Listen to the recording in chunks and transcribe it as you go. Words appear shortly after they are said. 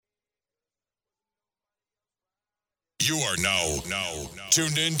You are now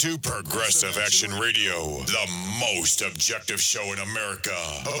tuned into Progressive Action Radio, the most objective show in America.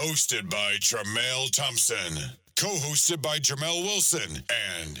 Hosted by Tramail Thompson. Co-hosted by Jamel Wilson.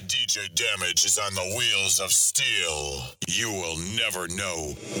 And DJ Damage is on the wheels of steel. You will never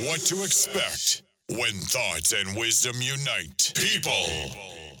know what to expect when thoughts and wisdom unite. People,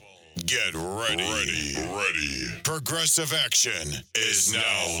 get ready. Progressive Action is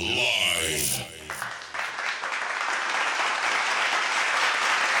now live.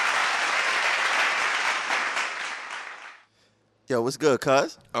 Yo, what's good,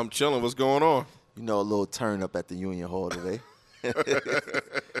 cuz? I'm chilling. What's going on? You know, a little turn up at the Union Hall today.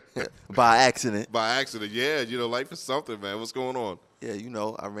 By accident. By accident, yeah. You know, life is something, man. What's going on? Yeah, you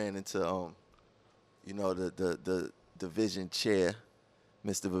know, I ran into, the division chair,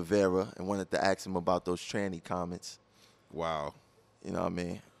 Mr. Rivera, and wanted to ask him about those tranny comments. Wow. You know what I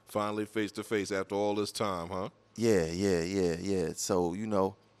mean? Finally face to face after all this time, huh? Yeah. So, you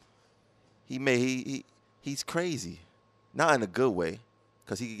know, he's crazy. Not in a good way,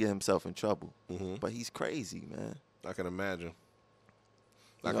 because he could get himself in trouble. Mm-hmm. But he's crazy, man. I can imagine.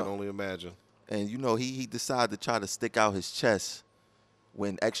 I can only imagine. And, you know, he decided to try to stick out his chest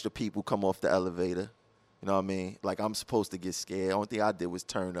when extra people come off the elevator. You know what I mean? Like, I'm supposed to get scared. Only thing I did was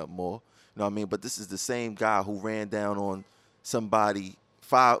turn up more. You know what I mean? But this is the same guy who ran down on somebody.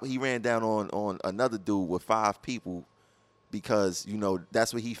 He ran down on another dude with 5 people because, you know,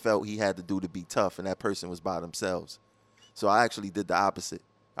 that's what he felt he had to do to be tough, and that person was by themselves. So I actually did the opposite.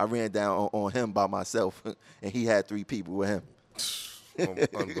 I ran down on him by myself, and he had 3 people with him.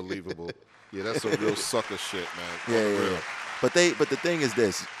 Unbelievable. Yeah, that's some real sucker shit, man. Yeah. But the thing is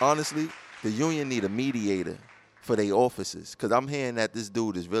this. Honestly, the union need a mediator for their officers, because I'm hearing that this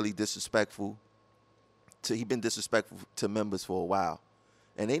dude is really disrespectful. He been disrespectful to members for a while.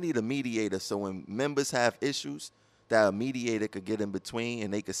 And they need a mediator so when members have issues, that a mediator could get in between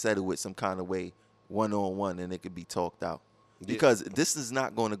and they could settle it some kind of way, one-on-one, and it could be talked out. Because this is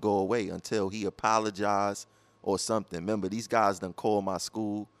not going to go away until he apologizes or something. Remember, these guys done called my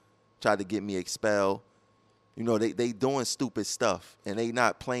school, tried to get me expelled. You know, they doing stupid stuff, and they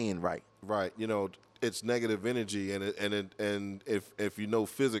not playing right. Right. You know, it's negative energy, and if you know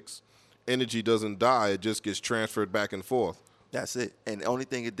physics, energy doesn't die. It just gets transferred back and forth. That's it. And the only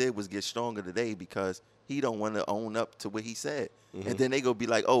thing it did was get stronger today because he don't want to own up to what he said. Mm-hmm. And then they go be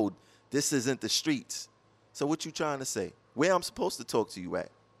like, oh, this isn't the streets. So what you trying to say? Where I'm supposed to talk to you at?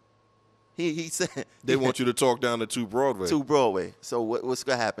 He said they want you to talk down to 2 Broadway. 2 Broadway. So what's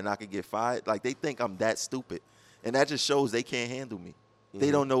gonna happen? I could get fired? Like, they think I'm that stupid, and that just shows they can't handle me. Mm-hmm.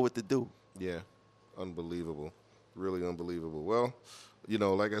 They don't know what to do. Yeah, unbelievable, really unbelievable. Well, you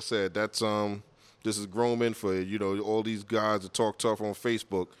know, like I said, that's this is grown men for you. You know, all these guys that talk tough on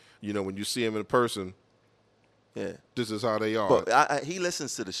Facebook. You know, when you see them in person, yeah, this is how they are. But he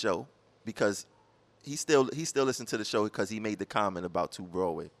listens to the show because he still listens to the show because he made the comment about 2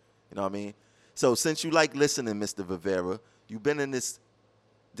 Broadway. You know what I mean? So since you like listening, Mr. Rivera, you've been in this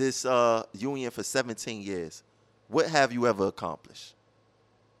union for 17 years. What have you ever accomplished?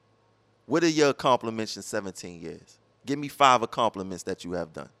 What are your accomplishments in 17 years? Give me 5 accomplishments that you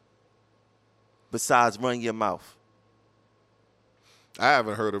have done. Besides running your mouth. I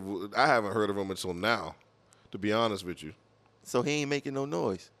haven't heard of him until now, to be honest with you. So he ain't making no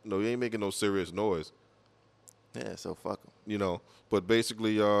noise. No, he ain't making no serious noise. Yeah, so fuck him. You know, but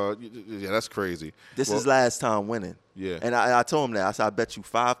basically, yeah, that's crazy. This is last time winning. Yeah. And I told him that. I said, I bet you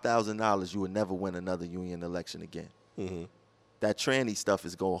 $5,000 you would never win another union election again. Mm-hmm. That tranny stuff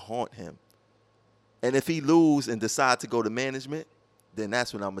is going to haunt him. And if he lose and decide to go to management, then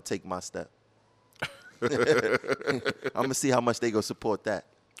that's when I'm going to take my step. I'm going to see how much they going to support that.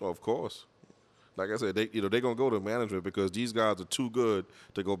 Oh, of course. Like I said, they're going to go to management because these guys are too good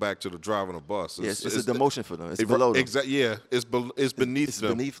to go back to the driving a bus. It's a demotion for them. It's below them. Exactly. Yeah, it's beneath them. It's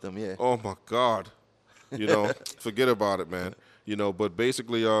beneath them, yeah. Oh, my God. You know, forget about it, man. You know, but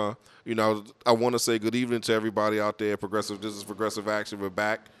basically, you know, I want to say good evening to everybody out there. This is Progressive Action. We're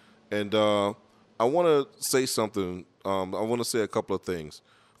back. And I want to say something. I want to say a couple of things.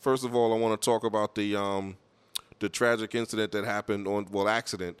 First of all, I want to talk about the tragic incident that happened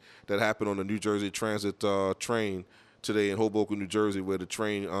accident that happened on the New Jersey Transit train today in Hoboken, New Jersey, where the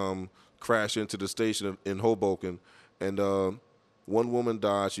train crashed into the station in Hoboken. And one woman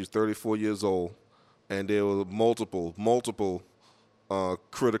died. She's 34 years old. And there were multiple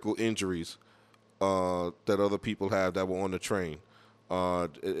critical injuries that other people have that were on the train.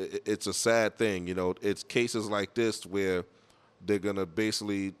 It's a sad thing. You know, it's cases like this where they're going to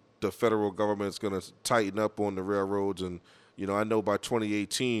basically, the federal government's going to tighten up on the railroads. And, you know, I know by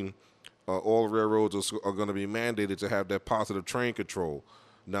 2018, all railroads are going to be mandated to have that positive train control.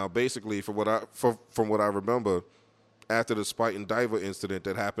 Now, basically, from what I remember, after the Spite and Diver incident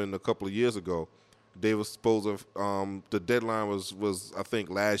that happened a couple of years ago, they were supposed to, the deadline was I think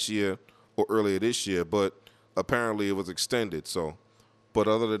last year or earlier this year, but apparently it was extended. So, but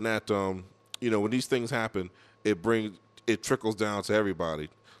other than that, when these things happen, it trickles down to everybody,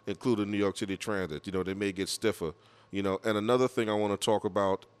 including New York City Transit. They may get stiffer. And another thing I want to talk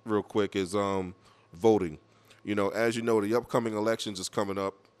about real quick is voting. As you know, the upcoming elections is coming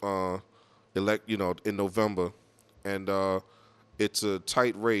up, in November, and it's a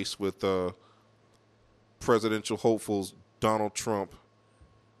tight race with presidential hopefuls Donald Trump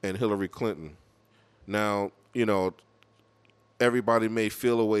and Hillary Clinton. Now, everybody may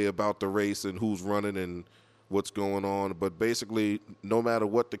feel a way about the race and who's running and what's going on, but basically, no matter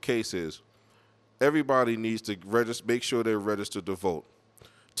what the case is, everybody needs to make sure they're registered to vote.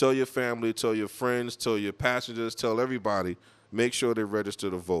 Tell your family, tell your friends, tell your passengers, tell everybody, make sure they're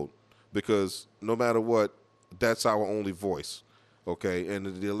registered to vote, because no matter what, that's our only voice, okay?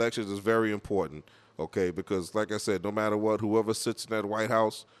 And the elections is very important, okay? Because like I said, no matter what, whoever sits in that White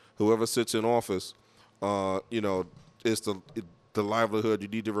House, whoever sits in office, it's the livelihood. You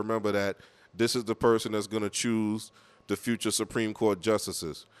need to remember that this is the person that's going to choose the future Supreme Court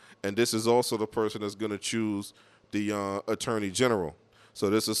justices. And this is also the person that's going to choose the Attorney General. So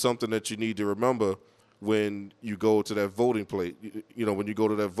this is something that you need to remember when you go to that voting place, when you go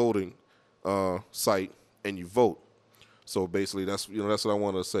to that voting site and you vote. So basically, that's what I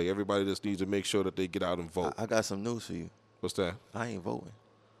want to say. Everybody just needs to make sure that they get out and vote. I got some news for you. What's that? I ain't voting.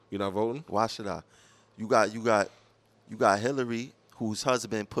 You're not voting? Why should I? You got Hillary, whose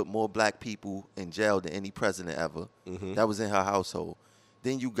husband put more black people in jail than any president ever. Mm-hmm. That was in her household.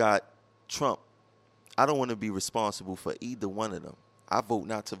 Then you got Trump. I don't want to be responsible for either one of them. I vote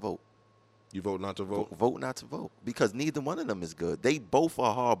not to vote. You vote not to vote? Vote not to vote, because neither one of them is good. They both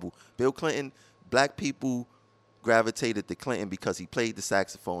are horrible. Bill Clinton, black people gravitated to Clinton because he played the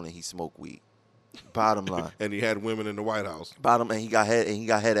saxophone and he smoked weed. Bottom line. And he had women in the White House. And he got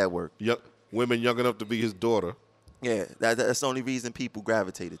head at work. Yep. Women young enough to be his daughter. Yeah, that's the only reason people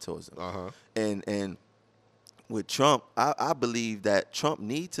gravitated towards him. Uh-huh. And with Trump, I believe that Trump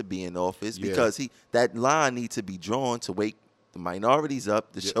needs to be in office because that line needs to be drawn to wake the minorities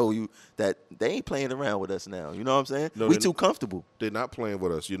up to show you that they ain't playing around with us now. You know what I'm saying? No, we too comfortable. They're not playing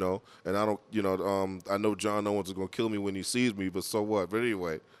with us, And I don't, I know John Owens is going to kill me when he sees me, but so what? But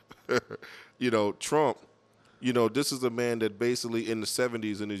anyway, Trump, this is a man that basically in the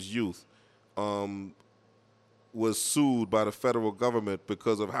 70s in his youth was sued by the federal government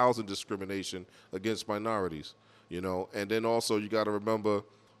because of housing discrimination against minorities, And then also you got to remember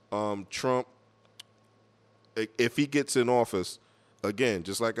Trump, if he gets in office, again,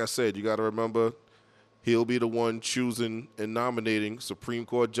 just like I said, you got to remember he'll be the one choosing and nominating Supreme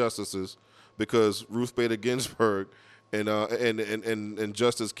Court justices, because Ruth Bader Ginsburg and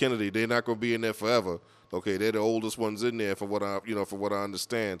Justice Kennedy, they're not going to be in there forever. Okay, they're the oldest ones in there, from what I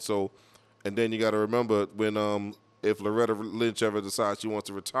understand. So, and then you got to remember when if Loretta Lynch ever decides she wants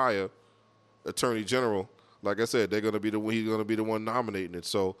to retire, Attorney General, like I said, he's going to be the one nominating it.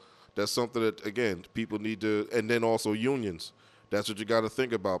 So that's something that, again, people need to, and then also unions. That's what you got to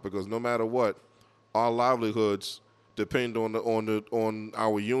think about, because no matter what, our livelihoods depend on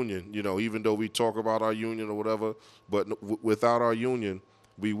our union. Even though we talk about our union or whatever, but without our union,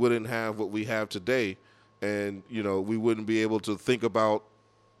 we wouldn't have what we have today, and we wouldn't be able to think about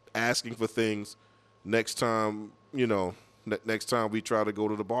asking for things next time. Next time we try to go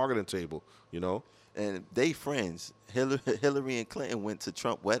to the bargaining table. And they friends. Hillary and Clinton went to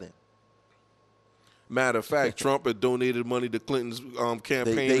Trump wedding. Matter of fact, Trump had donated money to Clinton's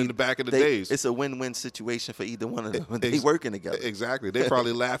campaign in the back of the days. It's a win-win situation for either one of them. They working together. Exactly. They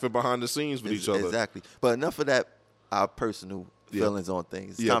probably laughing behind the scenes with each other. Exactly. But enough of that, our personal feelings on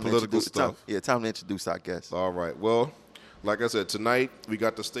things. Political stuff. Time to introduce our guests. All right. Well, like I said, tonight we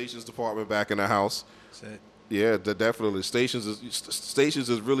got the stations department back in the house. That's it. Yeah, definitely. Stations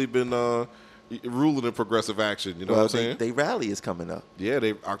has really been ruling in progressive action. You know what I'm saying? They rally is coming up. Yeah,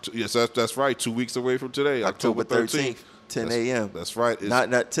 yes, that's right. 2 weeks away from today, October 13th, 10 a.m. That's right.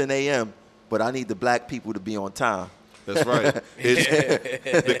 Not 10 a.m., but I need the black people to be on time. That's right.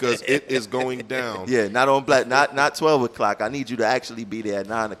 Because it is going down. Yeah, not 12 o'clock. I need you to actually be there at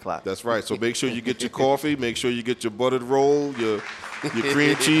 9 o'clock. That's right. So make sure you get your coffee. Make sure you get your buttered roll, your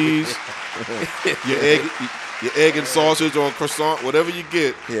cream cheese. your egg and sausage on croissant, whatever you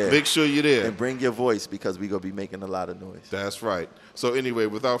get, make sure you're there. And bring your voice because we're going to be making a lot of noise. That's right. So anyway,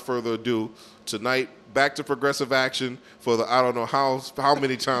 without further ado, tonight, back to Progressive Action for the I don't know how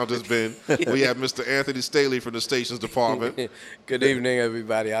many times it's been. We have Mr. Anthony Staley from the Stations Department. Good evening,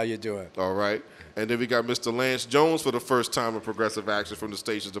 everybody. How you doing? All right. And then we got Mr. Lance Jones for the first time in Progressive Action from the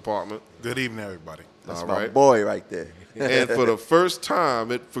Stations Department. Good evening, everybody. That's All my right. boy right there. And for the first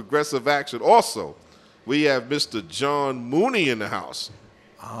time at Progressive Action also, we have Mr. John Mooney in the house.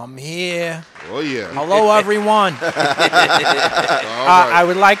 I'm here. Oh, yeah. Hello, everyone. I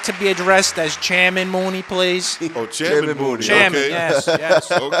would like to be addressed as Chairman Mooney, please. Oh, Chairman Mooney. Chairman, okay.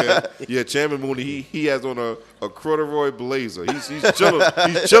 yes. Okay. Yeah, Chairman Mooney, he has on a corduroy blazer. He's chilling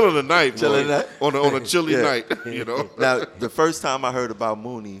tonight, Chilling boy, tonight? on a chilly night, you know. Now, the first time I heard about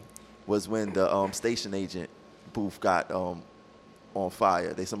Mooney was when the station agent booth got on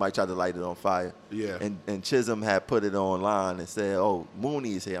fire. Somebody tried to light it on fire. Yeah. And Chisholm had put it online and said, "Oh,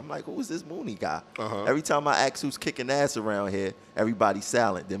 Mooney is here." I'm like, "Who is this Mooney guy?" Every time I ask who's kicking ass around here, everybody's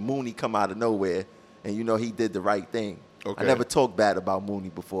silent. Then Mooney come out of nowhere, and he did the right thing. Okay. I never talked bad about Mooney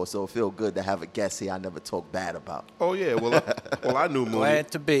before, so it feels good to have a guest here I never talked bad about. Oh yeah, well I knew Mooney.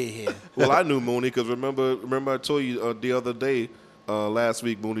 Glad to be here. Well, I knew Mooney because remember I told you the other day, last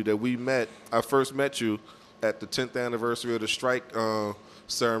week, Mooney, that I first met you at the 10th anniversary of the strike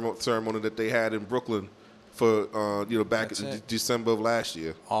ceremony that they had in Brooklyn for back in December of last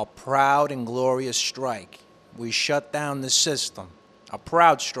year. Our proud and glorious strike. We shut down the system. A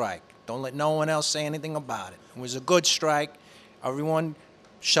proud strike. Don't let no one else say anything about it. It was a good strike. Everyone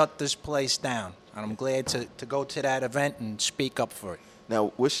shut this place down. And I'm glad to go to that event and speak up for it.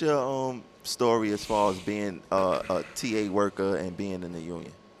 Now, what's your story as far as being a TA worker and being in the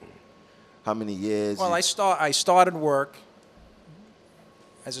union? How many years? Well, I started work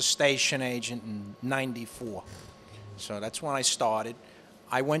as a station agent in '94. So that's when I started.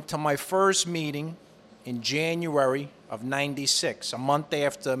 I went to my first meeting in January of '96, a month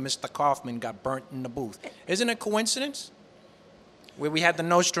after Mr. Kaufman got burnt in the booth. Isn't it a coincidence? Where we had the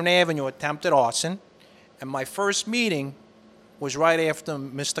Nostrand Avenue attempted arson, and my first meeting was right after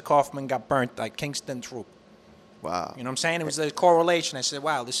Mr. Kaufman got burnt at Kingston Troop. Wow. You know what I'm saying? It was a correlation. I said,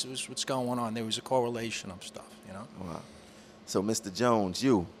 wow, this is what's going on. There was a correlation of stuff, Wow. So, Mr. Jones,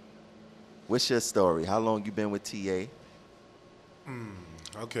 what's your story? How long you been with TA?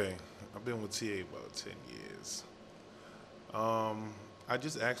 Okay, I've been with TA about 10 years. I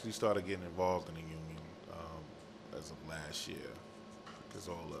just actually started getting involved in the union as of last year because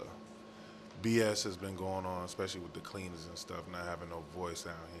all the BS has been going on, especially with the cleaners and stuff, not having no voice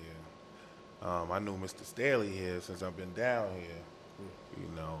out here. I knew Mr. Staley here since I've been down here,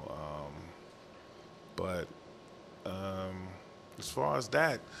 but as far as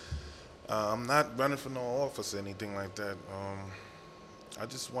that, I'm not running for no office or anything like that. I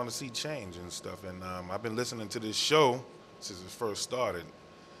just want to see change and stuff, and I've been listening to this show since it first started,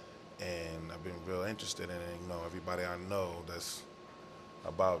 and I've been real interested in it. Everybody I know that's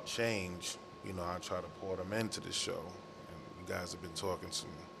about change, I try to pour them into the show, and you guys have been talking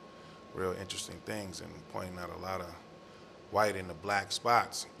some real interesting things and pointing out a lot of white and the black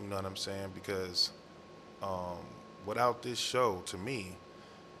spots, you know what I'm saying? Because without this show, to me,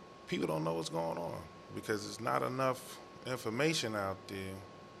 people don't know what's going on because there's not enough information out there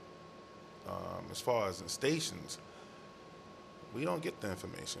as far as in stations. We don't get the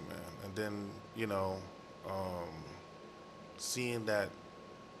information, man. And then, seeing that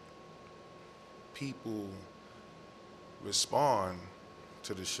people respond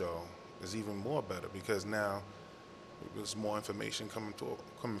to the show is even more better because now there's more information coming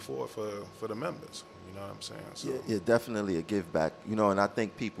forward for the members. You know what I'm saying? So. Yeah, definitely a give back. And I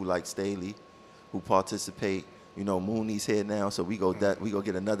think people like Staley who participate. Mooney's here now, so we go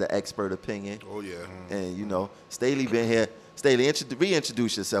get another expert opinion. Oh yeah. And Staley been here. Staley,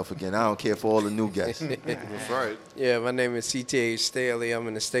 reintroduce yourself again. I don't care for all the new guests. That's right. Yeah, my name is CTA Staley. I'm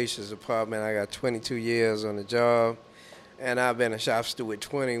in the stations department. I got 22 years on the job, and I've been a shop steward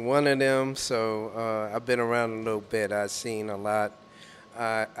 21 of them. So I've been around a little bit. I've seen a lot.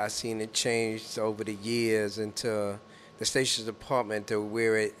 I've seen it change over the years into the stations department to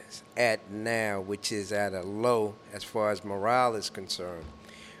where it's at now, which is at a low as far as morale is concerned.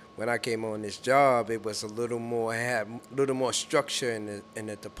 When I came on this job, it was a little more structure in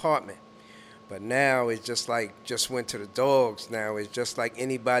the department. But now it's just went to the dogs. Now it's just like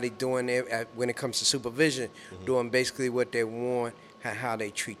anybody doing it when it comes to supervision, doing basically what they want and how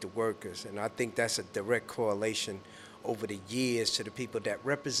they treat the workers. And I think that's a direct correlation over the years to the people that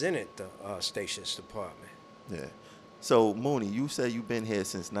represented the stations department. Yeah. So, Mooney, you said you've been here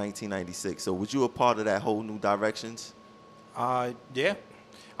since 1996. So, was you a part of that whole New Directions? Yeah.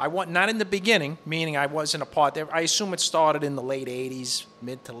 I want not in the beginning, meaning I wasn't a part there. I assume it started in the late 80s,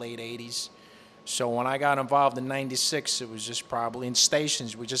 mid to late 80s. So when I got involved in 96, it was just probably in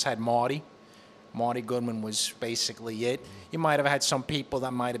stations. We just had Marty. Marty Goodman was basically it. You might have had some people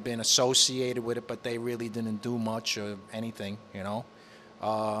that might have been associated with it, but they really didn't do much or anything, you know.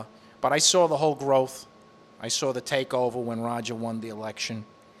 But I saw the whole growth. I saw the takeover when Roger won the election.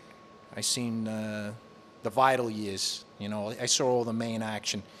 I seen the vital years, you know. I saw all the main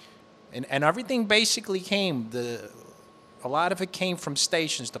action. And everything basically came, a lot of it came from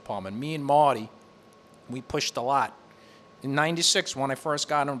stations department. Me and Marty, we pushed a lot. In 96, when I first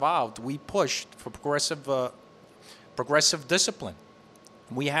got involved, we pushed for progressive discipline.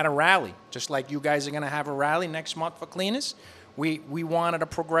 We had a rally, just like you guys are going to have a rally next month for cleaners. We wanted a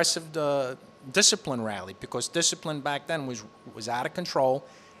progressive discipline rally because discipline back then was out of control,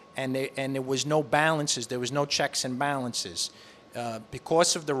 and there was no balances. There was no checks and balances.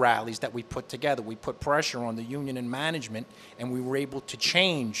 Because of the rallies that we put together, we put pressure on the union and management, and we were able to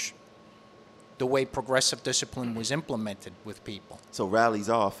change the way progressive discipline was implemented with people. So rallies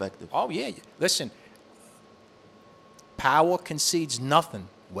are effective. Oh, yeah. Listen, power concedes nothing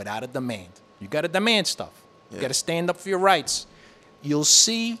without a demand. You got to demand stuff. You got to stand up for your rights. You'll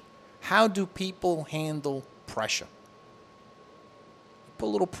see how do people handle pressure. You put a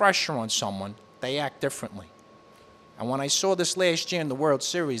little pressure on someone, they act differently. And when I saw this last year in the World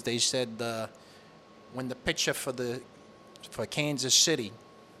Series, they said when the pitcher for Kansas City,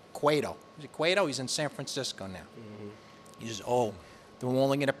 Cueto. Is it Cueto? He's in San Francisco now. Mm-hmm. He says, they're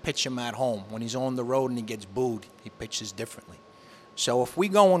only going to pitch him at home. When he's on the road and he gets booed, he pitches differently. So if we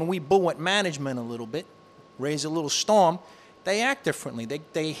go and we boo at management a little bit, raise a little storm, they act differently.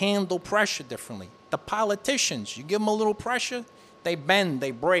 They handle pressure differently. The politicians, you give them a little pressure, they bend,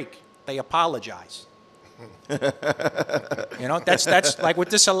 they break, they apologize. You know, that's like with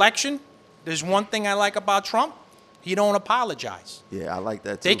this election, there's one thing I like about Trump. He don't apologize. Yeah, I like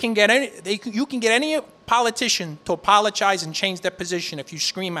that too. You can get any politician to apologize and change their position if you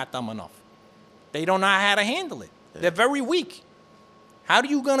scream at them enough. They don't know how to handle it. Yeah. They're very weak. How are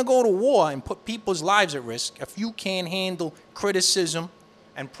you going to go to war and put people's lives at risk if you can't handle criticism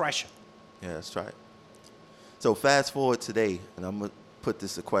and pressure? Yeah, that's right. So fast forward today, and I'm going to put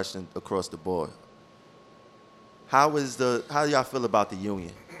this a question across the board. How do y'all feel about the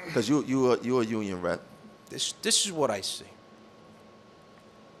union? Because you're a union rep. This is what I see.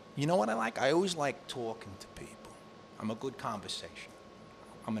 You know what I like? I always like talking to people. I'm a good conversation.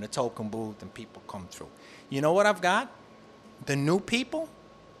 I'm in a token booth and people come through. You know what I've got? The new people,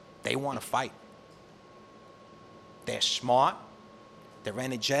 they want to fight. They're smart. They're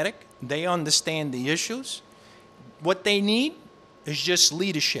energetic. They understand the issues. What they need is just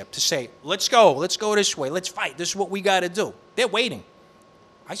leadership to say, let's go this way, let's fight. This is what we got to do. They're waiting.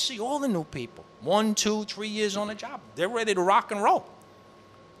 I see all the new people, 1, 2, 3 years on the job. They're ready to rock and roll.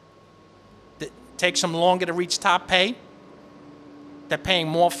 It takes them longer to reach top pay. They're paying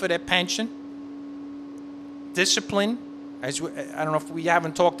more for their pension. Discipline, I don't know if we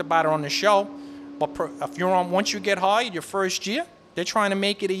haven't talked about it on the show, but if you're on, once you get hired, your first year, they're trying to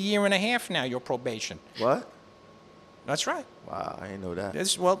make it a year and a half now, your probation. What? That's right. Wow, I didn't know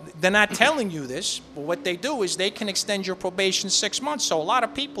that. Well, they're not telling you this, but what they do is they can extend your probation 6 months. So a lot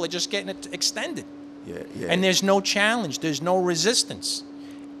of people are just getting it extended. Yeah. And there's no challenge. There's no resistance.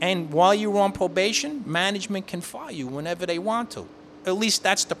 And while you're on probation, management can fire you whenever they want to. At least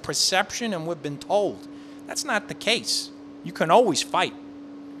that's the perception, and we've been told. That's not the case. You can always fight.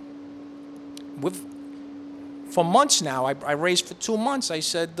 For months now, I raised for 2 months. I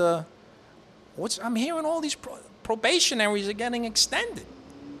said, I'm hearing all these probationaries are getting extended.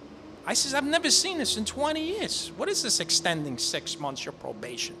 I says, I've never seen this in 20 years. What is this extending 6 months your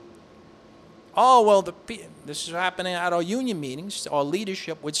probation? Oh, well, this is happening at our union meetings. Our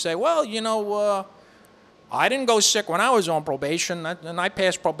leadership would say, well, you know, I didn't go sick when I was on probation, and I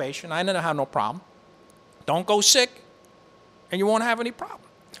passed probation. I didn't have no problem. Don't go sick, and you won't have any problem.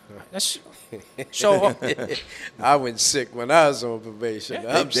 So I went sick when I was on probation.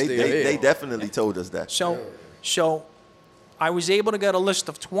 Yeah. They definitely told us that. So I was able to get a list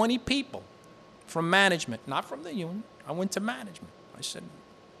of 20 people from management, not from the union. I went to management. I said,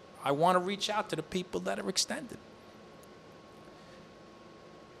 I want to reach out to the people that are extended.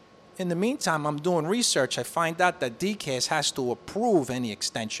 In the meantime, I'm doing research. I find out that DCAS has to approve any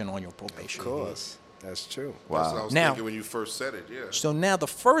extension on your probation. Of course. That's true. Wow. That's what I was Now- thinking when you first said it, yeah. So now the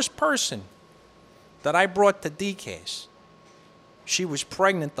first person that I brought to DCAS, she was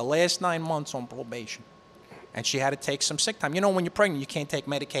pregnant the last 9 months on probation. And she had to take some sick time. You know, when you're pregnant, you can't take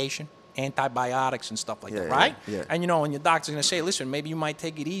medication, antibiotics and stuff like Yeah, that, yeah, right? yeah. And, you know, and your doctor's going to say, listen, maybe you might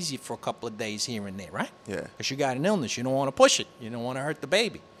take it easy for a couple of days here and there, right? Yeah. Because you got an illness. You don't want to push it. You don't want to hurt the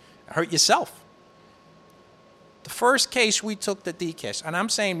baby. Hurt yourself. The first case we took to DCAS, and I'm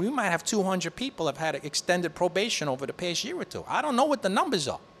saying we might have 200 people have had extended probation over the past year or two. I don't know what the numbers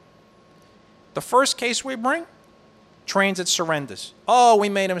are. The first case we bring, transit surrenders. Oh, we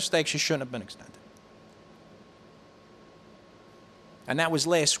made a mistake. She shouldn't have been extended. And that was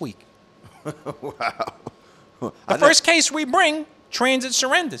last week. Wow. The first case we bring, transit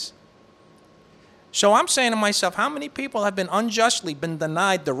surrenders. So I'm saying to myself, how many people have been unjustly been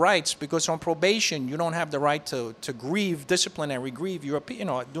denied the rights because on probation you don't have the right to grieve, disciplinary grieve, your appeal, you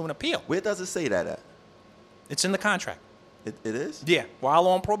know, do an appeal. Where does it say that at? It's in the contract. It is? Yeah. While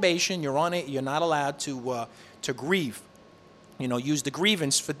on probation, you're on it. You're not allowed to grieve. You know, use the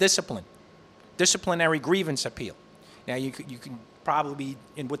grievance for discipline, disciplinary grievance appeal. Now you can probably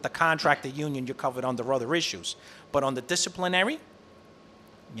with the contract, the union, you're covered under other issues, but on the disciplinary,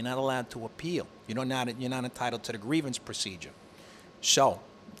 you're not allowed to appeal. You're not entitled to the grievance procedure. So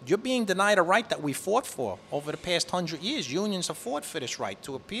you're being denied a right that we fought for over the past 100 years. Unions have fought for this right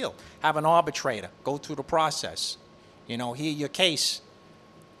to appeal, have an arbitrator, go through the process, you know, hear your case.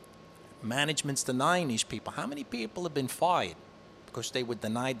 Management's denying these people. How many people have been fired because they were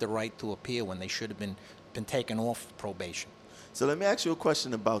denied the right to appeal when they should have been taken off probation? So let me ask you a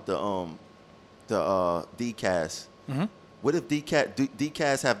question about the DCAS. Mm-hmm. What if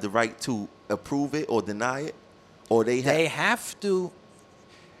DCAS have the right to approve it or deny it, or they have to?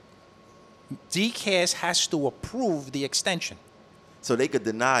 DCAS has to approve the extension. So they could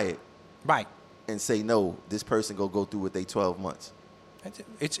deny it, right, and say no. This person go through with their 12 months.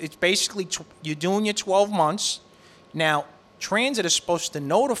 It's basically you're doing your 12 months. Now, transit is supposed to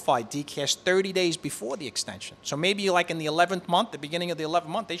notify DCAS 30 days before the extension. So maybe like in the 11th month, the beginning of the 11th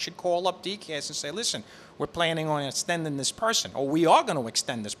month, they should call up DCAS and say, listen, we're planning on extending this person, or we are going to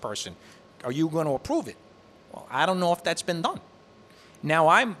extend this person. Are you going to approve it? Well, I don't know if that's been done.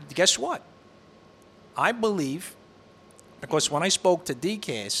 Now, guess what? I believe, because when I spoke to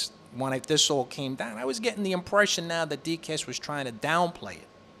DCAS, when this all came down, I was getting the impression now that DCAS was trying to downplay it.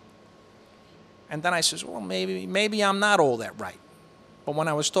 And then I says, well, maybe I'm not all that right. But when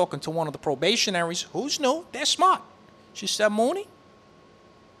I was talking to one of the probationaries, who's new? They're smart. She said, Mooney,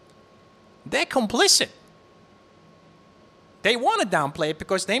 they're complicit. They want to downplay it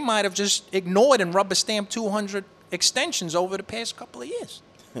because they might have just ignored and rubber stamped 200 extensions over the past couple of years.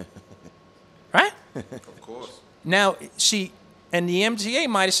 Right? Of course. Now, see, and the MTA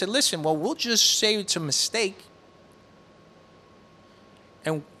might have said, listen, well, we'll just say it's a mistake.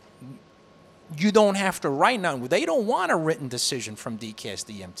 And you don't have to write nothing. They don't want a written decision from DCAS,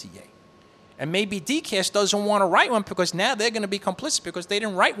 the MTA. And maybe DCAS doesn't want to write one because now they're going to be complicit because they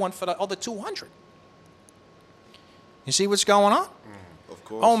didn't write one for the other 200. You see what's going on? Of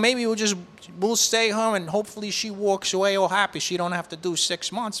course. Oh, maybe we'll stay home and hopefully she walks away all happy. She don't have to do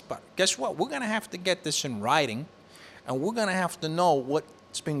 6 months. But guess what? We're going to have to get this in writing, and we're going to have to know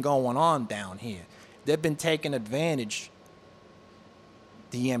what's been going on down here. They've been taking advantage,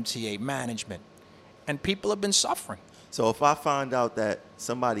 the MTA management, and people have been suffering. So if I find out that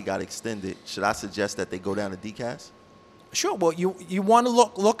somebody got extended, should I suggest that they go down to DCAS? Sure. Well, you want to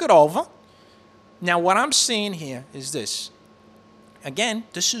look it over. Now, what I'm seeing here is this. Again,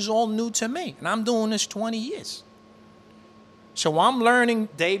 this is all new to me, and I'm doing this 20 years. So I'm learning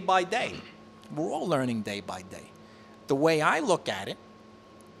day by day. We're all learning day by day. The way I look at it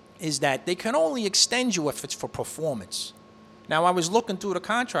is that they can only extend you if it's for performance. Now, I was looking through the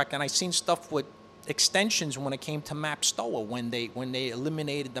contract, and I seen stuff with extensions when it came to MAPSTOA, when they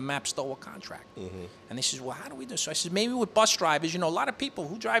eliminated the MAPSTOA contract. Mm-hmm. And they says, well, how do we do this? So I said, maybe with bus drivers, a lot of people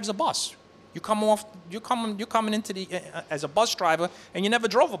who drives a bus. You're coming into the as a bus driver, and you never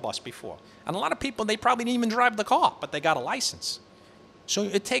drove a bus before. And a lot of people, they probably didn't even drive the car, but they got a license. So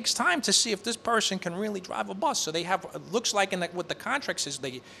it takes time to see if this person can really drive a bus. So they have, it looks like what the contract says,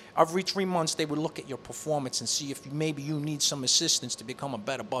 every 3 months they would look at your performance and see if maybe you need some assistance to become a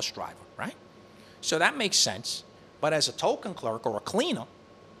better bus driver, right? So that makes sense. But as a token clerk or a cleaner,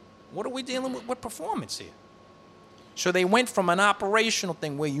 what are we dealing with performance here? So they went from an operational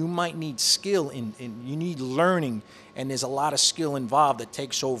thing where you might need skill and you need learning, and there's a lot of skill involved that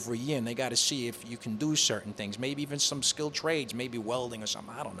takes over a year, and they got to see if you can do certain things, maybe even some skilled trades, maybe welding or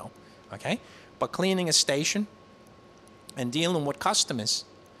something, I don't know, okay? But cleaning a station and dealing with customers,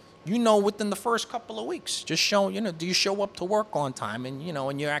 within the first couple of weeks, just show, do you show up to work on time and,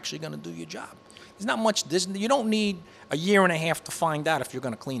 and you're actually going to do your job. There's not much. You don't need a year and a half to find out if you're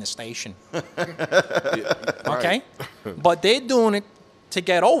going to clean a station. Okay? But they're doing it to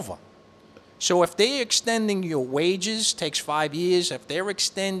get over. So if they're extending your wages, takes 5 years. If they're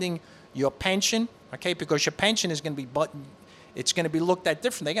extending your pension, okay, because your pension is going to be, it's going to be looked at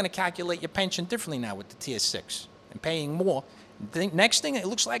different. They're going to calculate your pension differently now with the Tier 6 and paying more. The next thing, it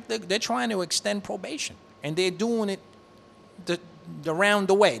looks like they're trying to extend probation, and they're doing it the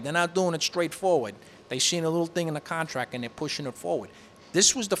round way. They're not doing it straightforward. They seen a little thing in the contract, and they're pushing it forward.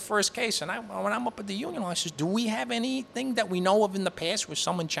 This was the first case, and when I'm up at the union, I says, do we have anything that we know of in the past where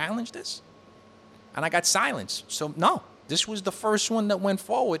someone challenged this? And I got silence. So, no, this was the first one that went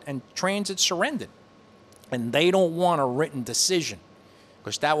forward, and Transit surrendered. And they don't want a written decision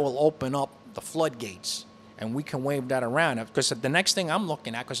because that will open up the floodgates, and we can wave that around. Because the next thing I'm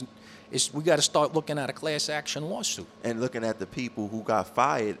looking at is we got to start looking at a class action lawsuit. And looking at the people who got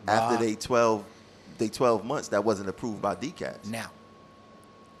fired after they 12 months that wasn't approved by DCAS. Now,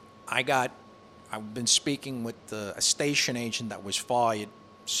 I've been speaking with a station agent that was fired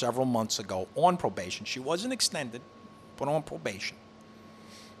several months ago on probation. She wasn't extended, but on probation.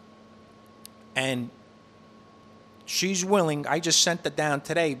 And she's willing, I just sent her down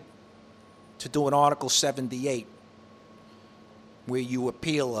today to do an Article 78 where you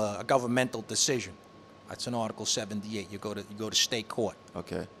appeal a governmental decision. That's an Article 78. You go to state court.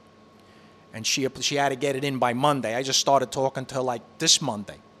 Okay. And she had to get it in by Monday. I just started talking to her like this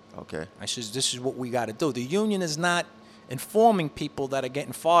Monday. Okay. I says, this is what we got to do. The union is not informing people that are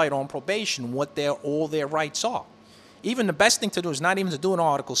getting fired on probation what all their rights are. Even the best thing to do is not even to do an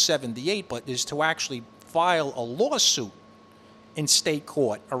Article 78, but is to actually file a lawsuit in state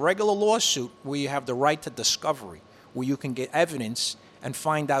court, a regular lawsuit where you have the right to discovery, where you can get evidence and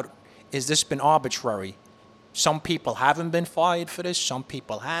find out, is this been arbitrary? Some people haven't been fired for this, some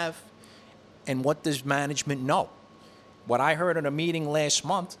people have. And what does management know? What I heard at a meeting last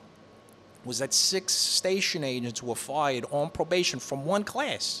month was that 6 station agents were fired on probation from one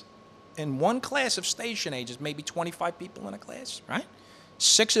class. In one class of station agents, maybe 25 people in a class, right?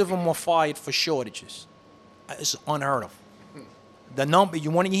 6 of them were fired for shortages. It's unheard of. The number,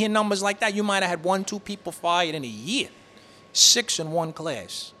 you hear numbers like that, you might have had 1, 2 people fired in a year. 6 in one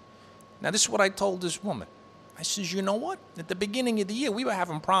class. Now, this is what I told this woman. I says, you know what? At the beginning of the year, we were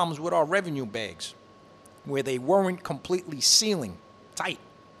having problems with our revenue bags where they weren't completely sealing tight.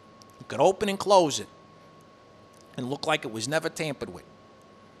 You could open and close it and look like it was never tampered with.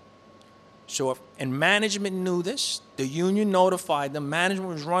 So and management knew this, the union notified them.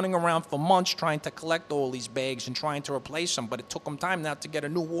 Management was running around for months trying to collect all these bags and trying to replace them, but it took them time now to get a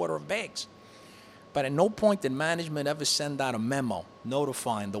new order of bags. But at no point did management ever send out a memo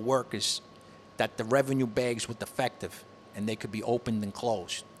notifying the workers that the revenue bags were defective and they could be opened and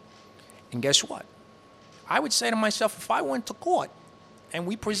closed. And guess what? I would say to myself, if I went to court and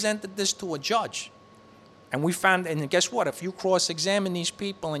we presented this to a judge and we found, and guess what? If you cross-examine these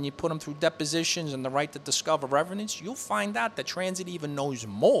people and you put them through depositions and the right to discover evidence, you'll find out that Transit even knows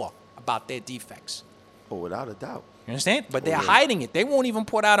more about their defects. Oh, without a doubt. You understand? But they're hiding it. They won't even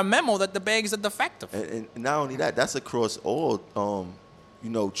put out a memo that the bags are defective. And not only that, that's across all,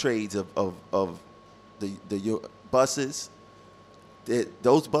 trades of the buses.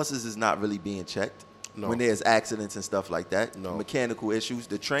 Those buses is not really being checked. No. When there's accidents and stuff like that. No. Mechanical issues.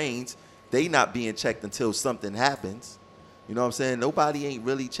 The trains, they not being checked until something happens. You know what I'm saying? Nobody ain't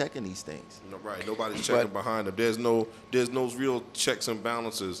really checking these things. No, right. Nobody's checking behind them. There's no real checks and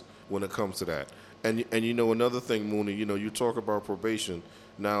balances when it comes to that. And another thing, Mooney, you talk about probation.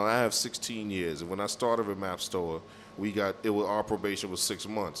 Now, I have 16 years, and when I started at MapStore, our probation was 6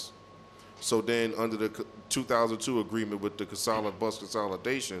 months. So then under the 2002 agreement with the bus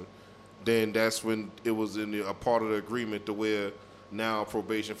consolidation, then that's when it was a part of the agreement to where now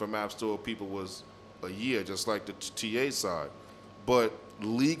probation for MapStore people was a year, just like the TA side. But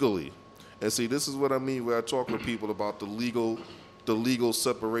legally, and see, this is what I mean when I talk with people about the legal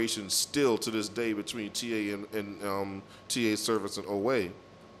separation still to this day between TA and TA service and OA.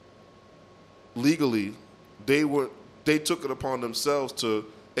 Legally, they took it upon themselves to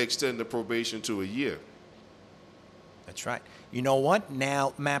extend the probation to a year. That's right. You know what?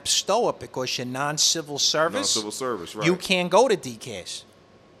 Now, MapStore, because you're non-civil service, right. You can't go to DCAS.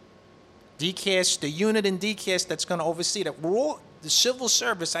 DCAS, the unit in DCAS that's going to oversee that. We're all, the civil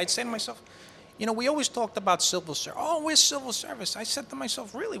service, I'd say to myself, we always talked about civil service. Oh, we're civil service. I said to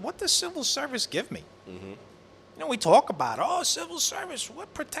myself, really, what does civil service give me? Mm-hmm. We talk about, civil service.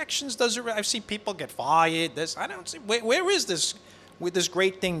 What protections does it? I see people get fired. I don't see. Where is this? With this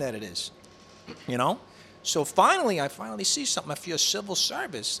great thing that it is, So finally, I finally see something. If you're civil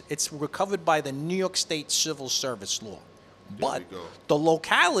service, it's recovered by the New York State Civil Service law. But we go. the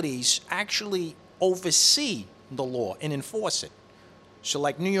localities actually oversee the law and enforce it. So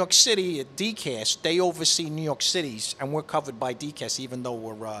like New York City at DCAS, they oversee New York City's, and we're covered by DCAS, even though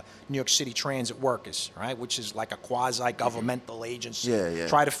we're New York City Transit Workers, right? Which is like a quasi-governmental agency. Yeah.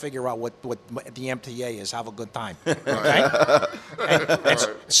 Try to figure out what the MTA is. Have a good time. Okay? and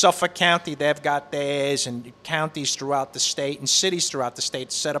Suffolk County, they've got theirs, and counties throughout the state and cities throughout the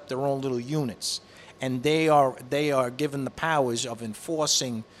state set up their own little units. And they are given the powers of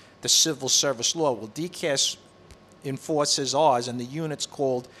enforcing the civil service law. Well, DCAS enforces ours, and the unit's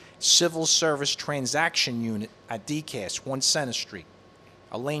called Civil Service Transaction Unit at DCAS, 1 Center Street.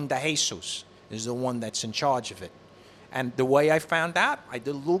 Elaine DeJesus is the one that's in charge of it. And the way I found out, I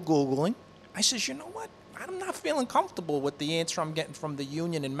did a little Googling. I says, you know what? I'm not feeling comfortable with the answer I'm getting from the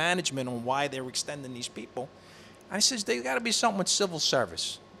union and management on why they're extending these people. I says, they got to be something with civil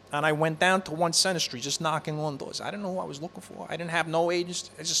service. And I went down to 1 Center Street, just knocking on doors. I didn't know who I was looking for. I didn't have no agents.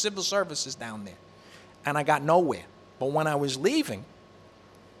 It's just civil services down there. And I got nowhere. But when I was leaving,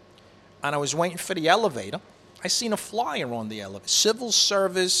 and I was waiting for the elevator, I seen a flyer on the elevator, Civil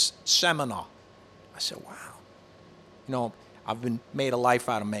Service Seminar. I said, wow. You know, I've been made a life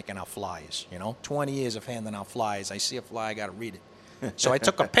out of making out flyers, 20 years of handing out flyers. I see a flyer, I got to read it. So I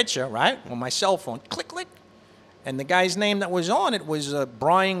took a picture, right, on my cell phone, click, click. And the guy's name that was on it was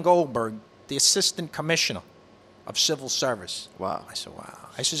Brian Goldberg, the Assistant Commissioner of Civil Service. Wow. I said, wow.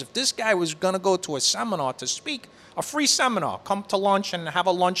 I says, if this guy was going to go to a seminar to speak, a free seminar, come to lunch and have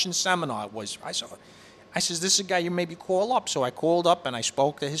a luncheon seminar. I says, this is a guy you maybe call up. So I called up and I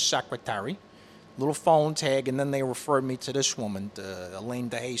spoke to his secretary, little phone tag, and then they referred me to this woman, Elaine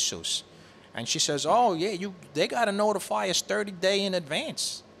DeJesus. And she says, oh, yeah, they got to notify us 30 days in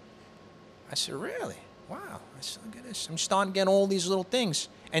advance. I said, really? Wow. I said, look at this. I'm starting to get all these little things.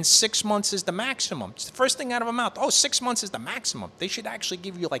 And 6 months is the maximum. It's the first thing out of her mouth. Oh, 6 months is the maximum. They should actually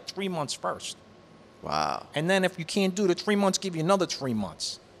give you like 3 months first. Wow. And then if you can't do the 3 months, give you another 3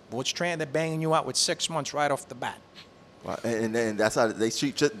 months. But they're banging you out with 6 months right off the bat. Wow. And then that's how they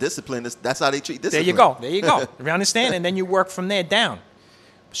treat discipline. That's how they treat discipline. There you go. You understand? And then you work from there down.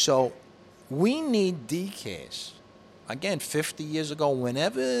 So we need DCAS. Again, 50 years ago,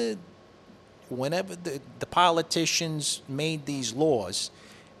 whenever the politicians made these laws,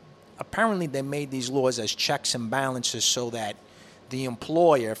 apparently they made these laws as checks and balances so that the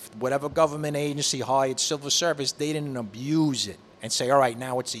employer, whatever government agency hired civil service, they didn't abuse it and say, all right,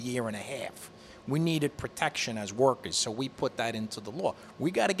 now it's a year and a half. We needed protection as workers, so we put that into the law. We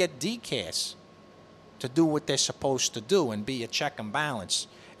got to get DCAS to do what they're supposed to do and be a check and balance,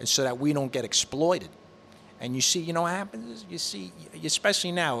 and so that we don't get exploited. And you see, what happens? You see,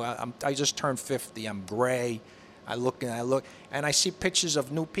 especially now, I just turned 50. I'm gray. I look, and I see pictures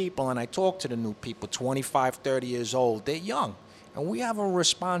of new people, and I talk to the new people, 25, 30 years old. They're young. And we have a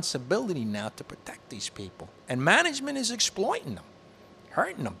responsibility now to protect these people. And management is exploiting them,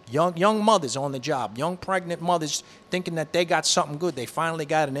 hurting them. Young mothers on the job, young pregnant mothers thinking that they got something good. They finally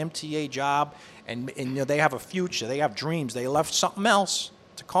got an MTA job, and they have a future. They have dreams. They left something else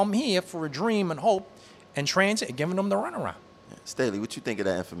to come here for a dream and hope. And transit, giving them the runaround. Staley, what you think of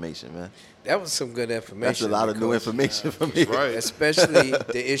that information, man? That was some good information. That's a lot of new information for me. Right. Especially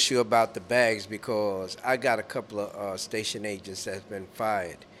the issue about the bags, because I got a couple of station agents that's been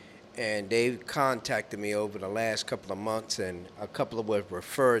fired, and they've contacted me over the last couple of months, and a couple of were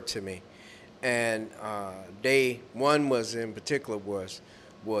referred to me, and one was in particular was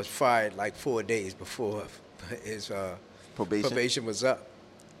fired like 4 days before his probation was up.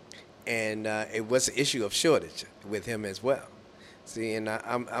 And it was an issue of shortage with him as well. See, and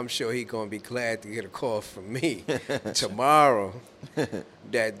I'm sure he's going to be glad to get a call from me tomorrow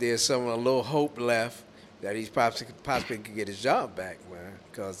that there's a little hope left that he's possibly could get his job back, man.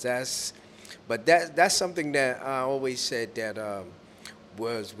 Because that's something that I always said that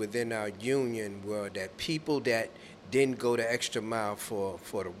was within our union, were that people that didn't go the extra mile for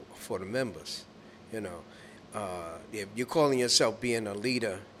the members. If you're calling yourself being a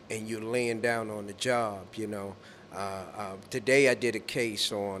leader and you're laying down on the job, today I did a case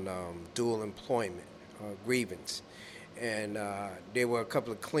on dual employment grievance, and there were a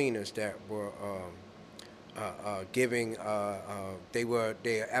couple of cleaners that were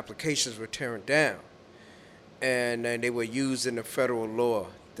their applications were turned down, and they were using the federal law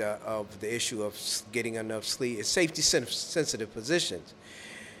of the issue of getting enough sleep, safety-sensitive positions.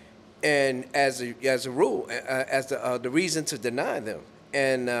 And as a rule, the reason to deny them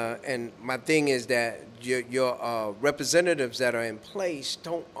And my thing is that your representatives that are in place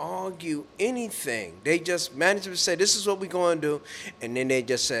don't argue anything. They just management say this is what we're going to do, and then they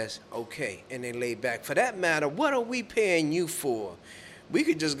just says okay, and they lay back. For that matter, what are we paying you for? We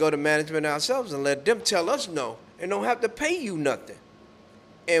could just go to management ourselves and let them tell us no, and don't have to pay you nothing,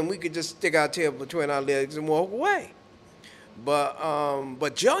 and we could just stick our tail between our legs and walk away.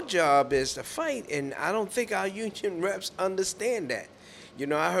 But your job is to fight, and I don't think our union reps understand that. You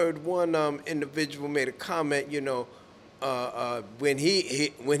know, I heard one individual made a comment, you know, when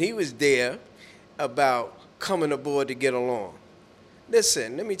he was there about coming aboard to get along.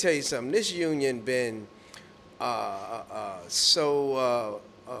 Listen, let me tell you something. This union been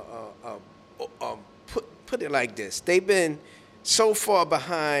put it like this. They've been so far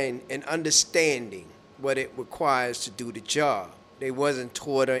behind in understanding what it requires to do the job. They wasn't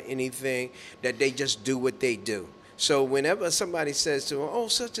taught or anything, that they just do what they do. So whenever somebody says to them, oh,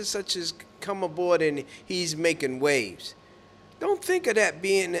 such and such has come aboard and he's making waves, don't think of that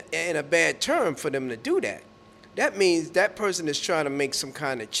being in a bad term for them to do that. That means that person is trying to make some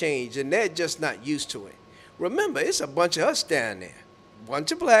kind of change, and they're just not used to it. Remember, it's a bunch of us down there,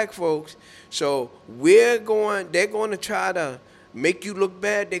 bunch of black folks. So they're going to try to make you look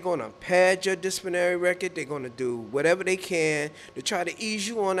bad. They're going to pad your disciplinary record. They're going to do whatever they can to try to ease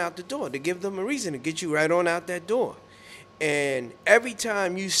you on out the door, to give them a reason to get you right on out that door. And every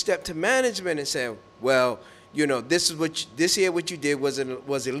time you step to management and say, well, you know, this here what you did was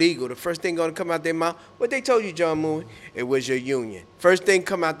illegal, the first thing going to come out their mouth, what they told you, John Moon, it was your union. First thing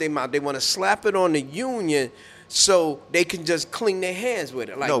come out their mouth, they want to slap it on the union so they can just clean their hands with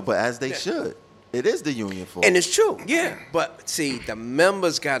it. Like, no, but as they should. It is the union fault. And it's true, yeah. But see, the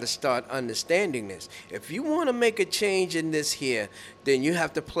members got to start understanding this. If you want to make a change in this here, then you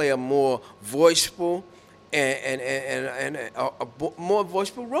have to play a more voiceful and a more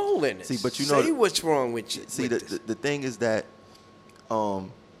voiceful role in it. See, but you know, say what's wrong with you. See, the thing is that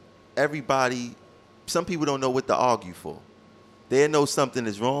everybody, some people don't know what to argue for. They know something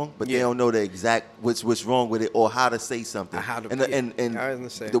is wrong, but they don't know the exact what's wrong with it or how to say something. And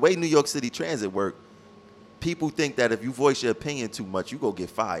the way New York City Transit work, people think that if you voice your opinion too much, you go get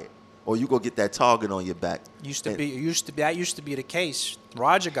fired or you go get that target on your back. That used to be the case.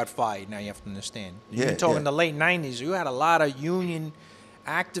 Roger got fired. Now you have to understand. You're talking the late '90s. You had a lot of union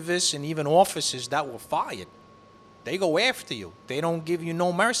activists and even officers that were fired. They go after you. They don't give you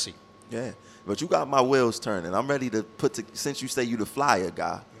no mercy. Yeah. But you got my wheels turning. I'm ready to since you say you the flyer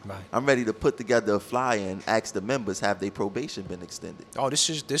guy, right. I'm ready to put together a flyer and ask the members, have their probation been extended? Oh, this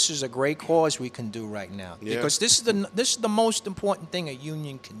is a great cause we can do right now. Yeah. Because this is the most important thing a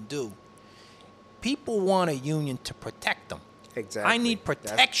union can do. People want a union to protect them. Exactly. I need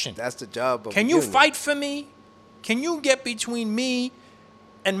protection. That's the job of Can a you union. fight for me? Can you get between me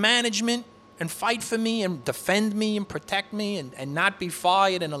and management and fight for me and defend me and protect me and not be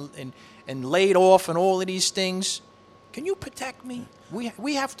fired and laid off and all of these things? Can you protect me?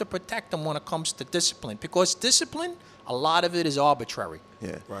 We have to protect them when it comes to discipline, because discipline, a lot of it is arbitrary.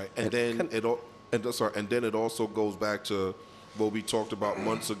 Yeah. Right. And then it also goes back to what we talked about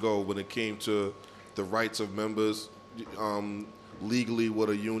months ago when it came to the rights of members, legally what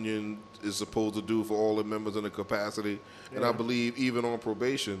a union is supposed to do for all the members in the capacity. Yeah. And I believe even on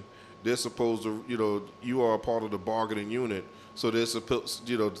probation, they're supposed to, you are a part of the bargaining unit. So they're supposed,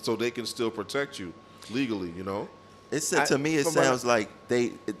 so they can still protect you legally, To me, it sounds like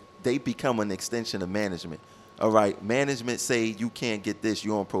they become an extension of management. All right, management say you can't get this,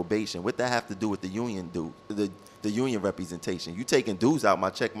 you're on probation. What that have to do with the union the union representation? You taking dues out my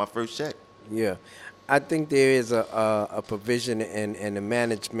check, my first check. Yeah. I think there is a provision in the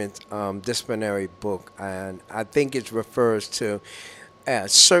management disciplinary book, and I think it refers to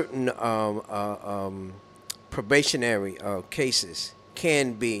certain probationary cases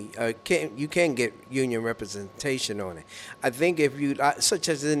you can get union representation on it. I think if you, such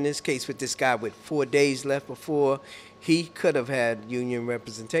as in this case with this guy with 4 days left before, he could have had union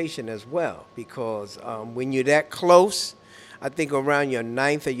representation as well, because when you're that close, I think around your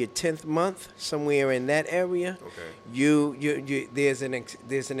 9th or your 10th month, somewhere in that area, okay, there's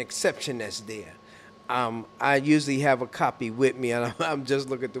an exception that's there. I usually have a copy with me, and I'm just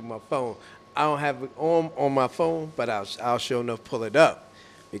looking through my phone. I don't have it on my phone, but I'll sure enough pull it up,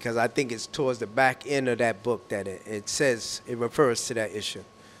 because I think it's towards the back end of that book that it says, it refers to that issue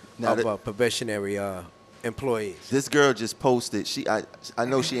of probationary employees. This girl just posted, I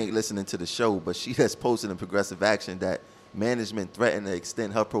know she ain't listening to the show, but she has posted in Progressive Action that management threatened to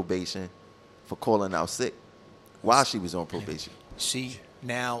extend her probation for calling out sick while she was on probation. See,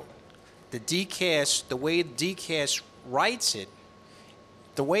 now, the way DCAS writes it,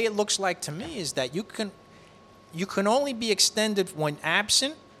 the way it looks like to me is that you can only be extended when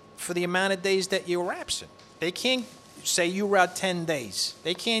absent for the amount of days that you were absent. They can't say you were out 10 days.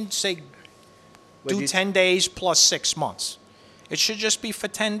 They can't say do 10 days plus 6 months. It should just be for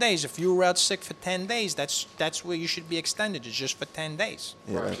 10 days. If you were out sick for 10 days, that's where you should be extended. It's just for 10 days.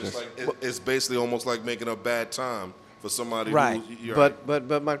 Yeah, Right. Just like it's basically almost like making a bad time for somebody. Right. You're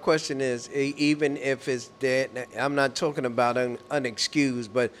But my question is, even if it's dead, I'm not talking about unexcused,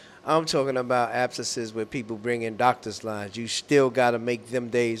 but I'm talking about absences where people bring in doctor's lines. You still got to make them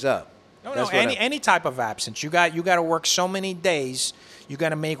days up. No, That's no. what Any type of absence, you got to work so many days. You got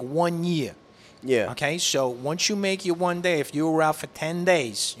to make 1 year. Yeah. Okay, so once you make your 1 day, if you were out for 10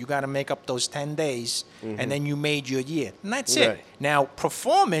 days, you got to make up those 10 days, and then you made your year. And that's it. Right. Now,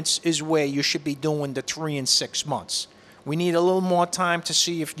 performance is where you should be doing the 3 and 6 months. We need a little more time to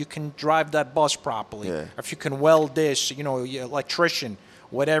see if you can drive that bus properly, Yeah. if you can weld this, your electrician,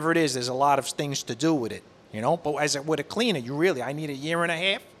 whatever it is. There's a lot of things to do with it, But with a cleaner, I need a year and a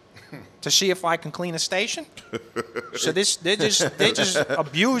half to see if I can clean a station. So they're just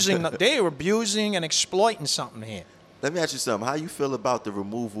abusing. They're abusing and exploiting something here. Let me ask you something. How you feel about the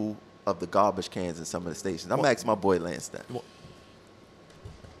removal of the garbage cans in some of the stations? I'm asking my boy Lance that.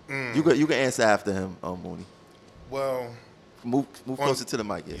 You can answer after him, Mooney. Well, Move closer to the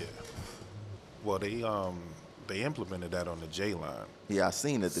mic. Yeah. well, they implemented that on the J line. Yeah, I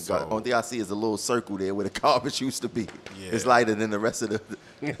seen it. So- Only thing I see is a little circle there where the garbage used to be. Yeah. It's lighter than the rest of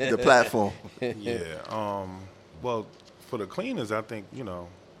the platform. Yeah. Well, for the cleaners, I think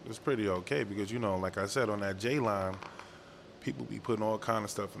it's pretty okay because like I said, on that J line, people be putting all kind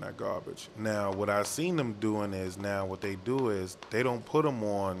of stuff in that garbage. Now, what I've seen them doing is what they do is they don't put them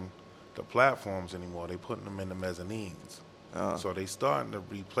on the platforms anymore. They putting them in the mezzanines. So they starting to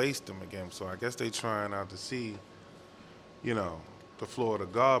replace them again. So I guess they trying out to see, the floor of the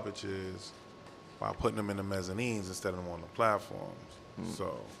garbage is by putting them in the mezzanines instead of them on the platforms.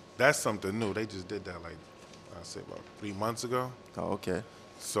 So that's something new. They just did that I say about 3 months ago. Oh, okay.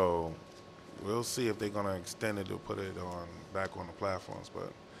 So we'll see if they're gonna extend it or put it back on the platforms.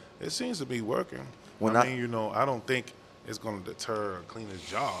 But it seems to be working. I don't think it's gonna deter a cleaner's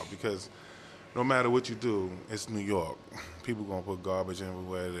job because no matter what you do, it's New York. People gonna put garbage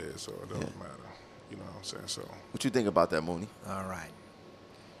everywhere it is, so it doesn't matter. You know what I'm saying? So What you think about that, Mooney? All right.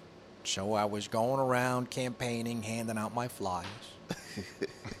 So I was going around campaigning, handing out my flyers.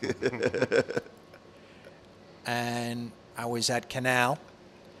 And I was at Canal,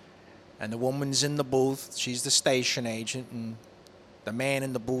 and the woman's in the booth. She's the station agent, and the man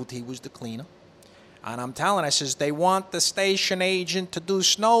in the booth, he was the cleaner. And I'm telling her, I says, they want the station agent to do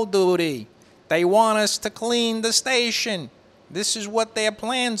snow duty. They want us to clean the station. This is what their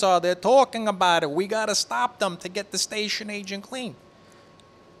plans are. They're talking about it. We got to stop them to get the station agent clean.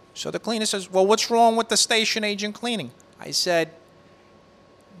 So the cleaner says, well, what's wrong with the station agent cleaning? I said,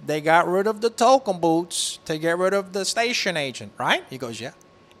 they got rid of the token booths to get rid of the station agent, right? He goes, yeah.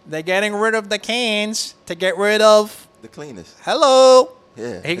 They're getting rid of the cans to get rid of... The cleaners. Hello.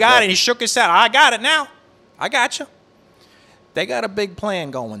 Yeah. He got it. He shook his head. I got it now. I got you. They got a big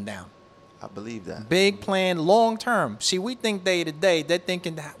plan going down. I believe that. Big plan, long term. See, we think day to day. They're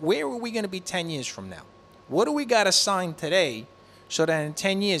thinking, where are we going to be 10 years from now? What do we got to sign today so that in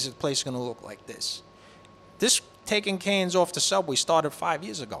 10 years the place is going to look like this? This taking cans off the subway started 5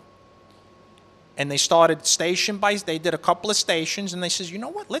 years ago. And they started station by, they did a couple of stations, and they says, you know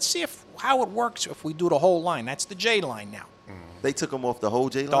what, let's see how it works if we do the whole line. That's the J line now. They took them off the whole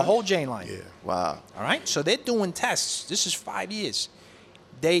J line? The whole J line. yeah. Wow. All right? So they're doing tests. This is 5 years.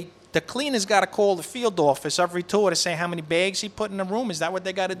 The cleaner's got to call the field office every tour to say how many bags he put in the room. Is that what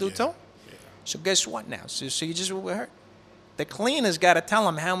they got to do too? Yeah. So guess what now? So you just heard. The cleaner's got to tell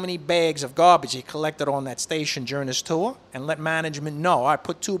him how many bags of garbage he collected on that station during his tour and let management know. I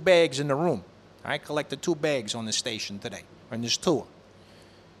put 2 bags in the room. I collected 2 bags on the station today, on this tour.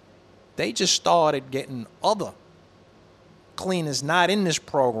 They just started getting other cleaners not in this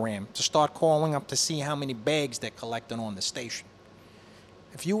program to start calling up to see how many bags they're collecting on the station.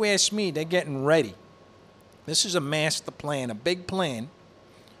 If you ask me, they're getting ready. This is a master plan, a big plan,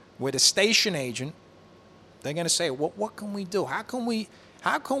 where the station agent, they're going to say, what can we do? How can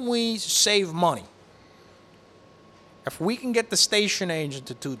we save money? If we can get the station agent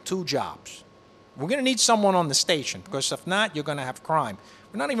to do 2 jobs, we're going to need someone on the station, because if not, you're going to have crime.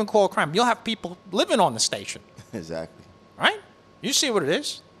 We're not even called crime. You'll have people living on the station, Exactly. right? You see what it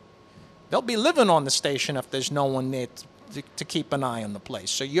is. They'll be living on the station if there's no one there to keep an eye on the place.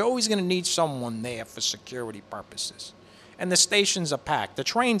 So you're always going to need someone there for security purposes. And the stations are packed. The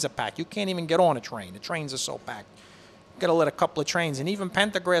trains are packed. You can't even get on a train. The trains are so packed. got to let a couple of trains. And even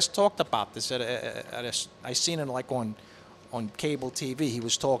Pendergrass talked about this I seen it like on cable TV. He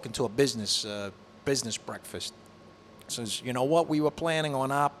was talking to a business breakfast. Says, you know what, we were planning on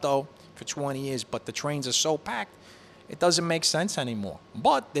Opto for 20 years, but the trains are so packed, it doesn't make sense anymore.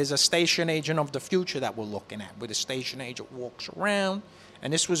 But there's a station agent of the future that we're looking at, where the station agent walks around.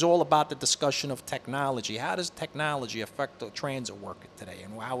 And this was all about the discussion of technology. How does technology affect the transit worker today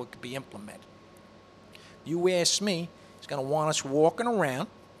and how it could be implemented? You ask me, he's going to want us walking around,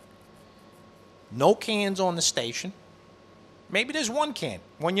 no cans on the station. Maybe there's one can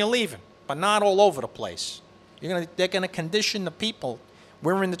when you're leaving, but not all over the place. They're going to condition the people.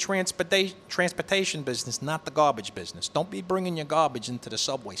 We're in the transportation business, not the garbage business. Don't be bringing your garbage into the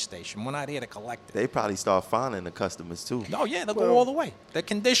subway station. We're not here to collect it. They probably start fining the customers too. No, yeah, they'll go all the way. They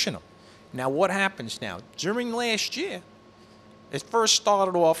condition them. Now, what happens now? During last year, it first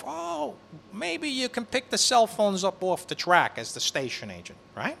started off, maybe you can pick the cell phones up off the track as the station agent,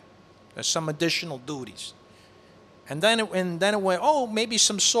 right? There's some additional duties. And then it went, maybe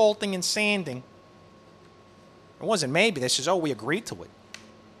some salting and sanding. It wasn't maybe. They says, we agreed to it.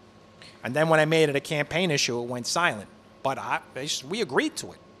 And then when I made it a campaign issue, it went silent. But we agreed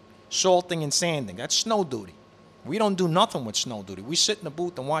to it. Salting and sanding, that's snow duty. We don't do nothing with snow duty. We sit in the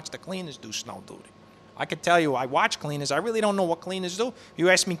booth and watch the cleaners do snow duty. I could tell you, I watch cleaners. I really don't know what cleaners do. You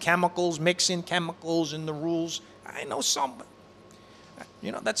ask me chemicals, mixing chemicals and the rules. I know some.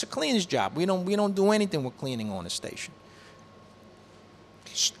 That's a cleaner's job. We don't do anything with cleaning on the station.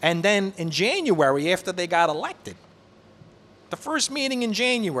 And then in January, after they got elected, the first meeting in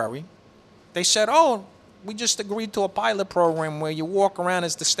January, they said, we just agreed to a pilot program where you walk around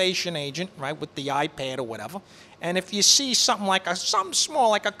as the station agent, right, with the iPad or whatever. And if you see something something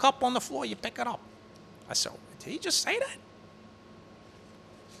small, like a cup on the floor, you pick it up. I said, did he just say that?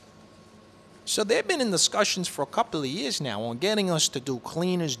 So they've been in discussions for a couple of years now on getting us to do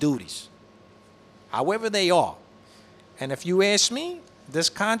cleaners' duties, however they are. And if you ask me, this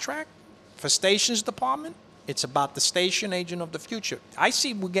contract for stations department, it's about the station agent of the future. I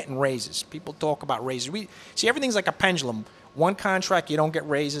see we're getting raises. People talk about raises. We see everything's like a pendulum. One contract, you don't get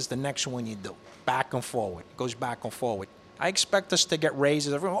raises. The next one, you do. Back and forward. It goes back and forward. I expect us to get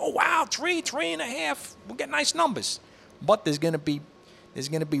raises. Everyone, wow, 3.5. We'll get nice numbers. But there's going to be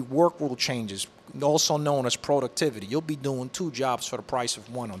work rule changes, also known as productivity. You'll be doing 2 jobs for the price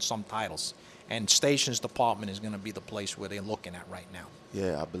of 1 on some titles. And stations department is going to be the place where they're looking at right now.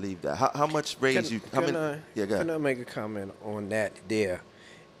 Yeah, I believe that. How much raise you? Go ahead. Can I make a comment on that there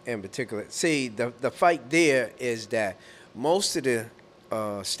in particular? See, the fight there is that most of the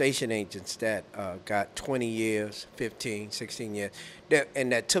station agents that got 20 years, 15, 16 years,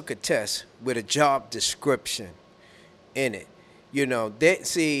 that took a test with a job description in it.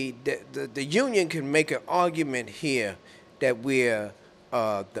 The union can make an argument here that we're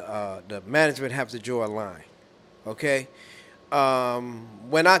the management have to draw a line, okay?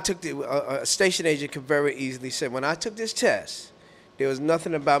 When I took a station agent could very easily say, when I took this test, there was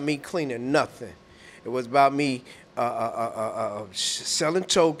nothing about me cleaning, nothing. It was about me selling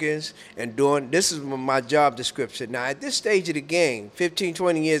tokens and doing, this is my job description. Now, at this stage of the game, 15,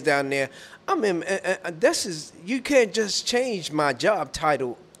 20 years down there, you can't just change my job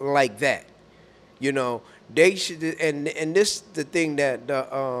title like that. They should, and this the thing that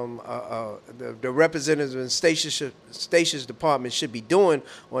the representatives and stations department should be doing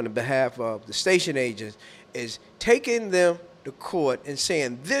on the behalf of the station agents is taking them to court and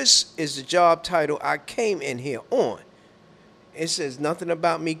saying, this is the job title I came in here on. It says nothing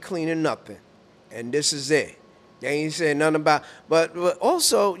about me cleaning nothing, and this is it. They ain't saying nothing about, but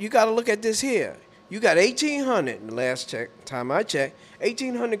also you got to look at this here. You got 1,800, the last time I checked,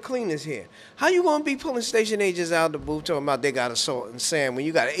 1,800 cleaners here. How you going to be pulling station agents out of the booth talking about they got a salt and sand when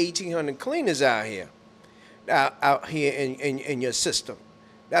you got 1,800 cleaners out here in your system?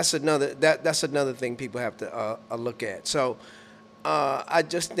 That's another thing people have to look at. So I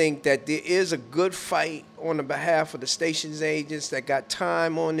just think that there is a good fight on the behalf of the stations agents that got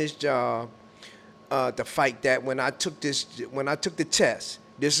time on this job to fight that. When I took the test,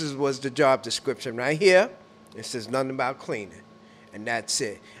 this was the job description right here. It says nothing about cleaning, and that's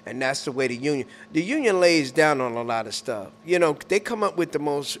it. And that's the way the union lays down on a lot of stuff. They come up with the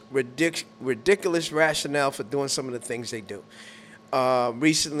most ridiculous rationale for doing some of the things they do.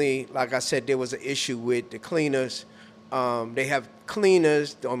 Recently, like I said, there was an issue with the cleaners. They have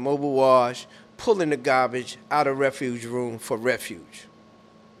cleaners on Mobile Wash pulling the garbage out of refuge room for refuge.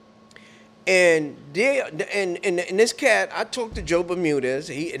 And this cat, I talked to Joe Bermudez.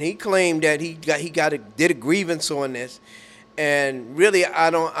 He claimed that he did a grievance on this, And really,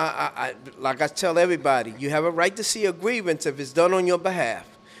 like I tell everybody, you have a right to see a grievance if it's done on your behalf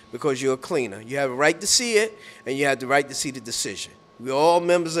because you're a cleaner. You have a right to see it, and you have the right to see the decision. We're all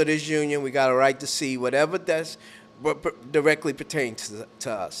members of this union. We got a right to see whatever that's directly pertains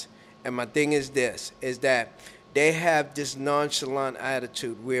to us. And my thing is this, is that they have this nonchalant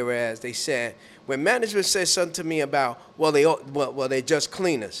attitude, whereas they said, when management says something to me about, well, they're just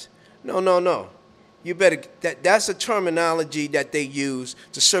cleaners. No. You better, that's a terminology that they use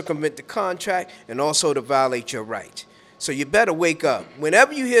to circumvent the contract and also to violate your right. So you better wake up.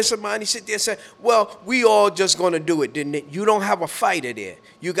 Whenever you hear somebody sit there and say, well, we all just going to do it, then you don't have a fighter there.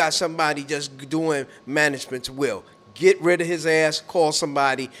 You got somebody just doing management's will. Get rid of his ass, call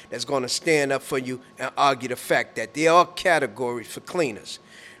somebody that's going to stand up for you and argue the fact that there are categories for cleaners.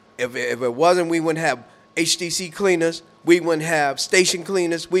 If it wasn't, we wouldn't have HDC cleaners, we wouldn't have station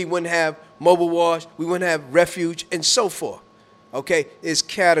cleaners, we wouldn't have mobile wash, we wouldn't have refuge, and so forth. Okay? It's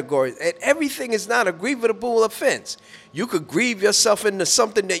categories. And everything is not a grievable offense. You could grieve yourself into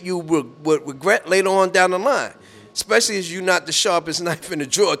something that you would regret later on down the line. Especially as you're not the sharpest knife in the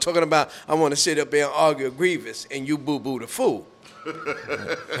drawer talking about, I want to sit up there and argue a grievance, and you boo-boo the fool.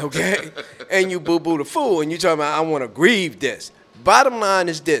 Okay? And you boo-boo the fool, and you're talking about, I want to grieve this. Bottom line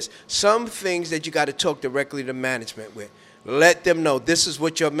is this. Some things that you got to talk directly to management with. Let them know this is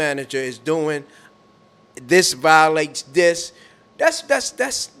what your manager is doing. This violates this.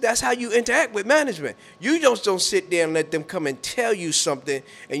 That's how you interact with management. You just don't sit there and let them come and tell you something,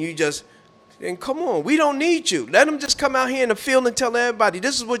 and you just, and come on, we don't need you. Let him just come out here in the field and tell everybody,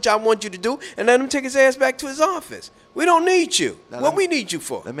 this is what I want you to do, and let him take his ass back to his office. We don't need you. Now, what we need you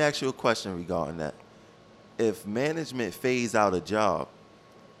for? Let me ask you a question regarding that. If management phase out a job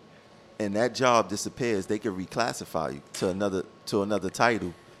and that job disappears, they can reclassify you to another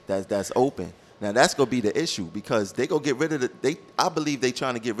title that's open. Now that's gonna be the issue because they gonna get rid of I believe they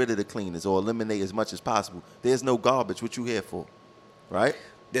trying to get rid of the cleaners or eliminate as much as possible. There's no garbage. What you here for, right?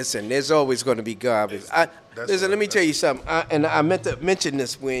 Listen, there's always going to be garbage. Let me tell you something. I meant to mention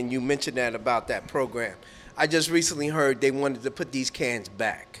this when you mentioned that about that program. I just recently heard they wanted to put these cans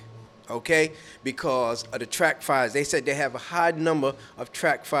back, okay? Because of the track fires. They said they have a high number of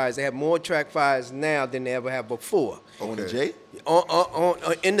track fires. They have more track fires now than they ever have before. On the J?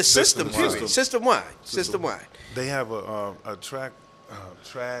 In the system, period. System-wide. They have a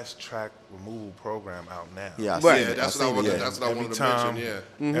trash track removal program out now. Yeah, Right. Yeah, that's what I wanted to mention, yeah.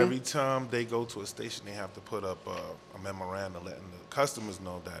 Mm-hmm. Every time they go to a station, they have to put up a memorandum letting the customers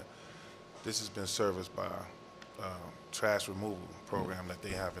know that this has been serviced by trash removal program that they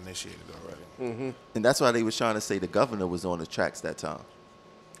have initiated already. Mm-hmm. And that's why they was trying to say the governor was on the tracks that time.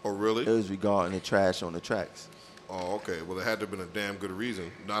 Oh, really? It was regarding the trash on the tracks. Oh, okay. Well, there had to have been a damn good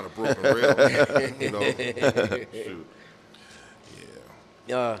reason, not a broken rail. You know? Shoot.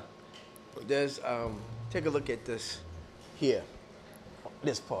 There's take a look at this here,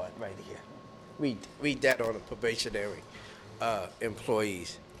 this part right here. Read that on the probationary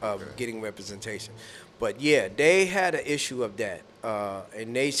employees getting representation. But yeah, they had an issue of that,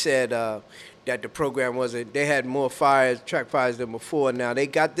 and they said that the program wasn't. They had more track fires than before. Now they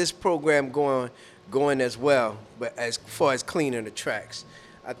got this program going as well, but as far as cleaning the tracks,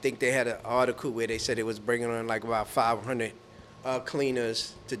 I think they had an article where they said it was bringing on like about 500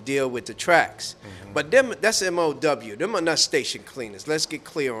 cleaners to deal with the tracks. Mm-hmm. But that's MOW. Them are not station cleaners. Let's get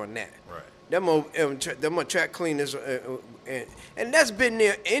clear on that. Right. Them are track cleaners, and that's been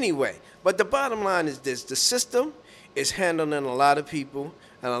there anyway. But the bottom line is this. The system is handling a lot of people,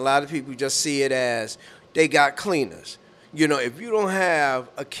 and a lot of people just see it as they got cleaners. You know, if you don't have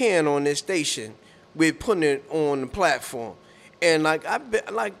a can on this station, we're putting it on the platform. And like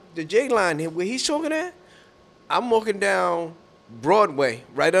the J line here, where he's talking at, I'm walking down Broadway,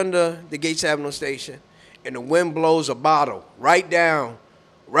 right under the Gates Avenue station, and the wind blows a bottle right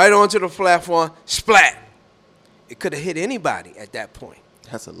onto the platform, splat. It could have hit anybody at that point.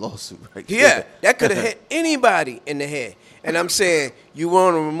 That's a lawsuit right Yeah, there. that could have hit anybody in the head. And I'm saying, you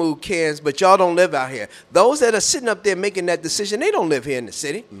want to remove cans, but y'all don't live out here. Those that are sitting up there making that decision, they don't live here in the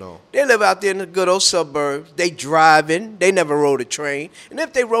city. No. They live out there in the good old suburbs. They driving. They never rode a train. And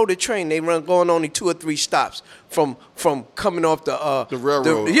if they rode a train, they run going only 2 or 3 stops from coming off the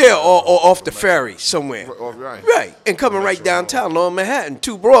railroad. or off the ferry somewhere. Right. Right, and coming right downtown, Lower Manhattan,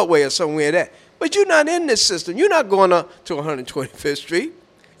 2 Broadway or somewhere there. But you're not in this system. You're not going up to 125th Street.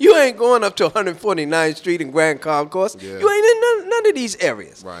 You ain't going up to 149th Street and Grand Concourse. Yeah. You ain't in none of these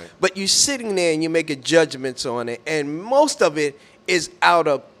areas. Right. But you're sitting there and you're making judgments on it, and most of it is out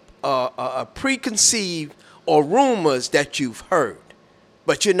of preconceived or rumors that you've heard.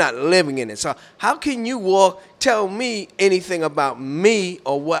 but you're not living in it. So how can you tell me anything about me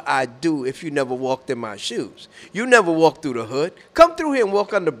or what I do if you never walked in my shoes? You never walked through the hood. Come through here and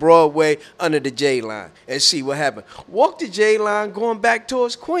walk under Broadway, under the J line, and see what happened. Walk the J line going back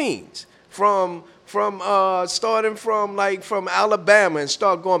towards Queens starting from Alabama and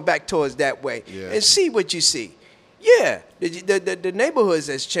start going back towards that way and see what you see. Yeah, the neighborhoods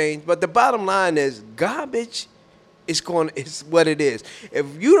has changed, but the bottom line is garbage is what it is. If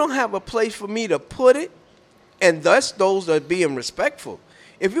you don't have a place for me to put it, and thus those are being respectful.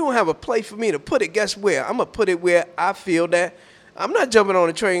 If you don't have a place for me to put it, guess where? I'm gonna put it where I feel that I'm not jumping on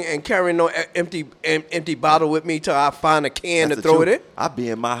a train and carrying no empty bottle with me till I find a can to throw it in. I'll be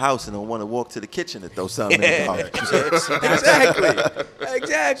in my house and don't want to walk to the kitchen to throw something in the garbage.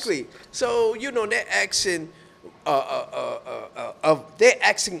 Exactly. So they're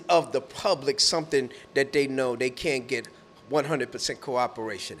asking of the public something that they know they can't get 100%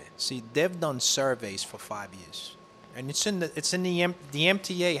 cooperation in. See, they've done surveys for 5 years. And the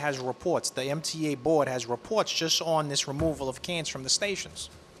MTA has reports. The MTA board has reports just on this removal of cans from the stations.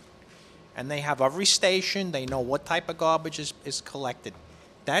 And they have every station. They know what type of garbage is collected.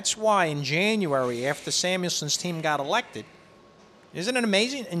 That's why in January, after Samuelson's team got elected, isn't it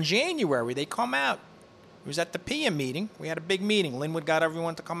amazing? In January, they come out. It was at the PM meeting. We had a big meeting. Linwood got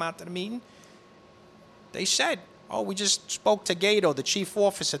everyone to come out to the meeting. They said, we just spoke to Gato, the chief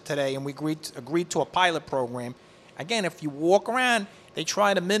officer, today, and we agreed to a pilot program. Again, if you walk around, they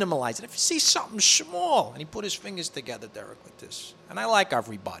try to minimize it. If you see something small, and he put his fingers together, Derek, like this. And I like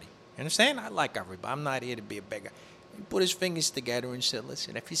everybody. You understand? I like everybody. I'm not here to be a beggar. He put his fingers together and said,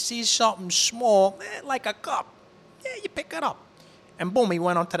 listen, if you see something small, like a cup, you pick it up. And boom, he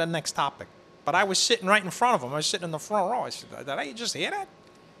went on to the next topic. But I was sitting right in front of him. I was sitting in the front row. I said, did I just hear that?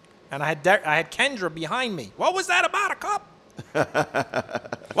 And I had Kendra behind me. What was that about a cup?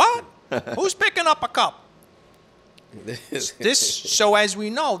 What? Who's picking up a cup? So as we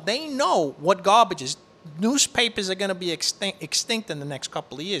know, they know what garbage is. Newspapers are going to be extinct in the next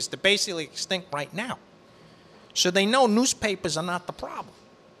couple of years. They're basically extinct right now. So they know newspapers are not the problem.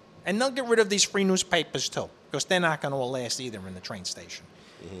 And they'll get rid of these free newspapers too, because they're not going to last either in the train station.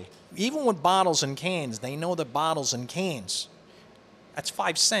 Mm-hmm. Even with bottles and cans, they know that bottles and cans, that's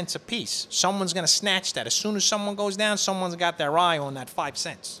 5 cents a piece. Someone's going to snatch that. As soon as someone goes down, someone's got their eye on that 5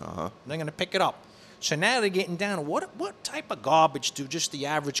 cents. They're going to pick it up. So now they're getting down to what type of garbage do just the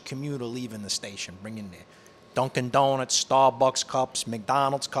average commuter leave in the station, bring in there? Dunkin' Donuts, Starbucks cups,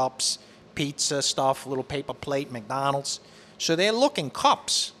 McDonald's cups, pizza stuff, little paper plate, McDonald's. So they're looking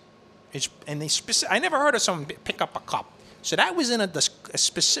cups. I never heard of someone pick up a cup. So that was in a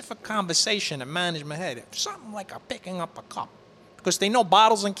specific conversation that management had. Something like picking up a cup. Because they know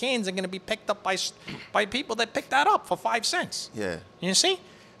bottles and cans are going to be picked up by people that pick that up for 5 cents. Yeah. You see?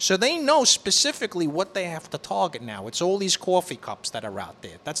 So they know specifically what they have to target now. It's all these coffee cups that are out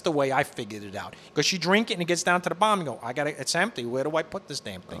there. That's the way I figured it out. Because you drink it and it gets down to the bottom. You go, it's empty. Where do I put this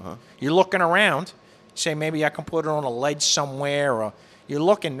damn thing? You're looking around. You say, maybe I can put it on a ledge somewhere. Or you're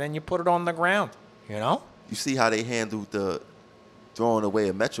looking, then you put it on the ground. You know? You see how they handled the throwing away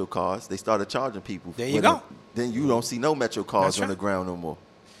of Metro cards. They started charging people. There you go. Then you don't see no Metro cards on the ground no more.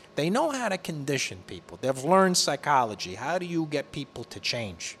 They know how to condition people. They've learned psychology. How do you get people to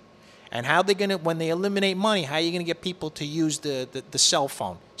change? And how they gonna, when they eliminate money, how are you gonna get people to use the cell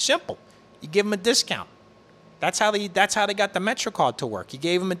phone? Simple. You give them a discount. That's how they got the Metro card to work. You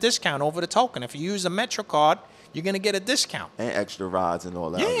gave them a discount over the token. If you use the Metro card, you're gonna get a discount. And extra rides and all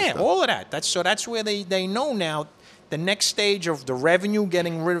that. Yeah, all of that. That's where they know now. The next stage of the revenue,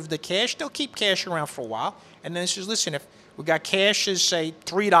 getting rid of the cash, they'll keep cash around for a while. And then it says, listen, if we got cash is, say,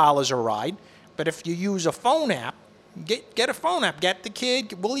 $3 a ride, but if you use a phone app, get a phone app. Get the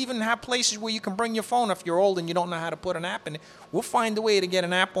kid. We'll even have places where you can bring your phone if you're old and you don't know how to put an app in it. We'll find a way to get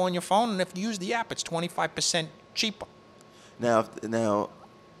an app on your phone, and if you use the app, it's 25% cheaper. Now,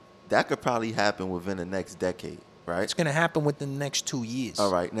 that could probably happen within the next decade, right? It's going to happen within the next 2 years.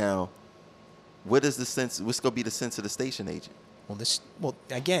 All right. Now, what's going to be the sense of the station agent? Well,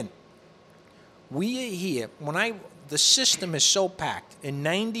 again, we are here. The system is so packed. In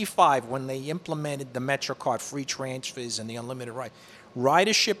 '95, when they implemented the MetroCard free transfers and the unlimited ride,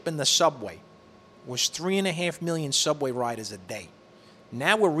 ridership in the subway was 3.5 million subway riders a day.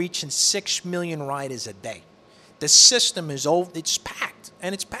 Now we're reaching 6 million riders a day. The system is it's packed,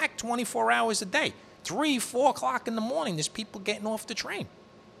 and it's packed 24 hours a day. 3, 4 o'clock in the morning, there's people getting off the train.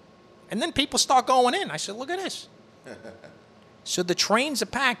 And then people start going in. I said, look at this. So the trains are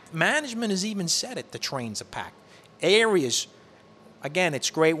packed. Management has even said it, the trains are packed. Areas, again, it's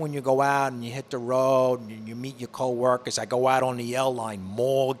great when you go out and you hit the road and you meet your coworkers. I go out on the L line,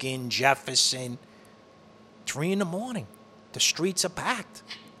 Morgan, Jefferson, 3 in the morning. The streets are packed.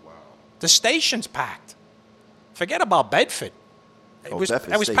 Wow. The station's packed. Forget about Bedford. It was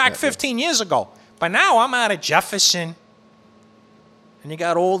packed 15 years ago. But now I'm out at Jefferson, and you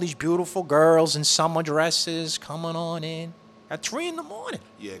got all these beautiful girls in summer dresses coming on in at 3 in the morning.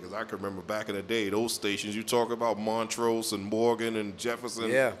 Yeah, because I can remember back in the day, those stations you talk about, Montrose and Morgan and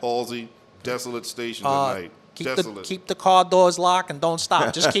Jefferson, Halsey, desolate stations at night. Keep the car doors locked and don't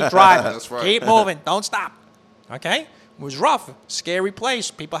stop. Just keep driving. That's right. Keep moving. Don't stop. Okay? It was rough. Scary place.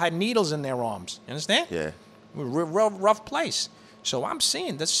 People had needles in their arms. You understand? Yeah. It was a real rough place. So I'm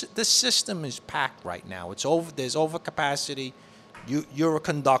seeing this system is packed right now. It's over. There's overcapacity. You're a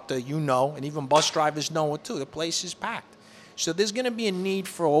conductor, you know, and even bus drivers know it too. The place is packed. So there's going to be a need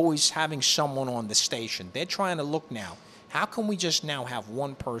for always having someone on the station. They're trying to look now. How can we just now have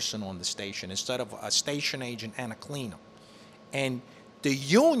one person on the station instead of a station agent and a cleaner? And the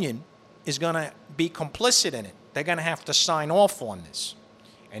union is going to be complicit in it. They're going to have to sign off on this.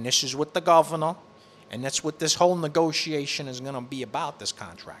 And this is with the governor. And that's what this whole negotiation is going to be about, this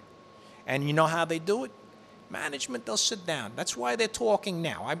contract. And you know how they do it? Management, they'll sit down. That's why they're talking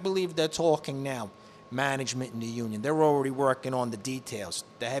now. I believe they're talking now, management and the union. They're already working on the details,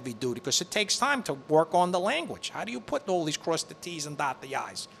 the heavy duty, because it takes time to work on the language. How do you put all these cross the T's and dot the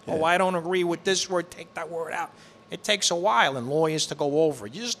I's? Yeah. Oh, I don't agree with this word, take that word out. It takes a while and lawyers to go over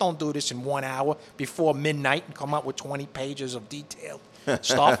it. You just don't do this in 1 hour before midnight and come up with 20 pages of detailed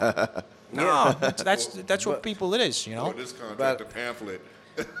stuff. No, that's what people it is, you know. This contract, the pamphlet.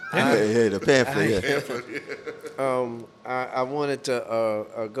 The pamphlet. I wanted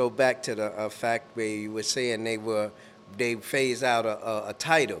to go back to the fact where you were saying they phase out a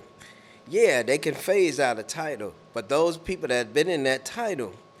title. Yeah, they can phase out a title, but those people that have been in that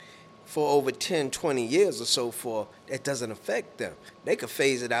title for over 10, 20 years or so forth, that doesn't affect them. They could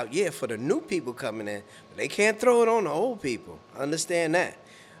phase it out, for the new people coming in, but they can't throw it on the old people. Understand that.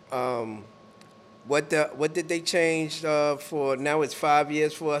 What did they change for? Now it's 5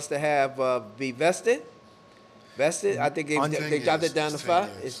 years for us to have be vested. Vested. I think they dropped it down to 5.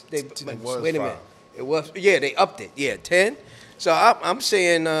 Wait a minute. It was they upped it. 10. So I'm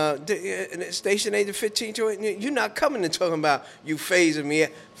saying station agent 15, 20, you're not coming and talking about you phasing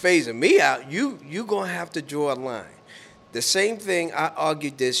me out. You gonna have to draw a line. The same thing I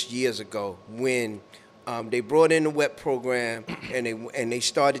argued this years ago when. They brought in the WEP program, and they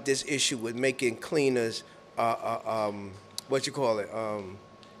started this issue with making cleaners, what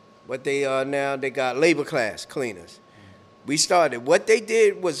they are now, they got labor class cleaners. We started. What they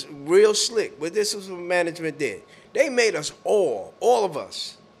did was real slick. What this was what management did. They made us all of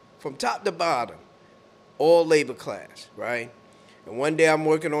us, from top to bottom, all labor class, right? And one day I'm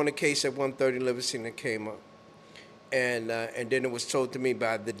working on a case at 130 Livingston that came up. And then it was told to me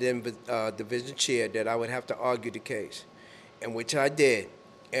by the Denver division chair that I would have to argue the case, and which I did.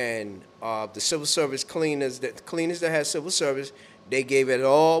 And the civil service cleaners that had civil service, they gave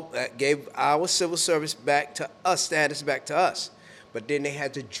gave our civil service status back to us. But then they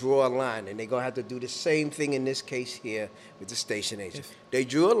had to draw a line, and they're going to have to do the same thing in this case here with the station agent. They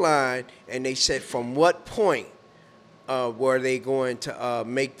drew a line, and they said from what point were they going to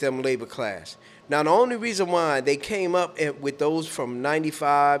make them labor class. Now, the only reason why they came up with those from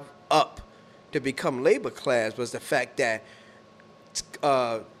 95 up to become labor class was the fact that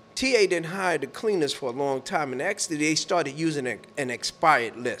TA didn't hire the cleaners for a long time, and actually they started using an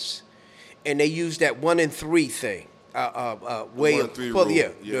expired list, and they used that 1 in 3 thing, way of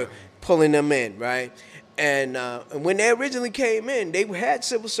pulling them in, right? And when they originally came in, they had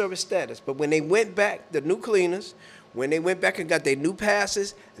civil service status, but when they went back, the new cleaners. When they went back and got their new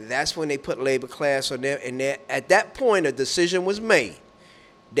passes, that's when they put labor class on there. And at that point, a decision was made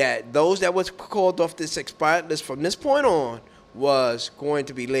that those that was called off this expired list from this point on was going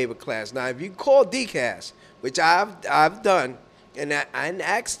to be labor class. Now, if you call DCAS, which I've done, and I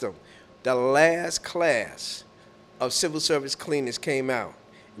asked them, the last class of civil service cleaners came out,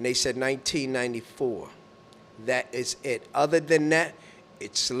 and they said 1994. That is it. Other than that,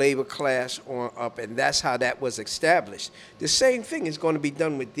 it's labor class on up, and that's how that was established. The same thing is going to be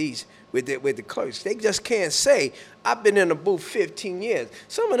done with the clerks. They just can't say, I've been in the booth 15 years.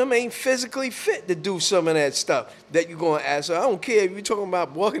 Some of them ain't physically fit to do some of that stuff that you're going to ask. So I don't care if you're talking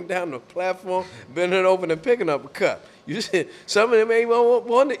about walking down the platform, bending over and picking up a cup. Some of them ain't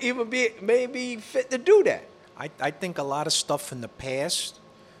want to even be maybe fit to do that. I think a lot of stuff in the past,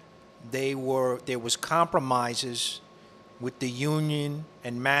 there was compromises with the union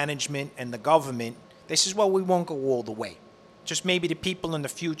and management and the government. They says, well, we won't go all the way. just maybe the people in the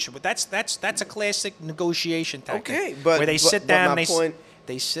future. But that's a classic negotiation tactic. Okay, but where they sit but down my and point-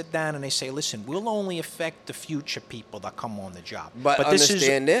 they sit down and they say, listen, we'll only affect the future people that come on the job. But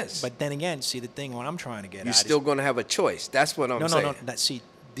understand this. But then again, see the thing what I'm trying to get You're at still is, going to have a choice. That's what I'm saying. no. See,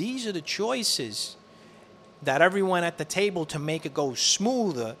 these are the choices that everyone at the table, to make it go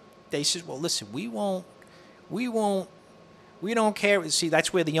smoother, they said, well, listen, we don't care. See,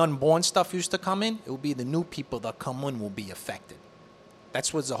 that's where the unborn stuff used to come in. It will be the new people that come in will be affected.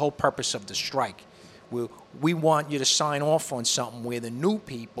 That's what's the whole purpose of the strike. We want you to sign off on something where the new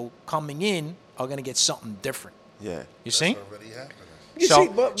people coming in are going to get something different. Yeah. You see? Already happening. You So,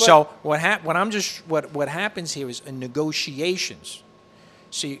 see, but- so what happens here is in negotiations.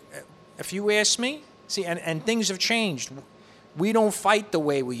 See, if you ask me, see, and things have changed. We don't fight the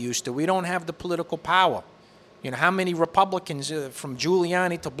way we used to. We don't have the political power. You know, how many Republicans, from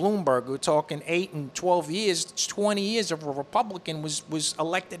Giuliani to Bloomberg, we're talking 8 and 12 years, 20 years of a Republican was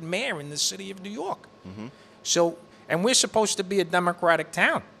elected mayor in the city of New York. Mm-hmm. So, and we're supposed to be a Democratic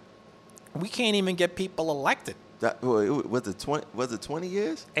town. We can't even get people elected. Was it 20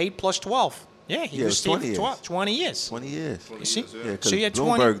 years? 8 plus 12. Yeah, he Yeah, was it was 20 Steve for years. 20 years. 20 years. You see? Yeah, because So you had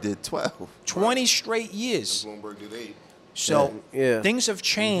Bloomberg did 12. 20 straight years. Bloomberg did 8. So Yeah. things have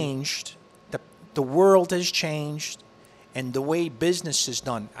changed. The world has changed, and the way business is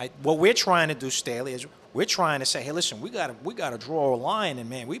done. What we're trying to do, Staley, is we're trying to say, hey, listen, we gotta draw a line, and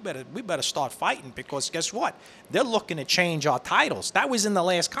man, we better start fighting, because guess what? They're looking to change our titles. That was in the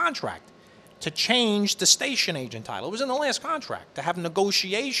last contract, to change the station agent title. It was in the last contract, to have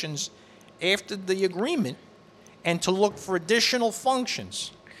negotiations after the agreement, and to look for additional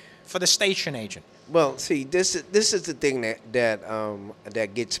functions for the station agent. Well, see, this is the thing that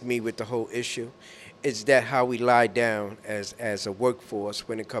gets me with the whole issue, is that how we lie down as a workforce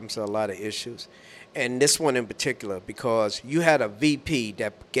when it comes to a lot of issues, and this one in particular, because you had a VP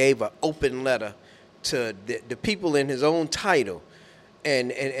that gave an open letter to the people in his own title,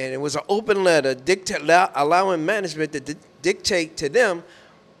 and it was an open letter allowing management to dictate to them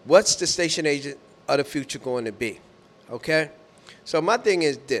what's the station agent of the future going to be, okay? So my thing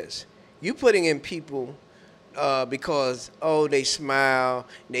is this. You putting in people because, oh, they smile,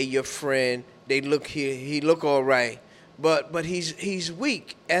 they your friend, they look here, he look all right, but he's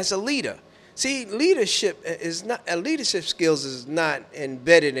weak as a leader. See, leadership skills is not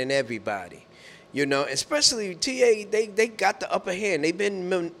embedded in everybody, you know. Especially TA, they got the upper hand. They've been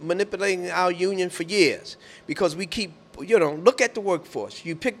manipulating our union for years, because we keep, look at the workforce.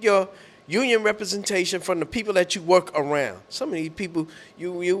 You pick your union representation from the people that you work around. Some of these people,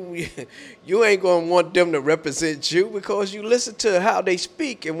 you ain't gonna want them to represent you, because you listen to how they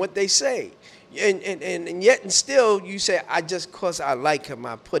speak and what they say, and yet and still you say, cause I like him,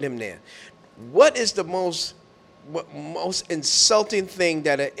 I put him there. What is the most insulting thing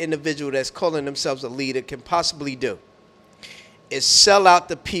that an individual that's calling themselves a leader can possibly do? Is sell out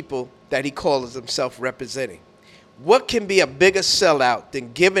the people that he calls himself representing. What can be a bigger sellout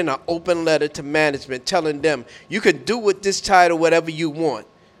than giving an open letter to management telling them, you can do with this title whatever you want.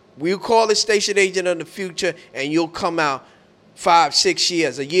 We'll call it station agent of the future, and you'll come out 5, 6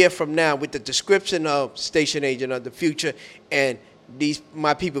 years, a year from now, with the description of station agent of the future, and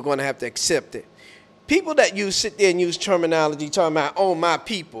my people are going to have to accept it. People that sit there and use terminology talking about, oh, my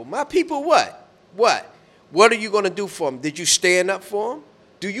people. My people what? What? What are you going to do for them? Did you stand up for them?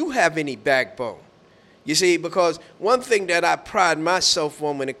 Do you have any backbone? You see, because one thing that I pride myself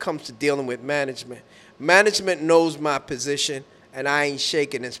on when it comes to dealing with management knows my position, and I ain't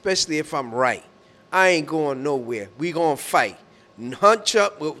shaking, especially if I'm right. I ain't going nowhere. We going to fight. Hunch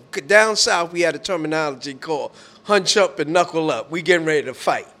up. Down south, we had a terminology called hunch up and knuckle up. We getting ready to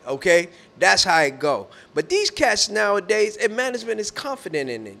fight, okay? That's how it go. But these cats nowadays, and management is confident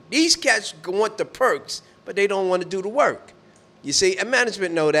in it. These cats want the perks, but they don't want to do the work. You see, and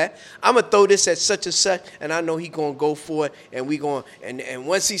management know that. I'm going to throw this at such and such, and I know he going to go for it, and we going and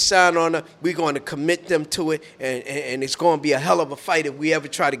once he sign on it, we're going to commit them to it, and it's going to be a hell of a fight if we ever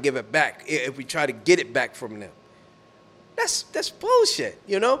try to give it back, if we try to get it back from them. That's bullshit,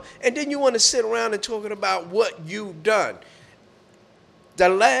 you know? And then you want to sit around and talking about what you've done. The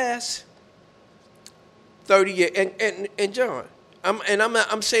last 30 years, and John,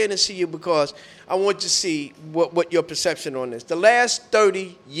 I'm saying this to you because I want to see what your perception on this. The last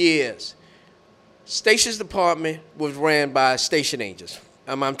 30 years, Stations Department was ran by station agents.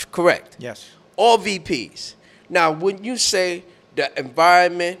 Am I correct? Yes. All VPs. Now, when you say the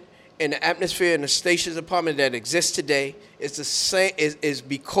environment and the atmosphere in the Stations Department that exists today is the same, is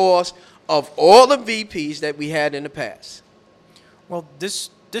because of all the VPs that we had in the past? Well, this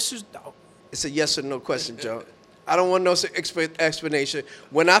is. It's a yes or no question, Joe. I don't want no explanation.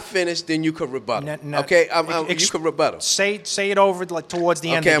 When I finish, then you could rebuttal. Okay? You could rebuttal. Say it over like towards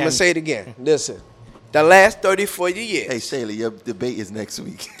the end. Okay, I'm going to say it again. Listen. The last 30, 40 years. Hey, Staley, your debate is next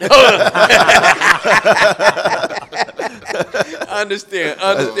week. I understand.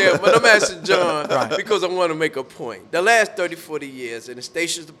 But I'm asking John because I want to make a point. The last 30, 40 years in the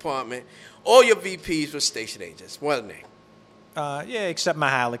stations department, all your VPs were station agents, wasn't they? Yeah, except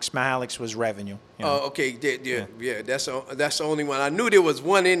Mihalix. Mihalix was revenue. You know. Oh, okay. Yeah. That's the only one. I knew there was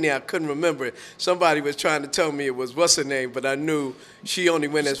one in there. I couldn't remember it. Somebody was trying to tell me it was what's her name, but I knew she only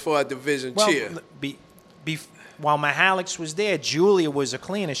went as far as division chair. While Mihalix was there, Julia was a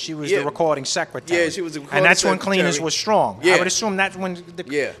cleaner. She was the recording secretary. Yeah, she was the recording and that's secretary. when cleaners was strong. Yeah. I would assume that's when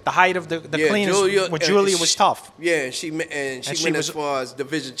the height of the cleaners, when Julia was tough. Yeah, and she went as far as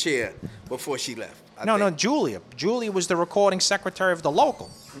division chair before she left. No, Julia. Julia was the recording secretary of the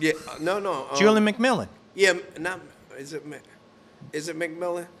local. Yeah, no. Julia McMillan. Yeah, is it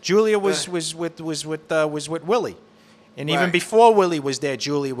McMillan? Julia was with Willie, and even before Willie was there,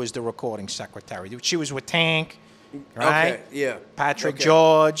 Julia was the recording secretary. She was with Tank, right? Okay, yeah. Patrick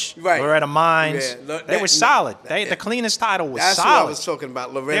George, right. Loretta Mines. Yeah. They were solid. The cleaners title was that's solid. That's what I was talking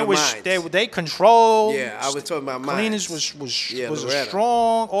about. Loretta Mines. They controlled. Yeah, I was talking about Cleaners Mines. was a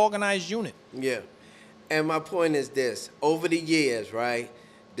strong, organized unit. Yeah. And my point is this. Over the years, right,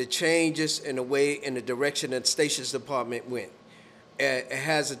 the changes in the way, in the direction that the stations department went, it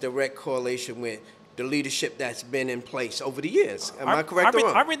has a direct correlation with the leadership that's been in place over the years. Am I correct or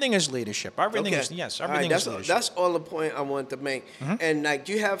wrong? Everything is leadership. Everything is leadership. That's all the point I wanted to make. Mm-hmm. And like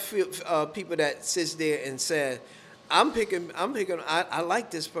you have people that sits there and says, I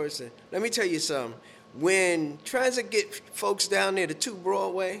like this person. Let me tell you something. When transit get folks down there to 2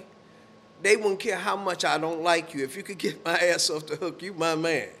 Broadway, they wouldn't care how much I don't like you. If you could get my ass off the hook, you my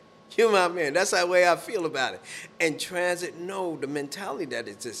man. You my man. That's the way I feel about it. And transit know the mentality that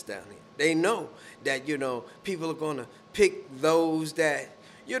exists down here. They know that, people are going to pick those that,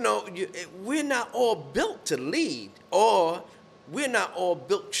 we're not all built to lead, or we're not all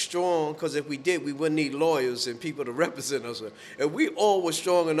built strong, because if we did, we wouldn't need lawyers and people to represent us. If we all were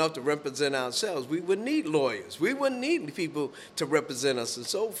strong enough to represent ourselves, we wouldn't need lawyers. We wouldn't need people to represent us and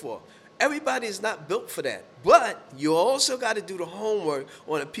so forth. Everybody is not built for that. But you also got to do the homework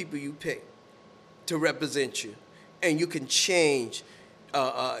on the people you pick to represent you. And you can change.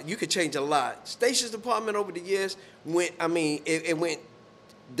 You can change a lot. Stations department over the years it went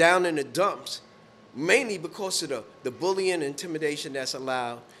down in the dumps, mainly because of the bullying and intimidation that's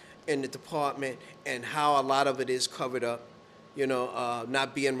allowed in the department and how a lot of it is covered up.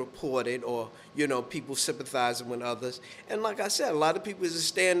 Not being reported, or, people sympathizing with others. And like I said, a lot of people is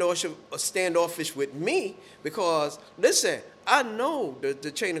standoffish with me because, listen, I know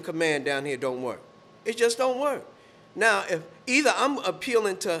the chain of command down here don't work. It just don't work. Now, if either I'm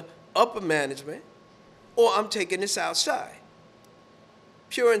appealing to upper management or I'm taking this outside.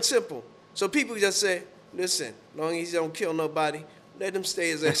 Pure and simple. So people just say, listen, as long as he don't kill nobody, let him stay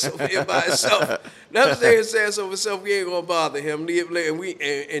his ass over here by himself. Let him stay his ass over himself. We ain't gonna bother him, and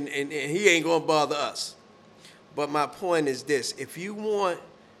he ain't gonna bother us. But my point is this: if you want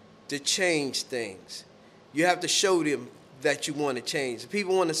to change things, you have to show them that you want to change. If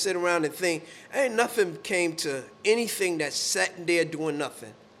people want to sit around and think, ain't nothing came to anything that's sitting there doing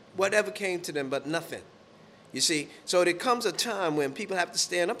nothing. Whatever came to them, but nothing. You see, so there comes a time when people have to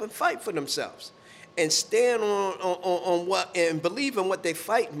stand up and fight for themselves. And stand on what, and believe in what they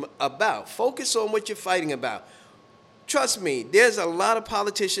fight about. Focus on what you're fighting about. Trust me, there's a lot of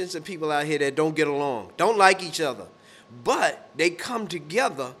politicians and people out here that don't get along, don't like each other. But they come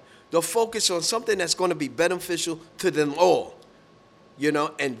together to focus on something that's going to be beneficial to them all.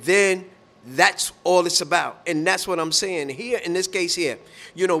 And then that's all it's about. And that's what I'm saying here, in this case here.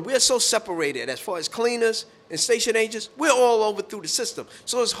 We're so separated as far as cleaners and station agents. We're all over through the system.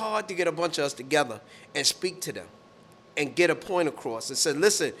 So it's hard to get a bunch of us together and speak to them and get a point across and say,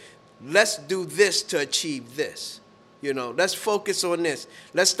 listen, let's do this to achieve this. Let's focus on this.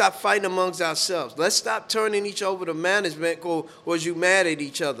 Let's stop fighting amongst ourselves. Let's stop turning each over to management because you mad at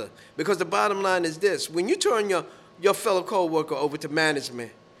each other. Because the bottom line is this: when you turn your fellow co-worker over to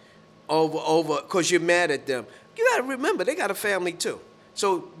management, over because you're mad at them, you got to remember they got a family too.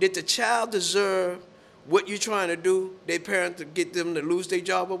 So did the child deserve what you're trying to do, their parent, to get them to lose their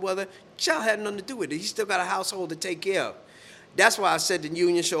job or whether? Child had nothing to do with it. He still got a household to take care of. That's why I said the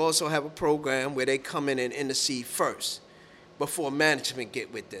union should also have a program where they come in and intercede first before management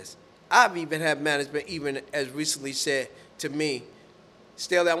get with this. I've even had management even as recently said to me,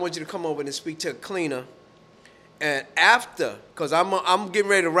 Staley, I want you to come over and speak to a cleaner. And after, because I'm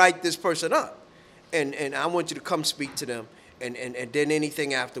getting ready to write this person up. and I want you to come speak to them, and then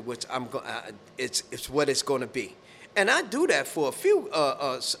anything afterwards, it's what it's going to be. And I do that for a few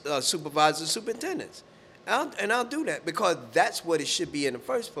supervisors, superintendents. I'll do that because that's what it should be in the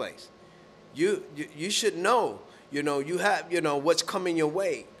first place. You should know, you have, what's coming your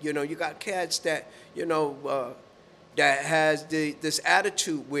way. You got cats that, that has this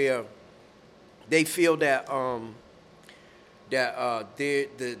attitude where they feel that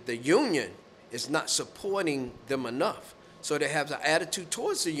the union is not supporting them enough. So they have an attitude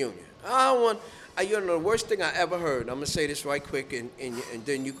towards the union. The worst thing I ever heard, I'm going to say this right quick, and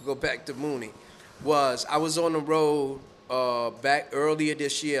then you can go back to Mooney, was I was on the road back earlier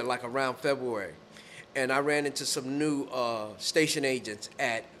this year, like around February, and I ran into some new station agents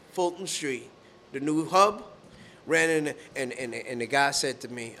at Fulton Street, the new hub. Ran in, and the guy said to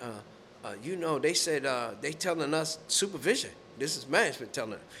me, they said they telling us supervision. This is management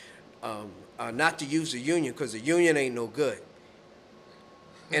telling us not to use the union because the union ain't no good.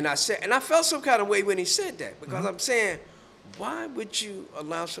 And I felt some kind of way when he said that because I'm saying, why would you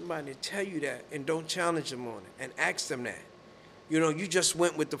allow somebody to tell you that and don't challenge them on it and ask them that? You just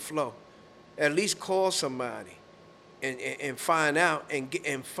went with the flow. At least call somebody and find out and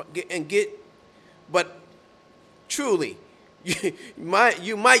get. But truly,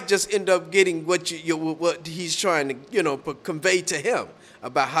 you might just end up getting what he's trying to convey to him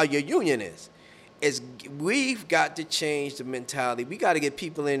about how your union is. We've got to change the mentality. We got to get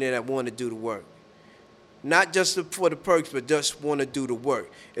people in there that want to do the work. Not just for the perks, but just want to do the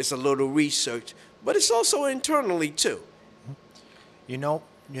work. It's a little research, but it's also internally too. You know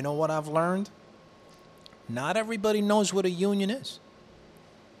what I've learned? Not everybody knows what a union is.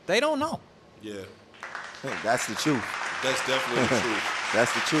 They don't know. Yeah. That's the truth. That's definitely the truth.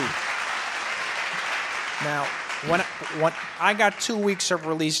 That's the truth. Now, when I got 2 weeks of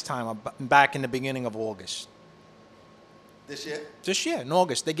release time back in the beginning of August. This year? This year, in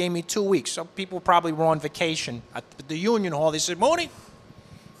August, they gave me 2 weeks. So people probably were on vacation at the union hall. They said, Mooney,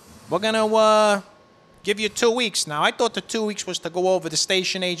 we're going to give you 2 weeks. Now, I thought the 2 weeks was to go over the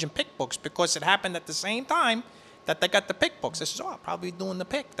station agent pick books because it happened at the same time that they got the pick books. I said, I'll probably be doing the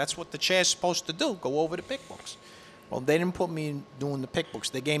pick. That's what the chair's supposed to do, go over the pick books. Well, they didn't put me doing the pick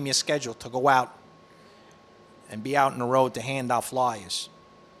books. They gave me a schedule to go out and be out on the road to hand out flyers.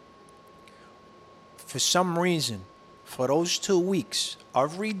 For some reason, for those 2 weeks,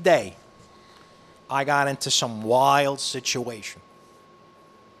 every day, I got into some wild situation.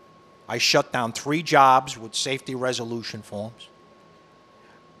 I shut down 3 jobs with safety resolution forms.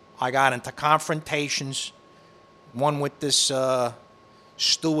 I got into confrontations, one with this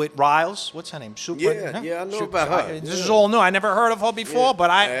Stuart Riles. What's her name? Yeah, I know about her. This is all new. I never heard of her before, but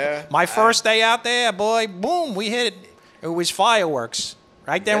my first day out there, boy, boom, we hit it. It was fireworks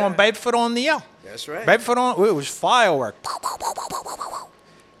right there on Bedford on the L. That's right. Bedford it was fireworks.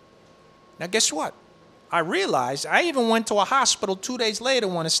 Now, guess what? I realized I even went to a hospital 2 days later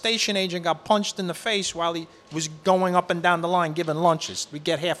when a station agent got punched in the face while he was going up and down the line giving lunches. We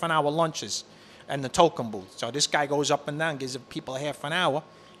get half-an-hour lunches in the token booth. So this guy goes up and down, gives people a half an hour,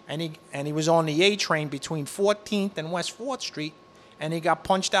 and he was on the A train between 14th and West 4th Street, and he got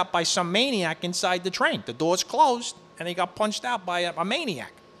punched out by some maniac inside the train. The doors closed, and he got punched out by a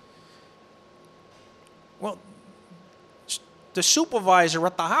maniac. Well, the supervisor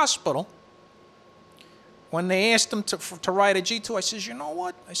at the hospital, when they asked him to write a G2, I says, you know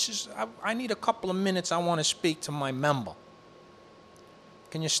what? I says, I need a couple of minutes. I want to speak to my member.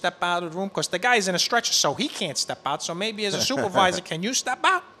 Can you step out of the room? Because the guy's in a stretcher, so he can't step out. So maybe as a supervisor, can you step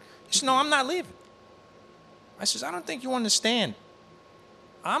out? He said, no, I'm not leaving. I says, I don't think you understand.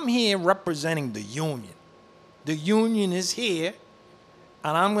 I'm here representing the union. The union is here,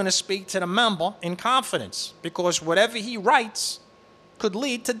 and I'm going to speak to the member in confidence because whatever he writes could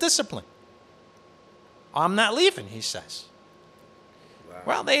lead to discipline. I'm not leaving, he says. Wow.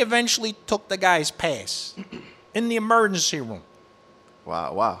 Well, they eventually took the guy's pass in the emergency room.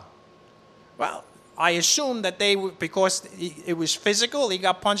 Wow. Well, I assumed that because it was physical, he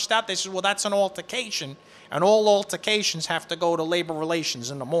got punched out. They said, well, that's an altercation, and all altercations have to go to labor relations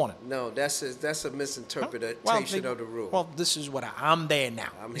in the morning. No, that's a misinterpretation of the rule. Well, this is what I'm there now.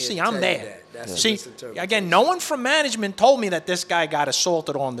 I'm there. That's See, again, no one from management told me that this guy got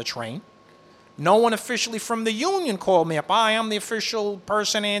assaulted on the train. No one officially from the union called me up. I am the official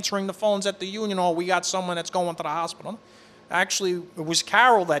person answering the phones at the union, or we got someone that's going to the hospital. Actually, it was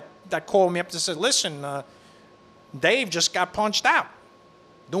Carol that called me up and said, listen, Dave just got punched out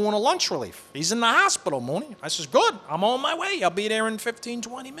doing a lunch relief. He's in the hospital, Mooney. I says, good, I'm on my way. I'll be there in 15,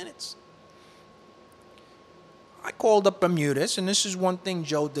 20 minutes. I called up Bermudez, and this is one thing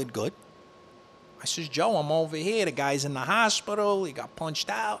Joe did good. I says, Joe, I'm over here. The guy's in the hospital. He got punched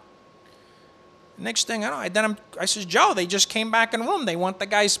out. Next thing I know, I says, Joe, they just came back in the room. They want the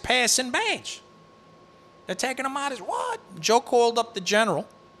guy's pass and badge. They're taking him out. What? Joe called up the general,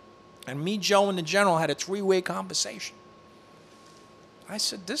 and me, Joe, and the general had a 3-way conversation. I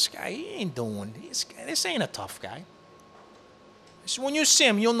said, this guy, he ain't doing this. This ain't a tough guy. I said, when you see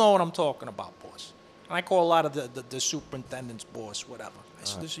him, you'll know what I'm talking about, boss. And I call a lot of the superintendent's boss, whatever. I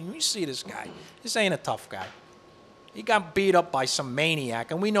said, listen, when you see this guy, this ain't a tough guy. He got beat up by some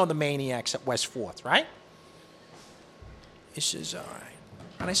maniac, and we know the maniacs at West 4th, right? He says, all right.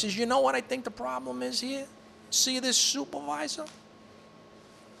 And I says, you know what I think the problem is here? See this supervisor?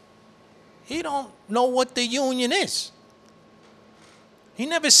 He don't know what the union is. He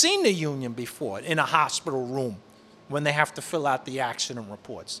never seen the union before in a hospital room when they have to fill out the accident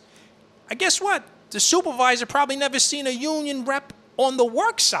reports. I guess what? The supervisor probably never seen a union rep on the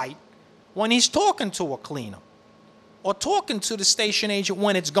work site when he's talking to a cleaner or talking to the station agent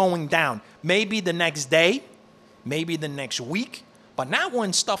when it's going down. Maybe the next day, maybe the next week, but not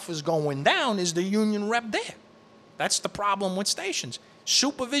when stuff is going down is the union rep there. That's the problem with stations.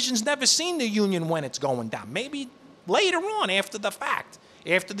 Supervision's never seen the union when it's going down. Maybe later on, after the fact,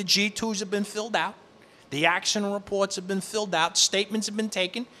 after the G2s have been filled out, the accident reports have been filled out, statements have been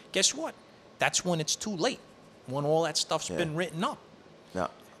taken, guess what? That's when it's too late, when all that stuff's been written up. Yeah.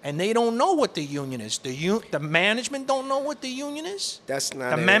 And they don't know what the union is. The management don't know what the union is. That's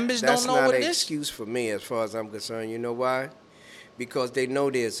not the members don't know what it is. That's not an excuse for me as far as I'm concerned. You know why? Because they know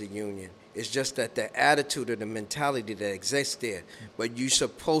there's a union. It's just that the attitude or the mentality that exists there. But you're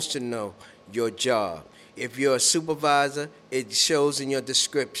supposed to know your job. If you're a supervisor, it shows in your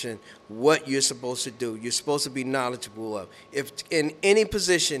description what you're supposed to do. You're supposed to be knowledgeable of. If in any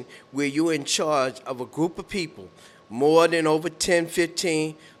position where you're in charge of a group of people, more than over 10,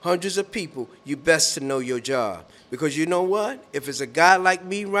 15, hundreds of people, you best to know your job. Because you know what? If it's a guy like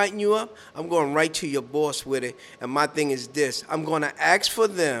me writing you up, I'm going right to your boss with it. And my thing is this. I'm going to ask for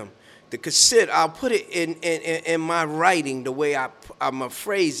them to consider. I'll put it in my writing, the way I'm going to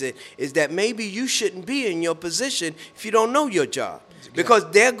phrase it, is that maybe you shouldn't be in your position if you don't know your job. Because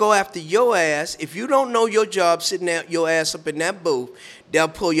they'll go after your ass. If you don't know your job, sitting there, your ass up in that booth, they'll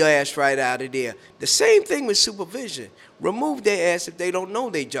pull your ass right out of there. The same thing with supervision. Remove their ass if they don't know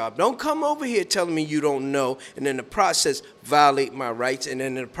their job. Don't come over here telling me you don't know, and in the process violate my rights, and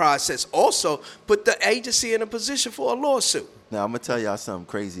in the process also put the agency in a position for a lawsuit. Now, I'm going to tell y'all something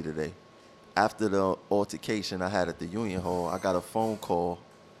crazy today. After the altercation I had at the Union Hall, I got a phone call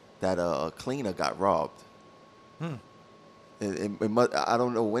that a cleaner got robbed. I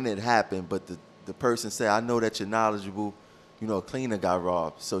don't know when it happened, but the person said, I know that you're knowledgeable. You know, a cleaner got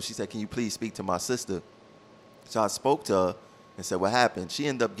robbed. So she said, can you please speak to my sister? So I spoke to her and said, what happened? She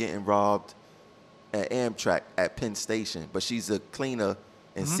ended up getting robbed at Amtrak at Penn Station, but she's a cleaner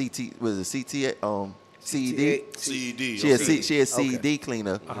in CT, was it CED? CED. She a CED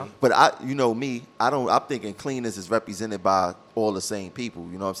cleaner. But I'm thinking cleaners is represented by all the same people.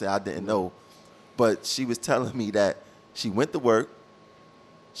 You know what I'm saying? I didn't know. But she was telling me that she went to work.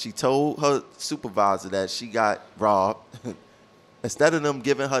 She told her supervisor that she got robbed. Instead of them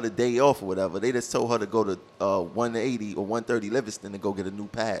giving her the day off or whatever, they just told her to go to 180 or 130 Livingston to go get a new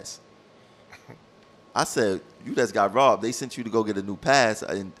pass. I said, you just got robbed. They sent you to go get a new pass.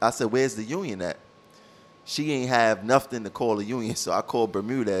 And I said, where's the union at? She ain't have nothing to call a union, so I called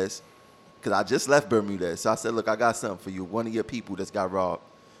Bermudez because I just left Bermudez. So I said, look, I got something for you. One of your people that's got robbed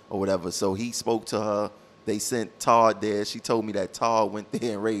or whatever. So he spoke to her. They sent Todd there. She told me that Todd went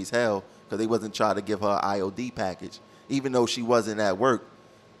there and raised hell because they wasn't trying to give her an IOD package. Even though she wasn't at work,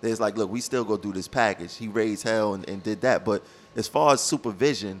 there's like, look, we still go do this package. He raised hell and did that. But as far as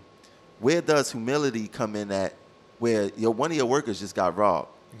supervision, where does humility come in at where one of your workers just got robbed?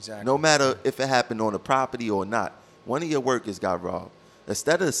 Exactly. No matter if it happened on the property or not, one of your workers got robbed.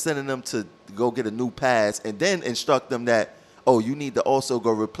 Instead of sending them to go get a new pass and then instruct them that, oh, you need to also go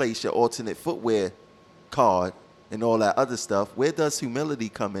replace your alternate footwear card and all that other stuff, where does humility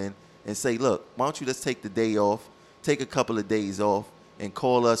come in and say, look, why don't you just take the day off, take a couple of days off, and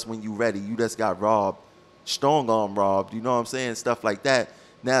call us when you ready. You just got robbed, strong arm robbed, you know what I'm saying, stuff like that.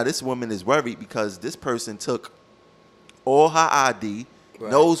 Now this woman is worried because this person took all her ID,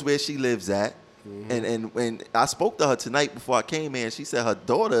 knows where she lives at, and I spoke to her tonight before I came here, and she said her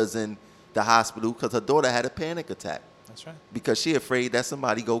daughter's in the hospital because her daughter had a panic attack. That's right. Because she afraid that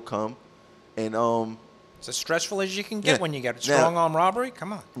somebody go come and it's as stressful as you can get when you get a strong arm robbery.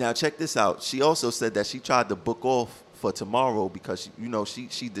 Come on. Now check this out. She also said that she tried to book off for tomorrow because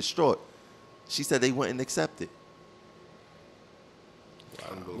she distraught. She said they wouldn't accept it.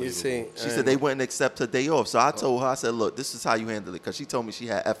 You see, She said they wouldn't accept her day off. So I told her, I said, look, this is how you handle it. Because she told me she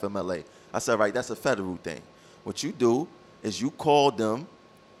had FMLA. I said, right, that's a federal thing. What you do is you call them,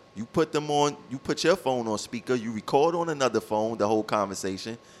 you put them on, you put your phone on speaker, you record on another phone the whole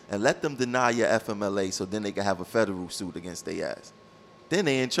conversation, and let them deny your FMLA so then they can have a federal suit against their ass. Then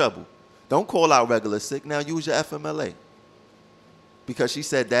they in trouble. Don't call out regular sick. Now use your FMLA. Because she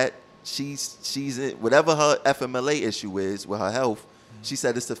said that she's in, whatever her FMLA issue is with her health, she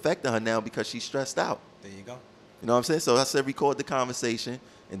said it's affecting her now because she's stressed out. There you go. You know what I'm saying? So I said record the conversation,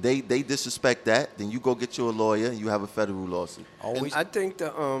 and they disrespect that. Then you go get you a lawyer, and you have a federal lawsuit. And I think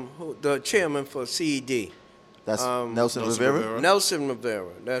the chairman for CED. That's Nelson Rivera? Nelson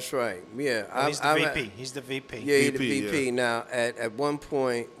Rivera, that's right. Yeah, He's the VP. He's the VP. Yeah, he's the VP. Yeah. Now, at one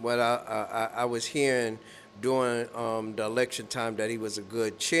point, what I was hearing during the election time that he was a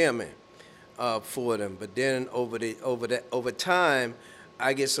good chairman for them, but then over time,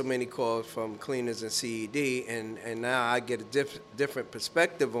 I get so many calls from cleaners and CED, and now I get a different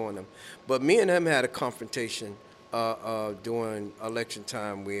perspective on them. But me and him had a confrontation during election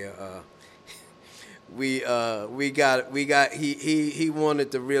time where. He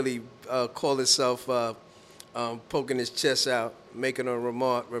wanted to really call himself poking his chest out, making a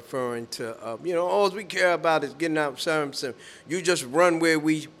remark referring to all we care about is getting out service. You just run where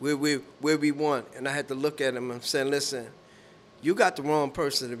we want. And I had to look at him and say, listen, you got the wrong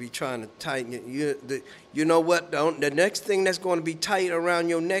person to be trying to tighten it. You know what? The next thing that's going to be tight around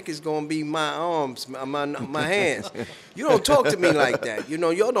your neck is going to be my arms, my hands. You don't talk to me like that.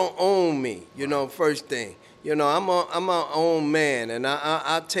 Y'all don't own me. First thing. I'm my own man, and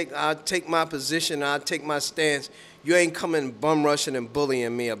I take my position. I take my stance. You ain't coming bum rushing and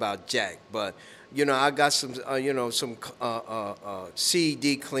bullying me about Jack. But I got some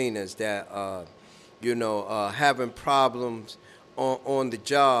CED cleaners that having problems on the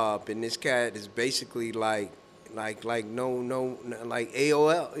job, and this cat is basically like AOL,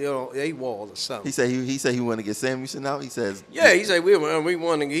 AWOL or something. He said he want to get Samuelson out. He says he said we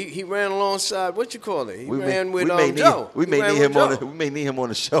want to. He ran alongside what you call it. He ran with Joe. We may need him on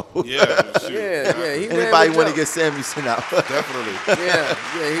the show. Yeah. He Anybody want to get Samuelson out? Definitely.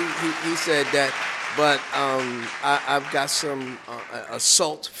 He said that. But I've got some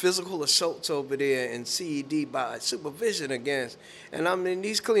physical assaults over there in CED by supervision against. And I mean,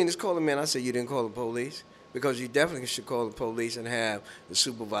 these cleaners calling me, and I said, you didn't call the police? Because you definitely should call the police and have the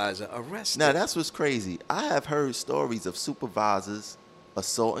supervisor arrested. Now, that's what's crazy. I have heard stories of supervisors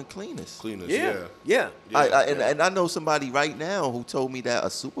assaulting cleaners. Yeah. And I know somebody right now who told me that a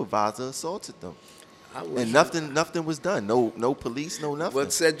supervisor assaulted them. And nothing was done. No police, no nothing.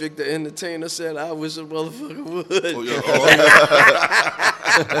 What Cedric the Entertainer said, I wish a motherfucker would.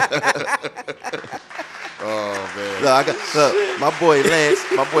 Oh man. Look, my boy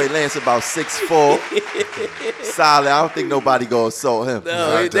Lance about 6'4", solid. I don't think nobody gonna assault him.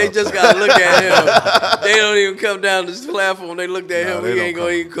 No, they just gotta look at him. They don't even come down to this platform. They looked at him. We ain't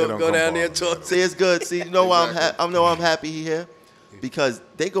gonna even go down there and talk. See, it's good. See, why I'm happy he here. Because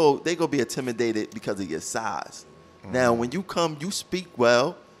they go be intimidated because of your size. Mm-hmm. Now, when you come, you speak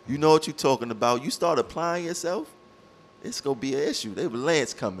well. You know what you're talking about. You start applying yourself, it's gonna be an issue. They were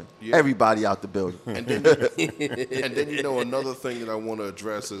Lance coming. Yeah. Everybody out the building. And then another thing that I want to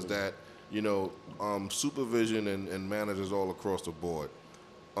address is that supervision and managers all across the board.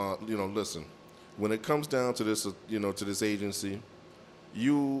 Listen, when it comes down to this, to this agency,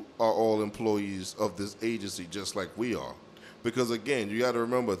 you are all employees of this agency just like we are. Because, again, you got to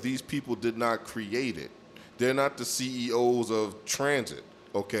remember, these people did not create it. They're not the CEOs of transit,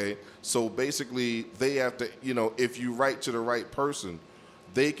 okay? So, basically, they have to, if you write to the right person,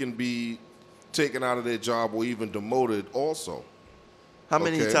 they can be taken out of their job or even demoted also. How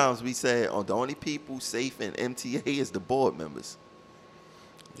many times we say, the only people safe in MTA is the board members?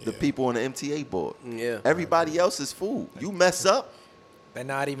 Yeah. The people on the MTA board. Yeah. Everybody else is fool. You mess up. They're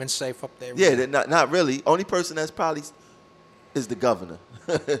not even safe up there. Yeah, they're not really. Only person that's probably... is the governor.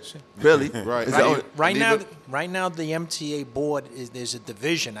 Really? Right. Right now, the MTA board there's a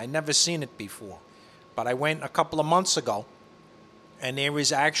division. I never seen it before, but I went a couple of months ago, and there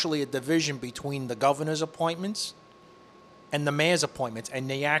is actually a division between the governor's appointments and the mayor's appointments, and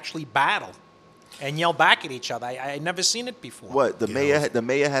they actually battle and yell back at each other. I never seen it before. What the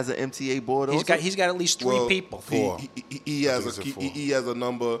mayor has an MTA board? He's got at least three people. He has a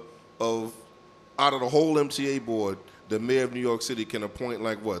number of out of the whole MTA board. The mayor of New York City can appoint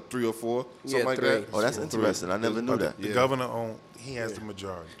 3 or 4, something like that. Oh, that's interesting. I never knew that. The governor he has the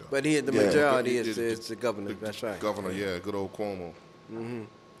majority though. But the majority is the governor. That's right. Governor, good old Cuomo. Mm-hmm.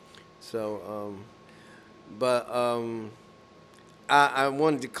 So, I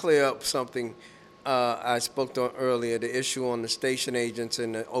wanted to clear up something I spoke on earlier, the issue on the station agents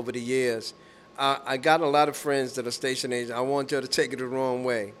and over the years. I got a lot of friends that are station agents. I want you to take it the wrong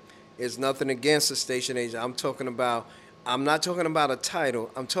way. It's nothing against a station agent. I'm not talking about a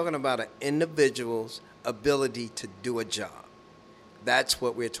title. I'm talking about an individual's ability to do a job. That's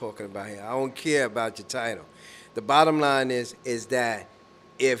what we're talking about here. I don't care about your title. The bottom line is that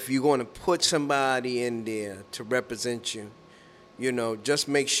if you're going to put somebody in there to represent you, just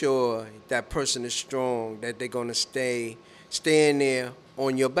make sure that person is strong, that they're going to stay in there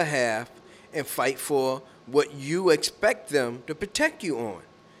on your behalf and fight for what you expect them to protect you on.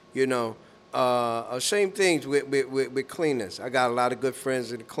 Same things with cleaners. I got a lot of good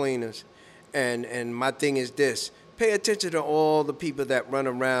friends with the cleaners, and my thing is this: pay attention to all the people that run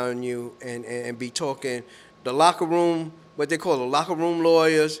around you and be talking the locker room, what they call the locker room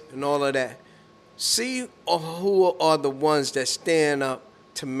lawyers and all of that. See who are the ones that stand up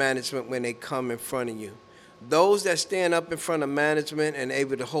to management when they come in front of you. Those that stand up in front of management and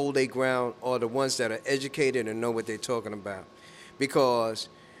able to hold their ground are the ones that are educated and know what they're talking about. Because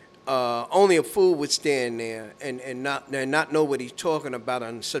only a fool would stand there and not know what he's talking about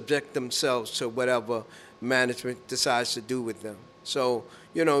and subject themselves to whatever management decides to do with them. So,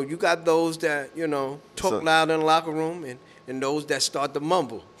 you got those that, talk loud in the locker room and those that start to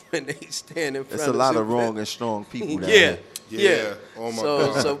mumble when they stand in front of There's a lot of wrong and strong people down yeah. there. Yeah. Oh my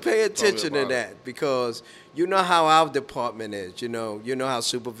God. So pay attention to that, because you know how our department is. You know how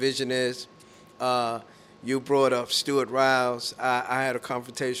supervision is. You brought up Stuart Riles. I had a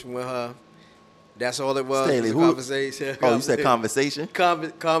confrontation with her. That's all it was. Stanley, was a conversation. Oh, you said conversation?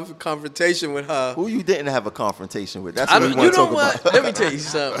 Confrontation with her. Who you didn't have a confrontation with? That's what we want to talk about. Let me tell you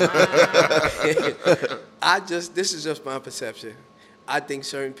something. This is just my perception. I think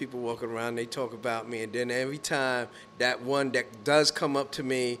certain people walk around, they talk about me, and then every time that one that does come up to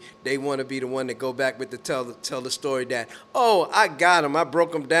me, they want to be the one to go back with tell the story that, oh, I got him, I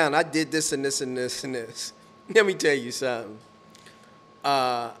broke him down, I did this and this and this and this. Let me tell you something.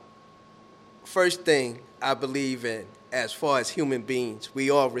 First thing I believe in, as far as human beings, we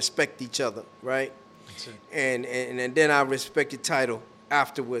all respect each other, right? That's it. And then I respect your title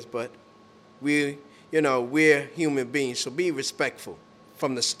afterwards, but we're human beings, so be respectful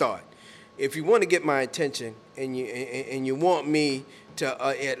from the start. If you want to get my attention and you want me to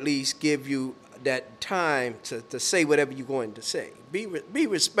at least give you that time to say whatever you're going to say, be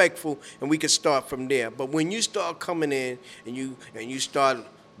respectful, and we can start from there. But when you start coming in and you start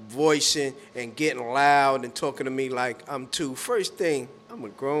voicing and getting loud and talking to me like I'm first thing, I'm a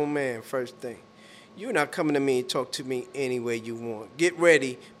grown man. First thing, you're not coming to me and talk to me any way you want. Get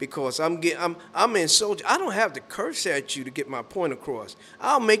ready, because I'm insulted. I don't have to curse at you to get my point across.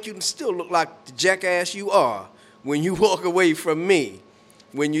 I'll make you still look like the jackass you are when you walk away from me.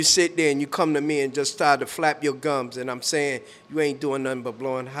 When you sit there and you come to me and just start to flap your gums, and I'm saying you ain't doing nothing but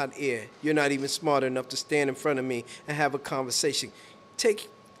blowing hot air. You're not even smart enough to stand in front of me and have a conversation.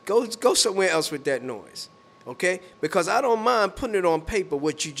 Go somewhere else with that noise. Okay? Because I don't mind putting it on paper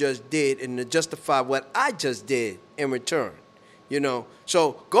what you just did and to justify what I just did in return.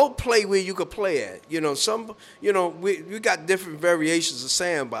 So go play where you could play at. We got different variations of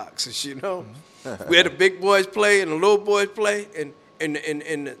sandboxes, where the big boys play and the little boys play and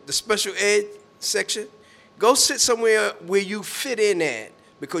in the special ed section. Go sit somewhere where you fit in at,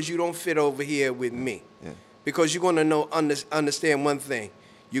 because you don't fit over here with me. Yeah. Because you're going to understand one thing.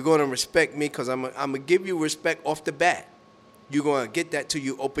 You're going to respect me, because I'm going to give you respect off the bat. You're going to get that till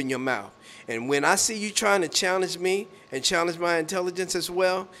you open your mouth. And when I see you trying to challenge me and challenge my intelligence as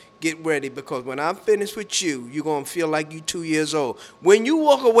well, get ready, because when I'm finished with you, you're going to feel like you're 2 years old. When you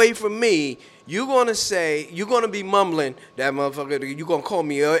walk away from me, you're going to be mumbling, that motherfucker, you're going to call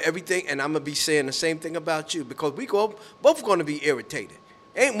me everything, and I'm going to be saying the same thing about you, because both going to be irritated.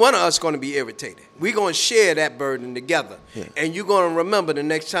 Ain't one of us going to be irritated. We're going to share that burden together. Yeah. And you're going to remember the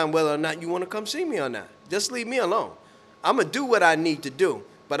next time whether or not you want to come see me or not. Just leave me alone. I'm going to do what I need to do,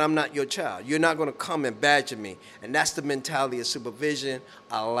 but I'm not your child. You're not going to come and badger me. And that's the mentality of supervision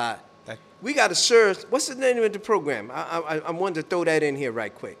a lot. We got to serve. What's the name of the program? I wanted to throw that in here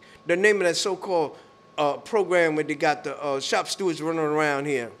right quick. The name of that so-called program where they got the shop stewards running around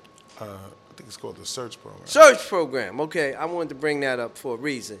here. I think it's called the Search Program. Search Program. Okay, I wanted to bring that up for a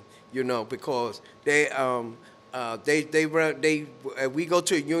reason, because we go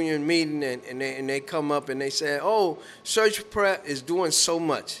to a union meeting and they come up and they say, oh, Search Prep is doing so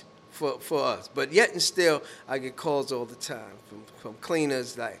much for us, but yet and still I get calls all the time from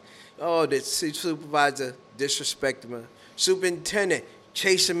cleaners like, oh, the supervisor disrespecting me, superintendent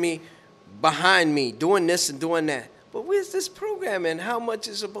chasing me behind me, doing this and doing that. but where's this program and how much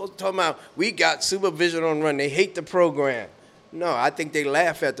is supposed to talk about? We got supervision on run. They hate the program. No, I think they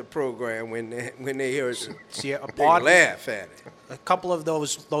laugh at the program when they hear it. See, They laugh at it. a couple of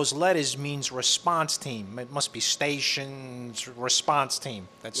those letters means response team. It must be stations response team.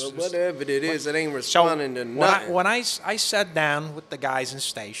 That's Well, just- whatever it is, it ain't So responding to when nothing. I sat down with the guys in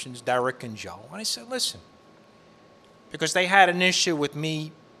stations, Derek and Joe, and I said, listen, because they had an issue with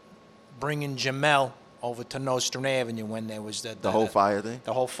me bringing Jamel over to Nostrand Avenue when there was The whole fire thing?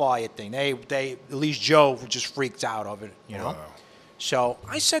 the whole fire thing. They at least Joe just freaked out of it, you know. Wow. So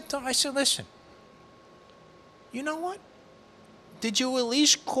I said, listen, you know what? Did you at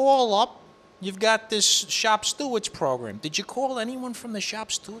least call up? You've got this shop stewards program. Did you call anyone from the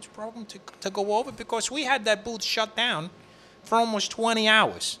shop stewards program to go over? Because we had that booth shut down for almost 20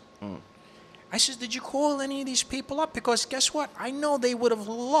 hours. I said, did you call any of these people up? Because guess what? I know they would have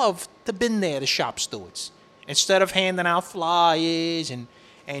loved to been there, the shop stewards. Instead of handing out flyers and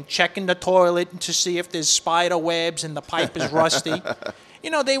checking the toilet to see if there's spider webs and the pipe is rusty. You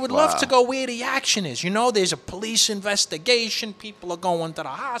know, they would love to go where the action is. You know, there's a police investigation. People are going to the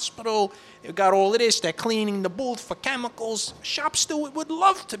hospital. They've got all of this. They're cleaning the booth for chemicals. Shop steward would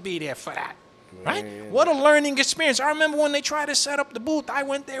love to be there for that. Right? What a learning experience. I remember when they tried to set up the booth, I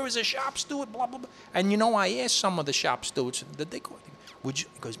went there as a shop steward, blah, blah, blah. And, you know, I asked some of the shop stewards, did they go? Would you?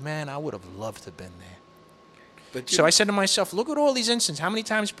 He goes, man, I would have loved to have been there. But So I said to myself, look at all these instances. How many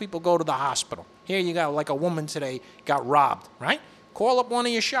times people go to the hospital? Here you got like a woman today got robbed, right? Call up one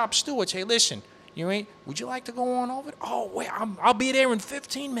of your shop stewards. Hey, listen, would you like to go on over? Oh, wait, I'll be there in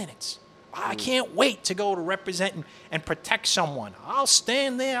 15 minutes. I can't wait to go to represent and protect someone. I'll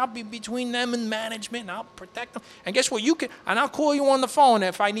stand there. I'll be between them and management, and I'll protect them. And guess what? And I'll call you on the phone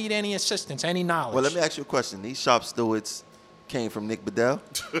if I need any assistance, any knowledge. Well, let me ask you a question. These shop stewards came from Nick Bedell?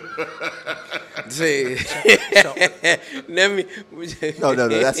 See, So- let me. No.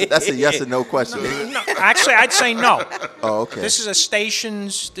 That's a yes or no question. no, actually, I'd say no. Oh, okay. This is a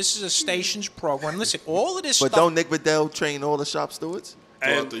stations program. Listen, all of this But stuff. don't Nick Bedell train all the shop stewards?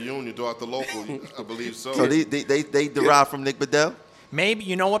 Throughout the union, throughout the local, I believe so. So they derive from Nick Bedell? Maybe,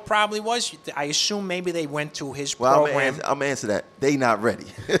 you know what probably was? I assume maybe they went to his Well, program. I'm gonna answer that. They not ready.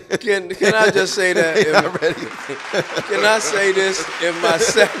 Can I just say that? Can I say this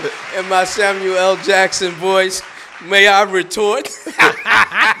in my Samuel L. Jackson voice? May I retort?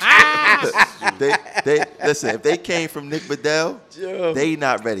 they listen. If they came from Nick Bedell, Joe. they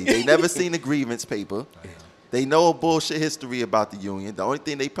not ready. They never seen a grievance paper. They know a bullshit history about the union. The only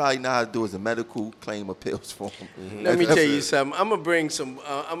thing they probably know how to do is a medical claim appeals form. Let me tell you something. I'm gonna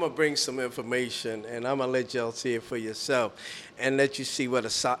bring some information, and I'm gonna let y'all see it for yourself, and let you see what a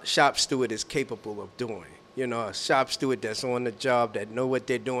shop steward is capable of doing. You know, a shop steward that's on the job, that know what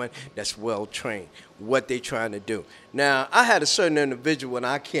they're doing, that's well trained, what they're trying to do. Now, I had a certain individual, and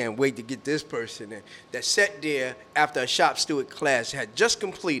I can't wait to get this person in, that sat there after a shop steward class had just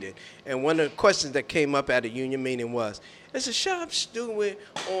completed, and one of the questions that came up at a union meeting was, is a shop steward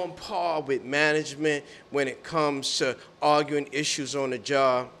on par with management when it comes to arguing issues on the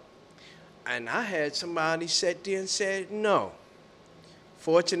job? And I had somebody sit there and said no.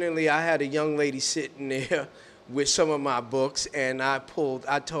 Fortunately, I had a young lady sitting there with some of my books, and I told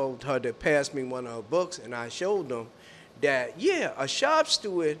her to pass me one of her books, and I showed them that, yeah, a shop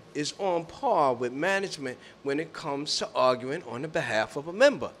steward is on par with management when it comes to arguing on the behalf of a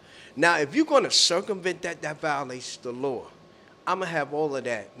member. Now, if you're going to circumvent that violates the law. I'm going to have all of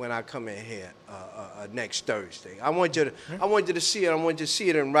that when I come in here next Thursday. I want you to see it. I want you to see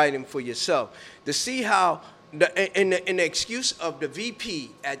it in writing for yourself, to see how the excuse of the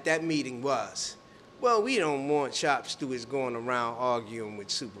VP at that meeting was, well, we don't want shop stewards going around arguing with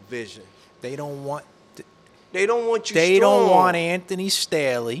supervision. They don't want They don't want you They strong. don't want Anthony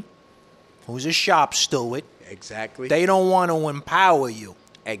Staley, who's a shop steward. Exactly. They don't want to empower you.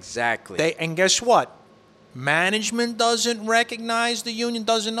 Exactly. And guess what? Management doesn't recognize the union,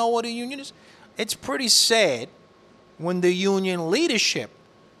 doesn't know what a union is. It's pretty sad when the union leadership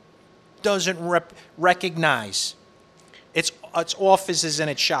doesn't recognize its offices and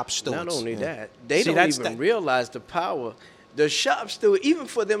its shop stewards. Not only that, they See, don't even realize the power. The shop steward, even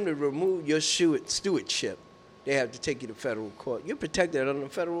for them to remove your stewardship, they have to take you to federal court. You're protected under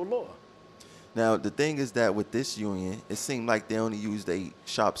federal law. Now, the thing is that with this union, it seemed like they only used their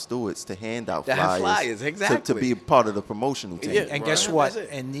shop stewards to hand out To have flyers. flyers, exactly. To be a part of the promotional team. Yeah. And Right. guess what? That's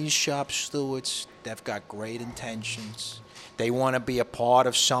it. And these shop stewards, they've got great intentions. They want to be a part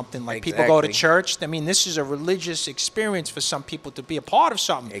of something. Like people go to Exactly. church. I mean, this is a religious experience for some people to be a part of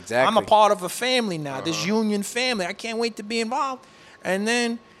something. I'm a Exactly. part of a family now, this union family. I can't wait to be involved. And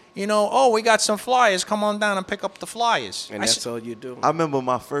then, oh, we got some flyers. Come on down and pick up the flyers. And that's all you do. I remember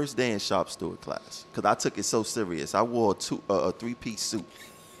my first day in shop steward class because I took it so serious. I wore a three-piece suit.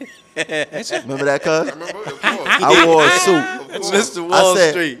 Remember that, cuz? I remember, of course. I wore a suit. It's Mr. Wall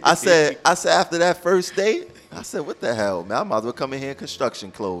Street. I said after that first day, I said, what the hell, man? I might as well come in here in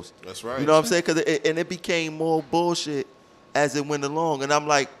construction clothes. That's right. You know what I'm saying? It became more bullshit as it went along. And I'm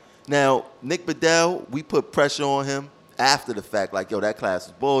like, now, Nick Bedell, we put pressure on him after the fact. Like, yo, that class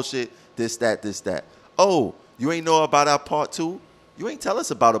is bullshit, this, that. Oh, you ain't know about our part 2? You ain't tell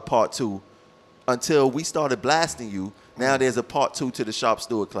us about a part 2 until we started blasting you. Now there's a part 2 to the shop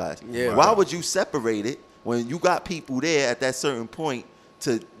steward class. Yeah. Why would you separate it when you got people there at that certain point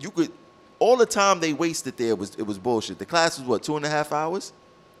all the time they wasted there it was bullshit. The class was what, 2.5 hours?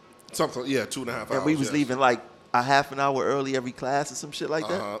 Something, yeah, 2.5 hours. And we was yes. leaving like a half an hour early every class or some shit like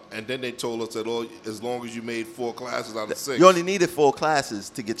that. And then they told us that as long as you made 4 classes out of 6. You only needed 4 classes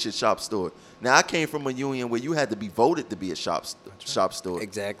to get your shop steward. Now I came from a union where you had to be voted to be a shop steward.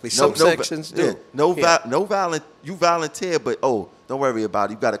 Exactly. Some sections do. Yeah, you volunteer, but don't worry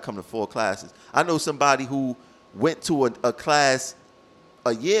about it. You got to come to 4 classes. I know somebody who went to a class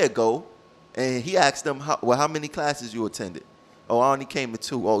a year ago, and he asked them, how many classes you attended? Oh, I only came to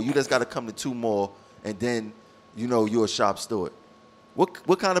 2. Oh, you just got to come to 2 more, and then you're a shop steward.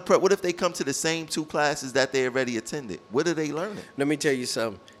 What kind of what if they come to the same 2 classes that they already attended? What are they learning? Let me tell you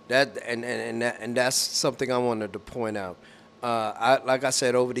something. And that's something I wanted to point out. Like I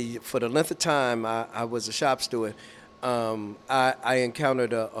said, for the length of time I was a shop steward, I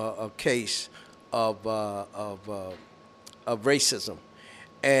encountered a case of racism.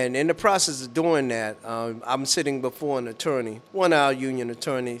 And in the process of doing that, I'm sitting before an attorney, one of our union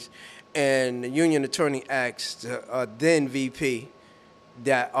attorneys, and the union attorney asked then VP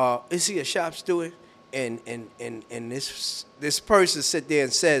that, is he a shop steward? And this person sit there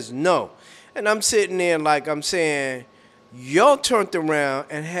and says no. And I'm sitting there like I'm saying, y'all turned around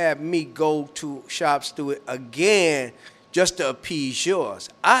and had me go to shop steward again just to appease yours.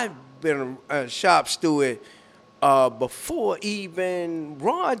 I've been a shop steward before even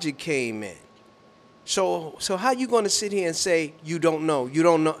Roger came in. So how you going to sit here and say you don't know? You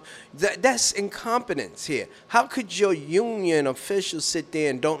don't know. That's incompetence here. How could your union officials sit there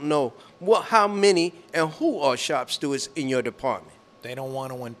and don't know how many and who are shop stewards in your department? They don't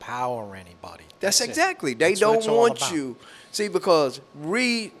want to empower anybody. That's it. exactly. They That's what don't it's all want about. you. See, because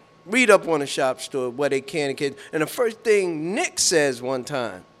read up on a shop steward what they can and can't. And the first thing Nick says one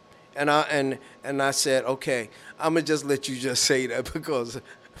time, and I said, okay, I'm gonna just let you just say that because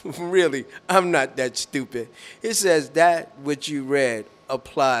really I'm not that stupid. It says that what you read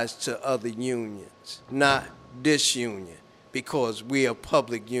applies to other unions, not this union, because we're a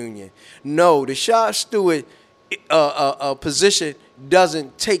public union. No, the shop steward position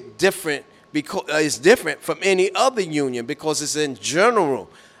doesn't take different because it's different from any other union because it's in general.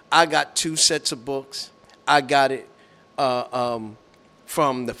 I got 2 sets of books. I got it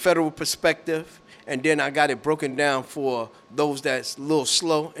from the federal perspective, and then I got it broken down for those that's a little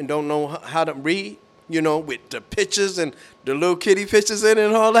slow and don't know how to read, with the pictures and the little kitty pictures in it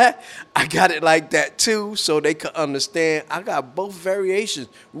and all that. I got it like that too, so they could understand. I got both variations.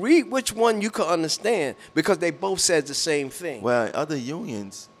 Read which one you could understand because they both said the same thing. Well, in other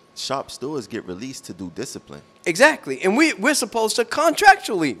unions, shop stewards get released to do discipline. Exactly, and we're supposed to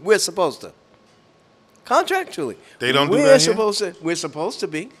contractually. We're supposed to. Contractually. They don't do that here? We're supposed to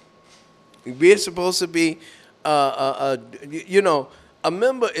be. We're supposed to be, a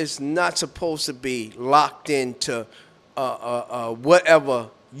member is not supposed to be locked into whatever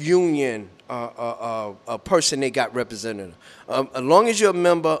union a person they got represented. As long as you're a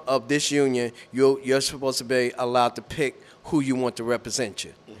member of this union, you're supposed to be allowed to pick who you want to represent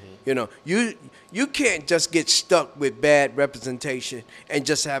you. Mm-hmm. You can't just get stuck with bad representation and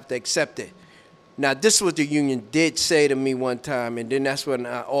just have to accept it. Now, this is what the union did say to me one time, and then that's when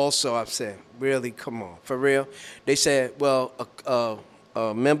I said, really, come on, for real? They said, well,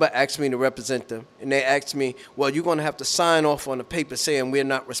 a member asked me to represent them, and they asked me, well, you're going to have to sign off on the paper saying we're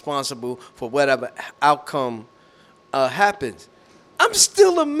not responsible for whatever outcome happens. I'm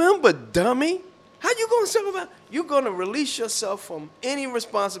still a member, dummy. How you going to talk about? You're going to release yourself from any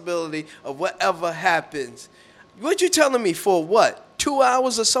responsibility of whatever happens. What you telling me for what? 2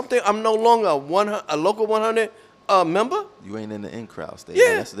 hours or something? I'm no longer a local 100 member? You ain't in the in crowd stage.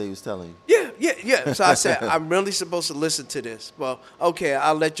 Yeah. That's what they was telling you. Yeah. So I said, I'm really supposed to listen to this. Well, okay,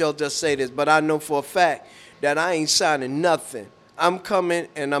 I'll let y'all just say this, but I know for a fact that I ain't signing nothing. I'm coming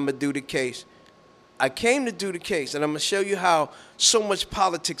and I'm going to do the case. I came to do the case, and I'm going to show you how so much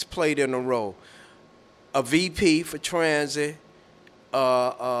politics played in a role. A VP for transit,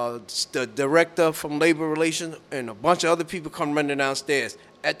 the director from Labor Relations and a bunch of other people come running downstairs.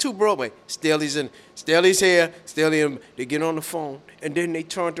 At 2 Broadway, Staley's here, Staley, and they get on the phone, and then they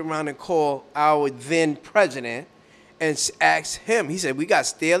turned around and called our then president and asked him. He said, we got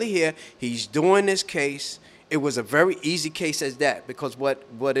Staley here. He's doing this case. It was a very easy case as that, because what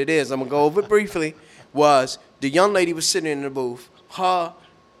it is, I'm going to go over it briefly, was the young lady was sitting in the booth. Her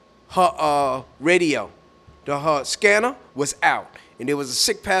radio, her scanner was out. And there was a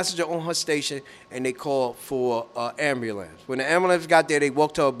sick passenger on her station, and they called for an ambulance. When the ambulance got there, they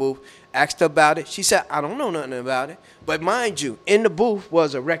walked to her booth, asked her about it. She said, I don't know nothing about it. But mind you, in the booth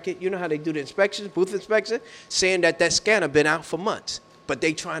was a record. You know how they do the inspections, booth inspection, saying that scanner been out for months. But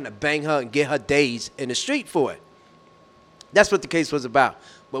they trying to bang her and get her days in the street for it. That's what the case was about.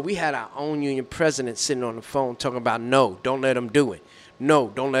 But we had our own union president sitting on the phone talking about, no, don't let them do it. No,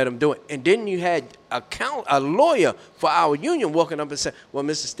 don't let them do it. And then you had a lawyer for our union walking up and saying, well,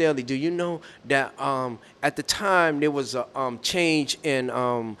 Mr. Staley, do you know that at the time there was a change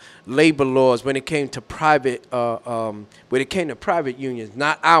in labor laws when it came to private unions,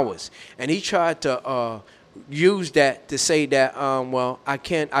 not ours. And he tried to use that to say that, well, I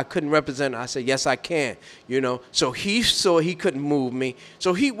couldn't represent her. I said, yes, I can, So he saw he couldn't move me.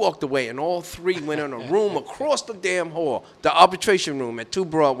 So he walked away, and all three went in a room across the damn hall, the arbitration room at 2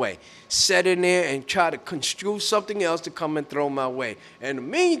 Broadway, sat in there and tried to construe something else to come and throw my way. In the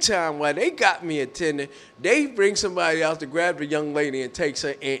meantime, while they got me attending, they bring somebody else to grab the young lady and takes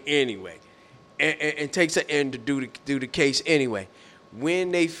her in anyway, and takes her in to do the case anyway.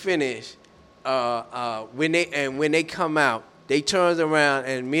 When they finish, when they come out, they turns around,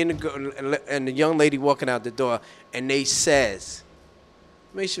 and me and the young lady walking out the door, and they says,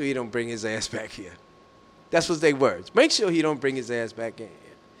 make sure he don't bring his ass back here. That's what they words. Make sure he don't bring his ass back in here.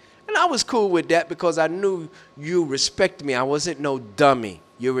 And I was cool with that because I knew you respected me. I wasn't no dummy.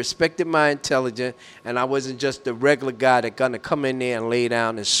 You respected my intelligence, and I wasn't just the regular guy that gonna come in there and lay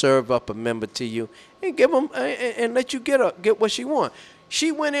down and serve up a member to you and give them and let you get what she want.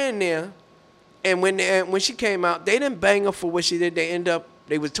 She went in there. And when she came out, they didn't bang her for what she did.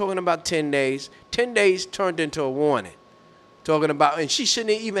 They was talking about 10 days. 10 days turned into a warning. And she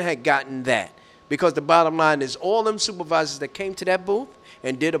shouldn't even have gotten that. Because the bottom line is all them supervisors that came to that booth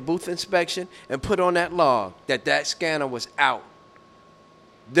and did a booth inspection and put on that log that scanner was out.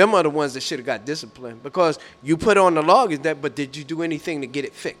 Them are the ones that should have got disciplined. Because you put on the log, but did you do anything to get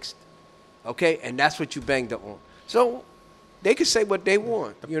it fixed? Okay? And that's what you banged her on. So they can say what they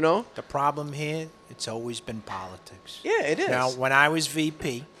want, The problem here, it's always been politics. Yeah, it is. Now, when I was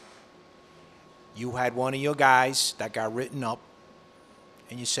VP, you had one of your guys that got written up,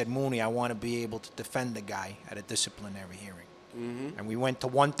 and you said, Mooney, I want to be able to defend the guy at a disciplinary hearing. Mm-hmm. And we went to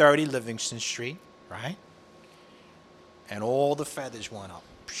 130 Livingston Street, right? And all the feathers went up.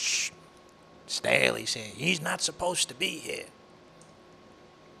 Psh, Staley said, he's not supposed to be here.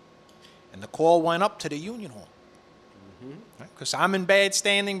 And the call went up to the union hall. Because I'm in bad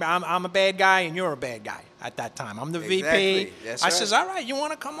standing, but I'm a bad guy and you're a bad guy at that time. I'm the VP. That's I right. says, all right, you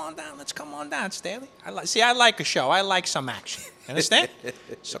want to come on down? Let's come on down, Staley. I like a show. I like some action. Understand?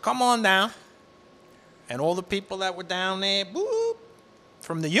 So come on down. And all the people that were down there, boop,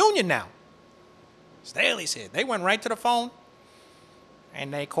 from the union now. Staley said, they went right to the phone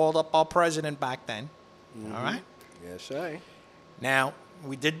and they called up our president back then. Mm-hmm. All right? Yes, sir. Now,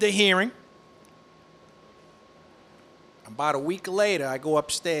 we did the hearing. About a week later, I go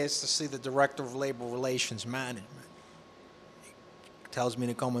upstairs to see the Director of Labor Relations Management. He tells me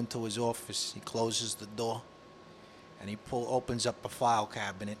to come into his office. He closes the door, and he opens up a file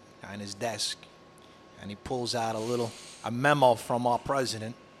cabinet on his desk, and he pulls out a memo from our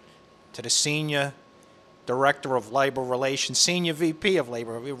president to the Senior Director of Labor Relations, Senior VP of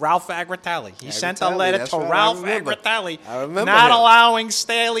Labor, Ralph Agritelli. He sent a letter to Ralph Agritelli not allowing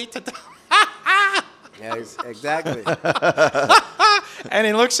Staley to... Yeah, exactly. And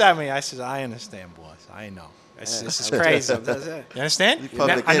he looks at me. I says, I understand, boss. I know. This is crazy. You understand? You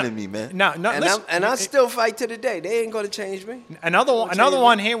public enemy, man. No. And I still fight to the day. They ain't going to change me. Another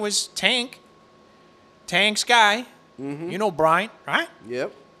one here was Tank. Tank's guy. Mm-hmm. You know Bryant, right?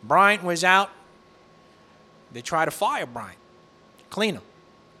 Yep. Bryant was out. They tried to fire Bryant. Clean him.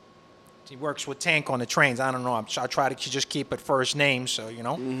 He works with Tank on the trains. I don't know. I try to just keep it first name, so,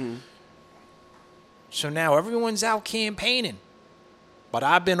 Mm-hmm. So now everyone's out campaigning. But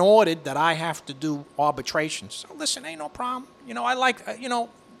I've been ordered that I have to do arbitrations. So listen, ain't no problem. I like,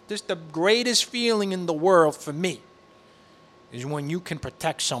 this the greatest feeling in the world for me is when you can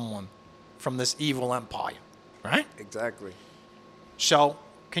protect someone from this evil empire, right? Exactly. So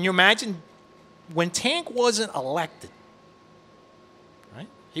can you imagine when Tank wasn't elected,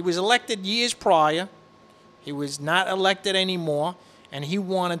 He was elected years prior. He was not elected anymore, and he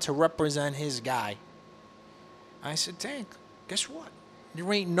wanted to represent his guy. I said, Tank, guess what?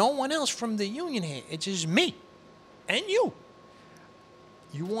 There ain't no one else from the union here. It's just me and you.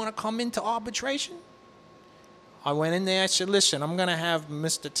 You want to come into arbitration? I went in there. I said, listen, I'm going to have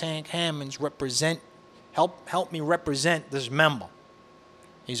Mr. Tank Hammonds help me represent this member.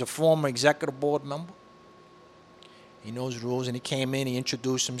 He's a former executive board member. He knows rules, and he came in. He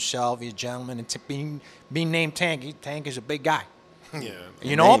introduced himself. He's a gentleman, and being named Tank, Tank is a big guy. Yeah.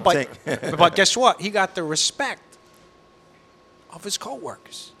 You know, Name but Tank. but guess what? He got the respect of his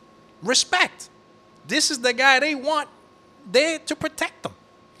coworkers. Respect. This is the guy they want there to protect them.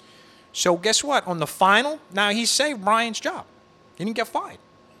 So guess what? On the final, now he saved Brian's job. He didn't get fired.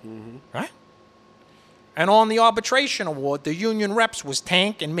 Right? And on the arbitration award, the union reps was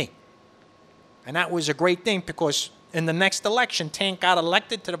Tank and me. And that was a great thing because in the next election, Tank got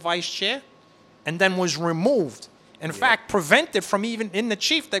elected to the vice chair and then was removed. In fact, prevented from even in the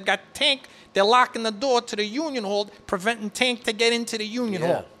chief. They've got Tank, they're locking the door to the union hall, preventing Tank to get into the union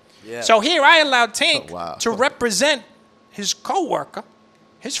hall. Yeah. So here I allowed Tank Wow. to represent his coworker,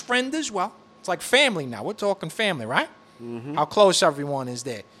 his friend as well. It's like family now. We're talking family, right? How close everyone is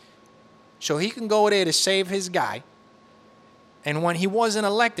there. So he can go there to save his guy. And when he wasn't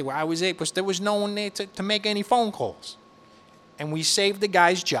elected, where I was able, because there was no one there to make any phone calls. And we saved the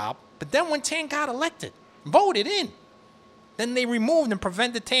guy's job. But then when Tank got elected, voted in, then they removed and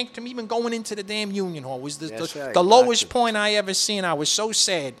prevented Tank from even going into the damn union hall. It was That's right. the lowest Gotcha. point I ever seen. I was so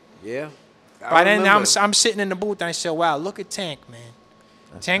sad. Yeah. But then I'm sitting in the booth and I said, wow, look at Tank, man.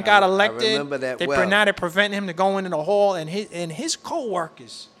 Tank got elected. remember that they well. now they're preventing him to go into the hall, and his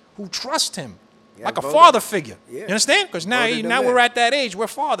co-workers who trust him Yeah, like a voted. father figure. Yeah. You understand? Because now Voted him now in. we're at that age. We're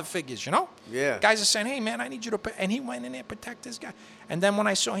father figures, you know? Yeah. Guys are saying, hey, man, I need you to and he went in there and protect this guy. And then when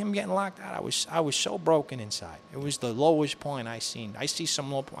I saw him getting locked out, I was so broken inside. It was the lowest point I seen. I see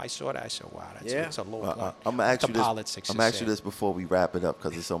some low point. I saw that. I said, wow, that's a low point. I'm gonna ask The you this. politics I'm is gonna ask you sad. this before we wrap it up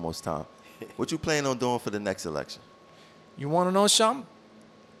because it's almost time. What you plan on doing for the next election? You want to know something?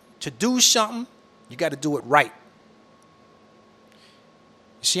 To do something, you got to do it right.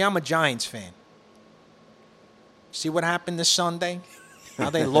 You see, I'm a Giants fan. See what happened this Sunday?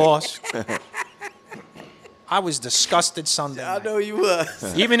 How they lost. I was disgusted Sunday I night. know you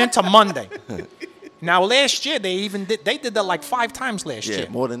was. Even into Monday. Now, last year, they did that like 5 times last Yeah, year.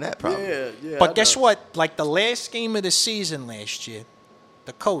 more than that probably. Yeah. But guess what? Like the last game of the season last year,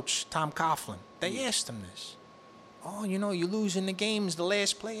 the coach, Tom Coughlin, they asked him this. Oh, you know, you're losing the games, the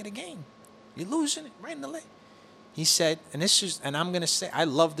last play of the game. You're losing it right in the lane. He said, and I'm going to say, I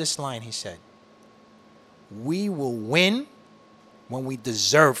love this line. He said, we will win when we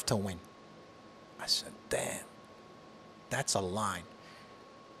deserve to win. I said, damn, that's a line.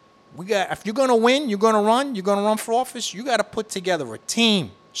 If you're going to win, you're going to run for office, you got to put together a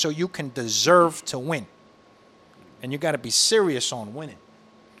team so you can deserve to win. And you got to be serious on winning.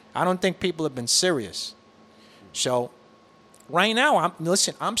 I don't think people have been serious. So right now,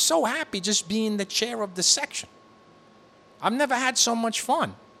 I'm so happy just being the chair of the section. I've never had so much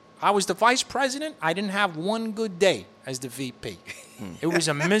fun. I was the vice president. I didn't have one good day as the VP. It was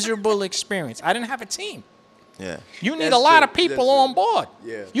a miserable experience. I didn't have a team. Yeah. You need That's a lot of true. people That's on true. board.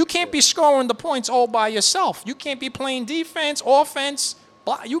 Yeah. You can't be scoring the points all by yourself. You can't be playing defense, offense.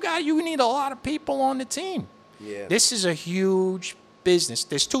 You need a lot of people on the team. Yeah. This is a huge business.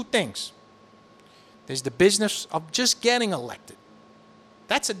 There's 2 things. There's the business of just getting elected.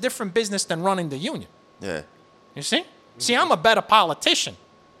 That's a different business than running the union. Yeah. You see? See, I'm a better politician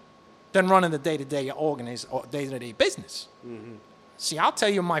than running the day-to-day business. See, I'll tell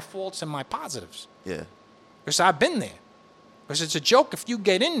you my faults and my positives. Yeah. Because I've been there. Because it's a joke if you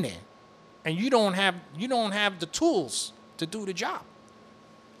get in there and you don't have the tools to do the job.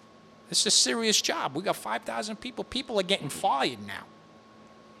 It's a serious job. We got 5,000 people. People are getting fired now.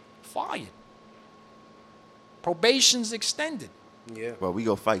 Fired. Probation's extended. Yeah. Well, we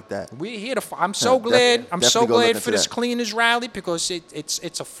go fight that. We're here to. I'm so glad. I'm so definitely go look glad into for this that. cleaners rally because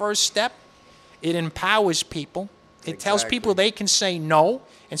it's a first step. It empowers people. It tells people they can say no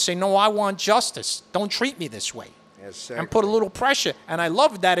and say no. I want justice. Don't treat me this way. And put a little pressure. And I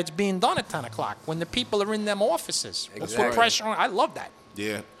love that it's being done at 10 o'clock when the people are in them offices. We'll put Exactly. pressure on. I love that.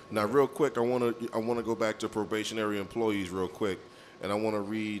 Yeah. Now, real quick, I want to go back to probationary employees real quick, and I want to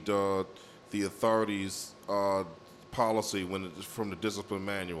read the authorities' policy from the discipline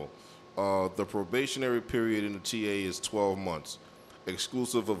manual. The probationary period in the TA is 12 months,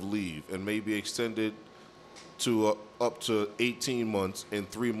 exclusive of leave, and may be extended to up to 18 months in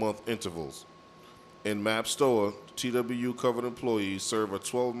 3-month intervals. In MAP Stoa, TWU covered employees serve a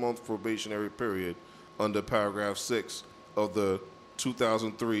 12-month probationary period under paragraph 6 of the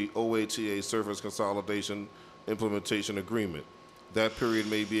 2003 OATA Service Consolidation Implementation Agreement. That period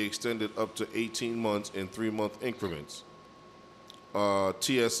may be extended up to 18 months in 3-month increments.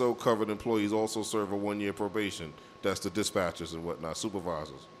 TSO covered employees also serve a 1-year probation. That's the dispatchers and whatnot,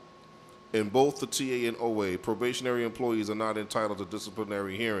 supervisors. In both the TA and OA, probationary employees are not entitled to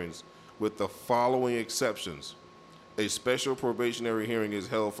disciplinary hearings with the following exceptions. A special probationary hearing is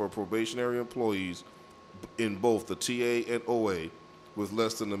held for probationary employees in both the TA and OA with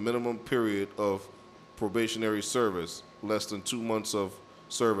less than the minimum period of probationary service, less than 2 months of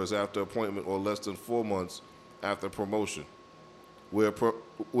service after appointment, or less than 4 months after promotion, where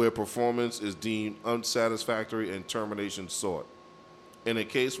performance is deemed unsatisfactory and termination sought. In a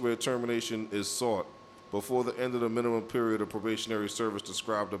case where termination is sought before the end of the minimum period of probationary service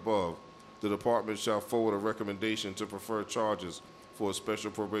described above, the department shall forward a recommendation to prefer charges for a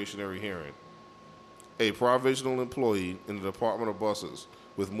special probationary hearing. A provisional employee in the Department of Buses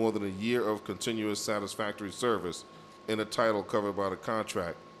with more than a year of continuous satisfactory service in a title covered by the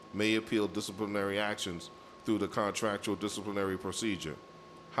contract may appeal disciplinary actions through the contractual disciplinary procedure.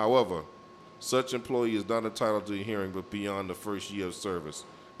 However, such employee is not entitled to a hearing but beyond the first year of service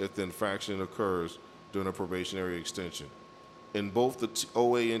if the infraction occurs during a probationary extension. In both the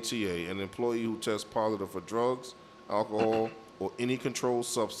OA and TA, an employee who tests positive for drugs, alcohol, or any controlled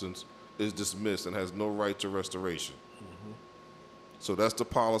substance is dismissed and has no right to restoration. Mm-hmm. So that's the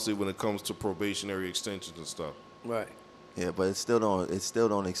policy when it comes to probationary extensions and stuff. Right. Yeah, but it still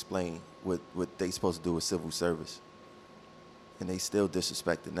don't explain what they supposed to do with civil service, and they still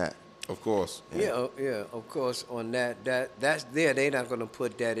disrespecting that. Of course. Yeah, of course. On that's there. They're not going to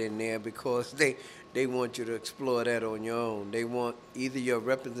put that in there because they want you to explore that on your own. They want either your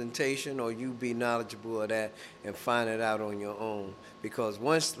representation or you be knowledgeable of that and find it out on your own. Because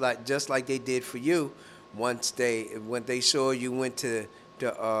once, just like they did for you, when they saw you went to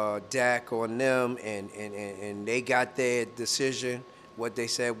DAC on them and they got their decision, what they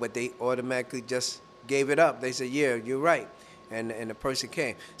said, but they automatically just gave it up. They said, yeah, you're right. And the person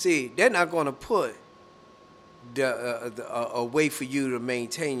came. See, they're not going to put a way for you to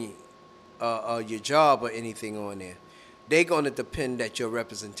maintain your job or anything on there. They're going to depend that your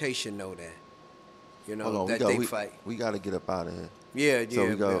representation know that. You know, they fight. We got to get up out of here. Yeah. So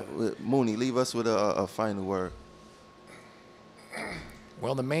we go. Mooney, leave us with a final word.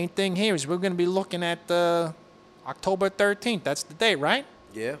 Well, the main thing here is we're going to be looking at October 13th. That's the date, right?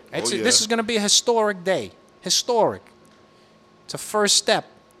 Yeah. This is going to be a historic day. Historic. It's a first step.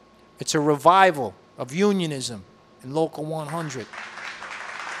 It's a revival of unionism in Local 100.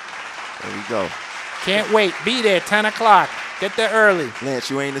 There we go. Can't wait. Be there, 10 o'clock. Get there early. Lance,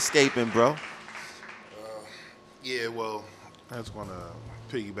 you ain't escaping, bro. Yeah, well, I just want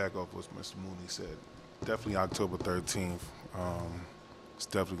to piggyback off what Mr. Mooney said. Definitely October 13th. It's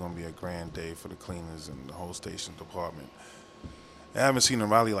definitely going to be a grand day for the cleaners and the whole station department. I haven't seen a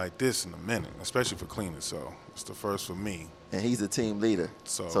rally like this in a minute, especially for cleaners, so it's the first for me. And he's a team leader.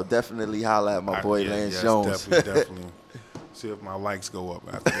 So So definitely holla at my boy Lance Jones. Definitely. See if my likes go up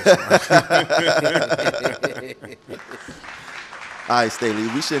after this one. All right, Staley,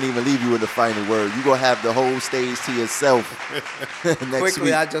 we shouldn't even leave you with the final word. You're going to have the whole stage to yourself next Quickly,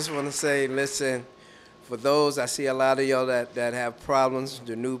 week. I just want to say, listen, for those, I see a lot of y'all that have problems,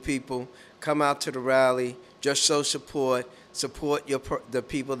 the new people, come out to the rally, just show support the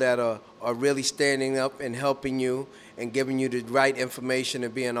people that are really standing up and helping you and giving you the right information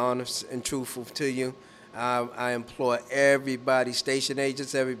and being honest and truthful to you. I implore everybody, station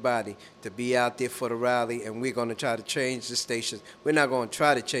agents, everybody, to be out there for the rally, and we're going to try to change the stations. We're not going to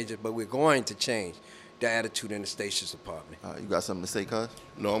try to change it, but we're going to change the attitude in the stations department. You got something to say, cuz?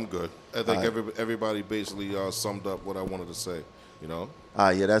 No, I'm good. I think everybody basically summed up what I wanted to say, you know? All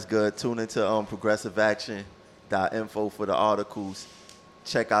right, yeah, that's good. Tune into progressiveaction.info for the articles.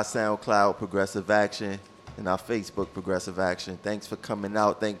 Check our SoundCloud, Progressive Action, and our Facebook, Progressive Action. Thanks for coming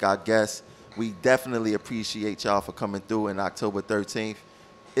out. Thank our guests. We definitely appreciate y'all for coming through. And October 13th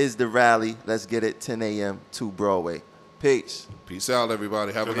is the rally. Let's get it, 10 a.m. to Broadway. Peace. Peace out,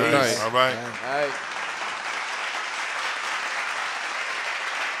 everybody. Have a Good good night. night. All right. All right.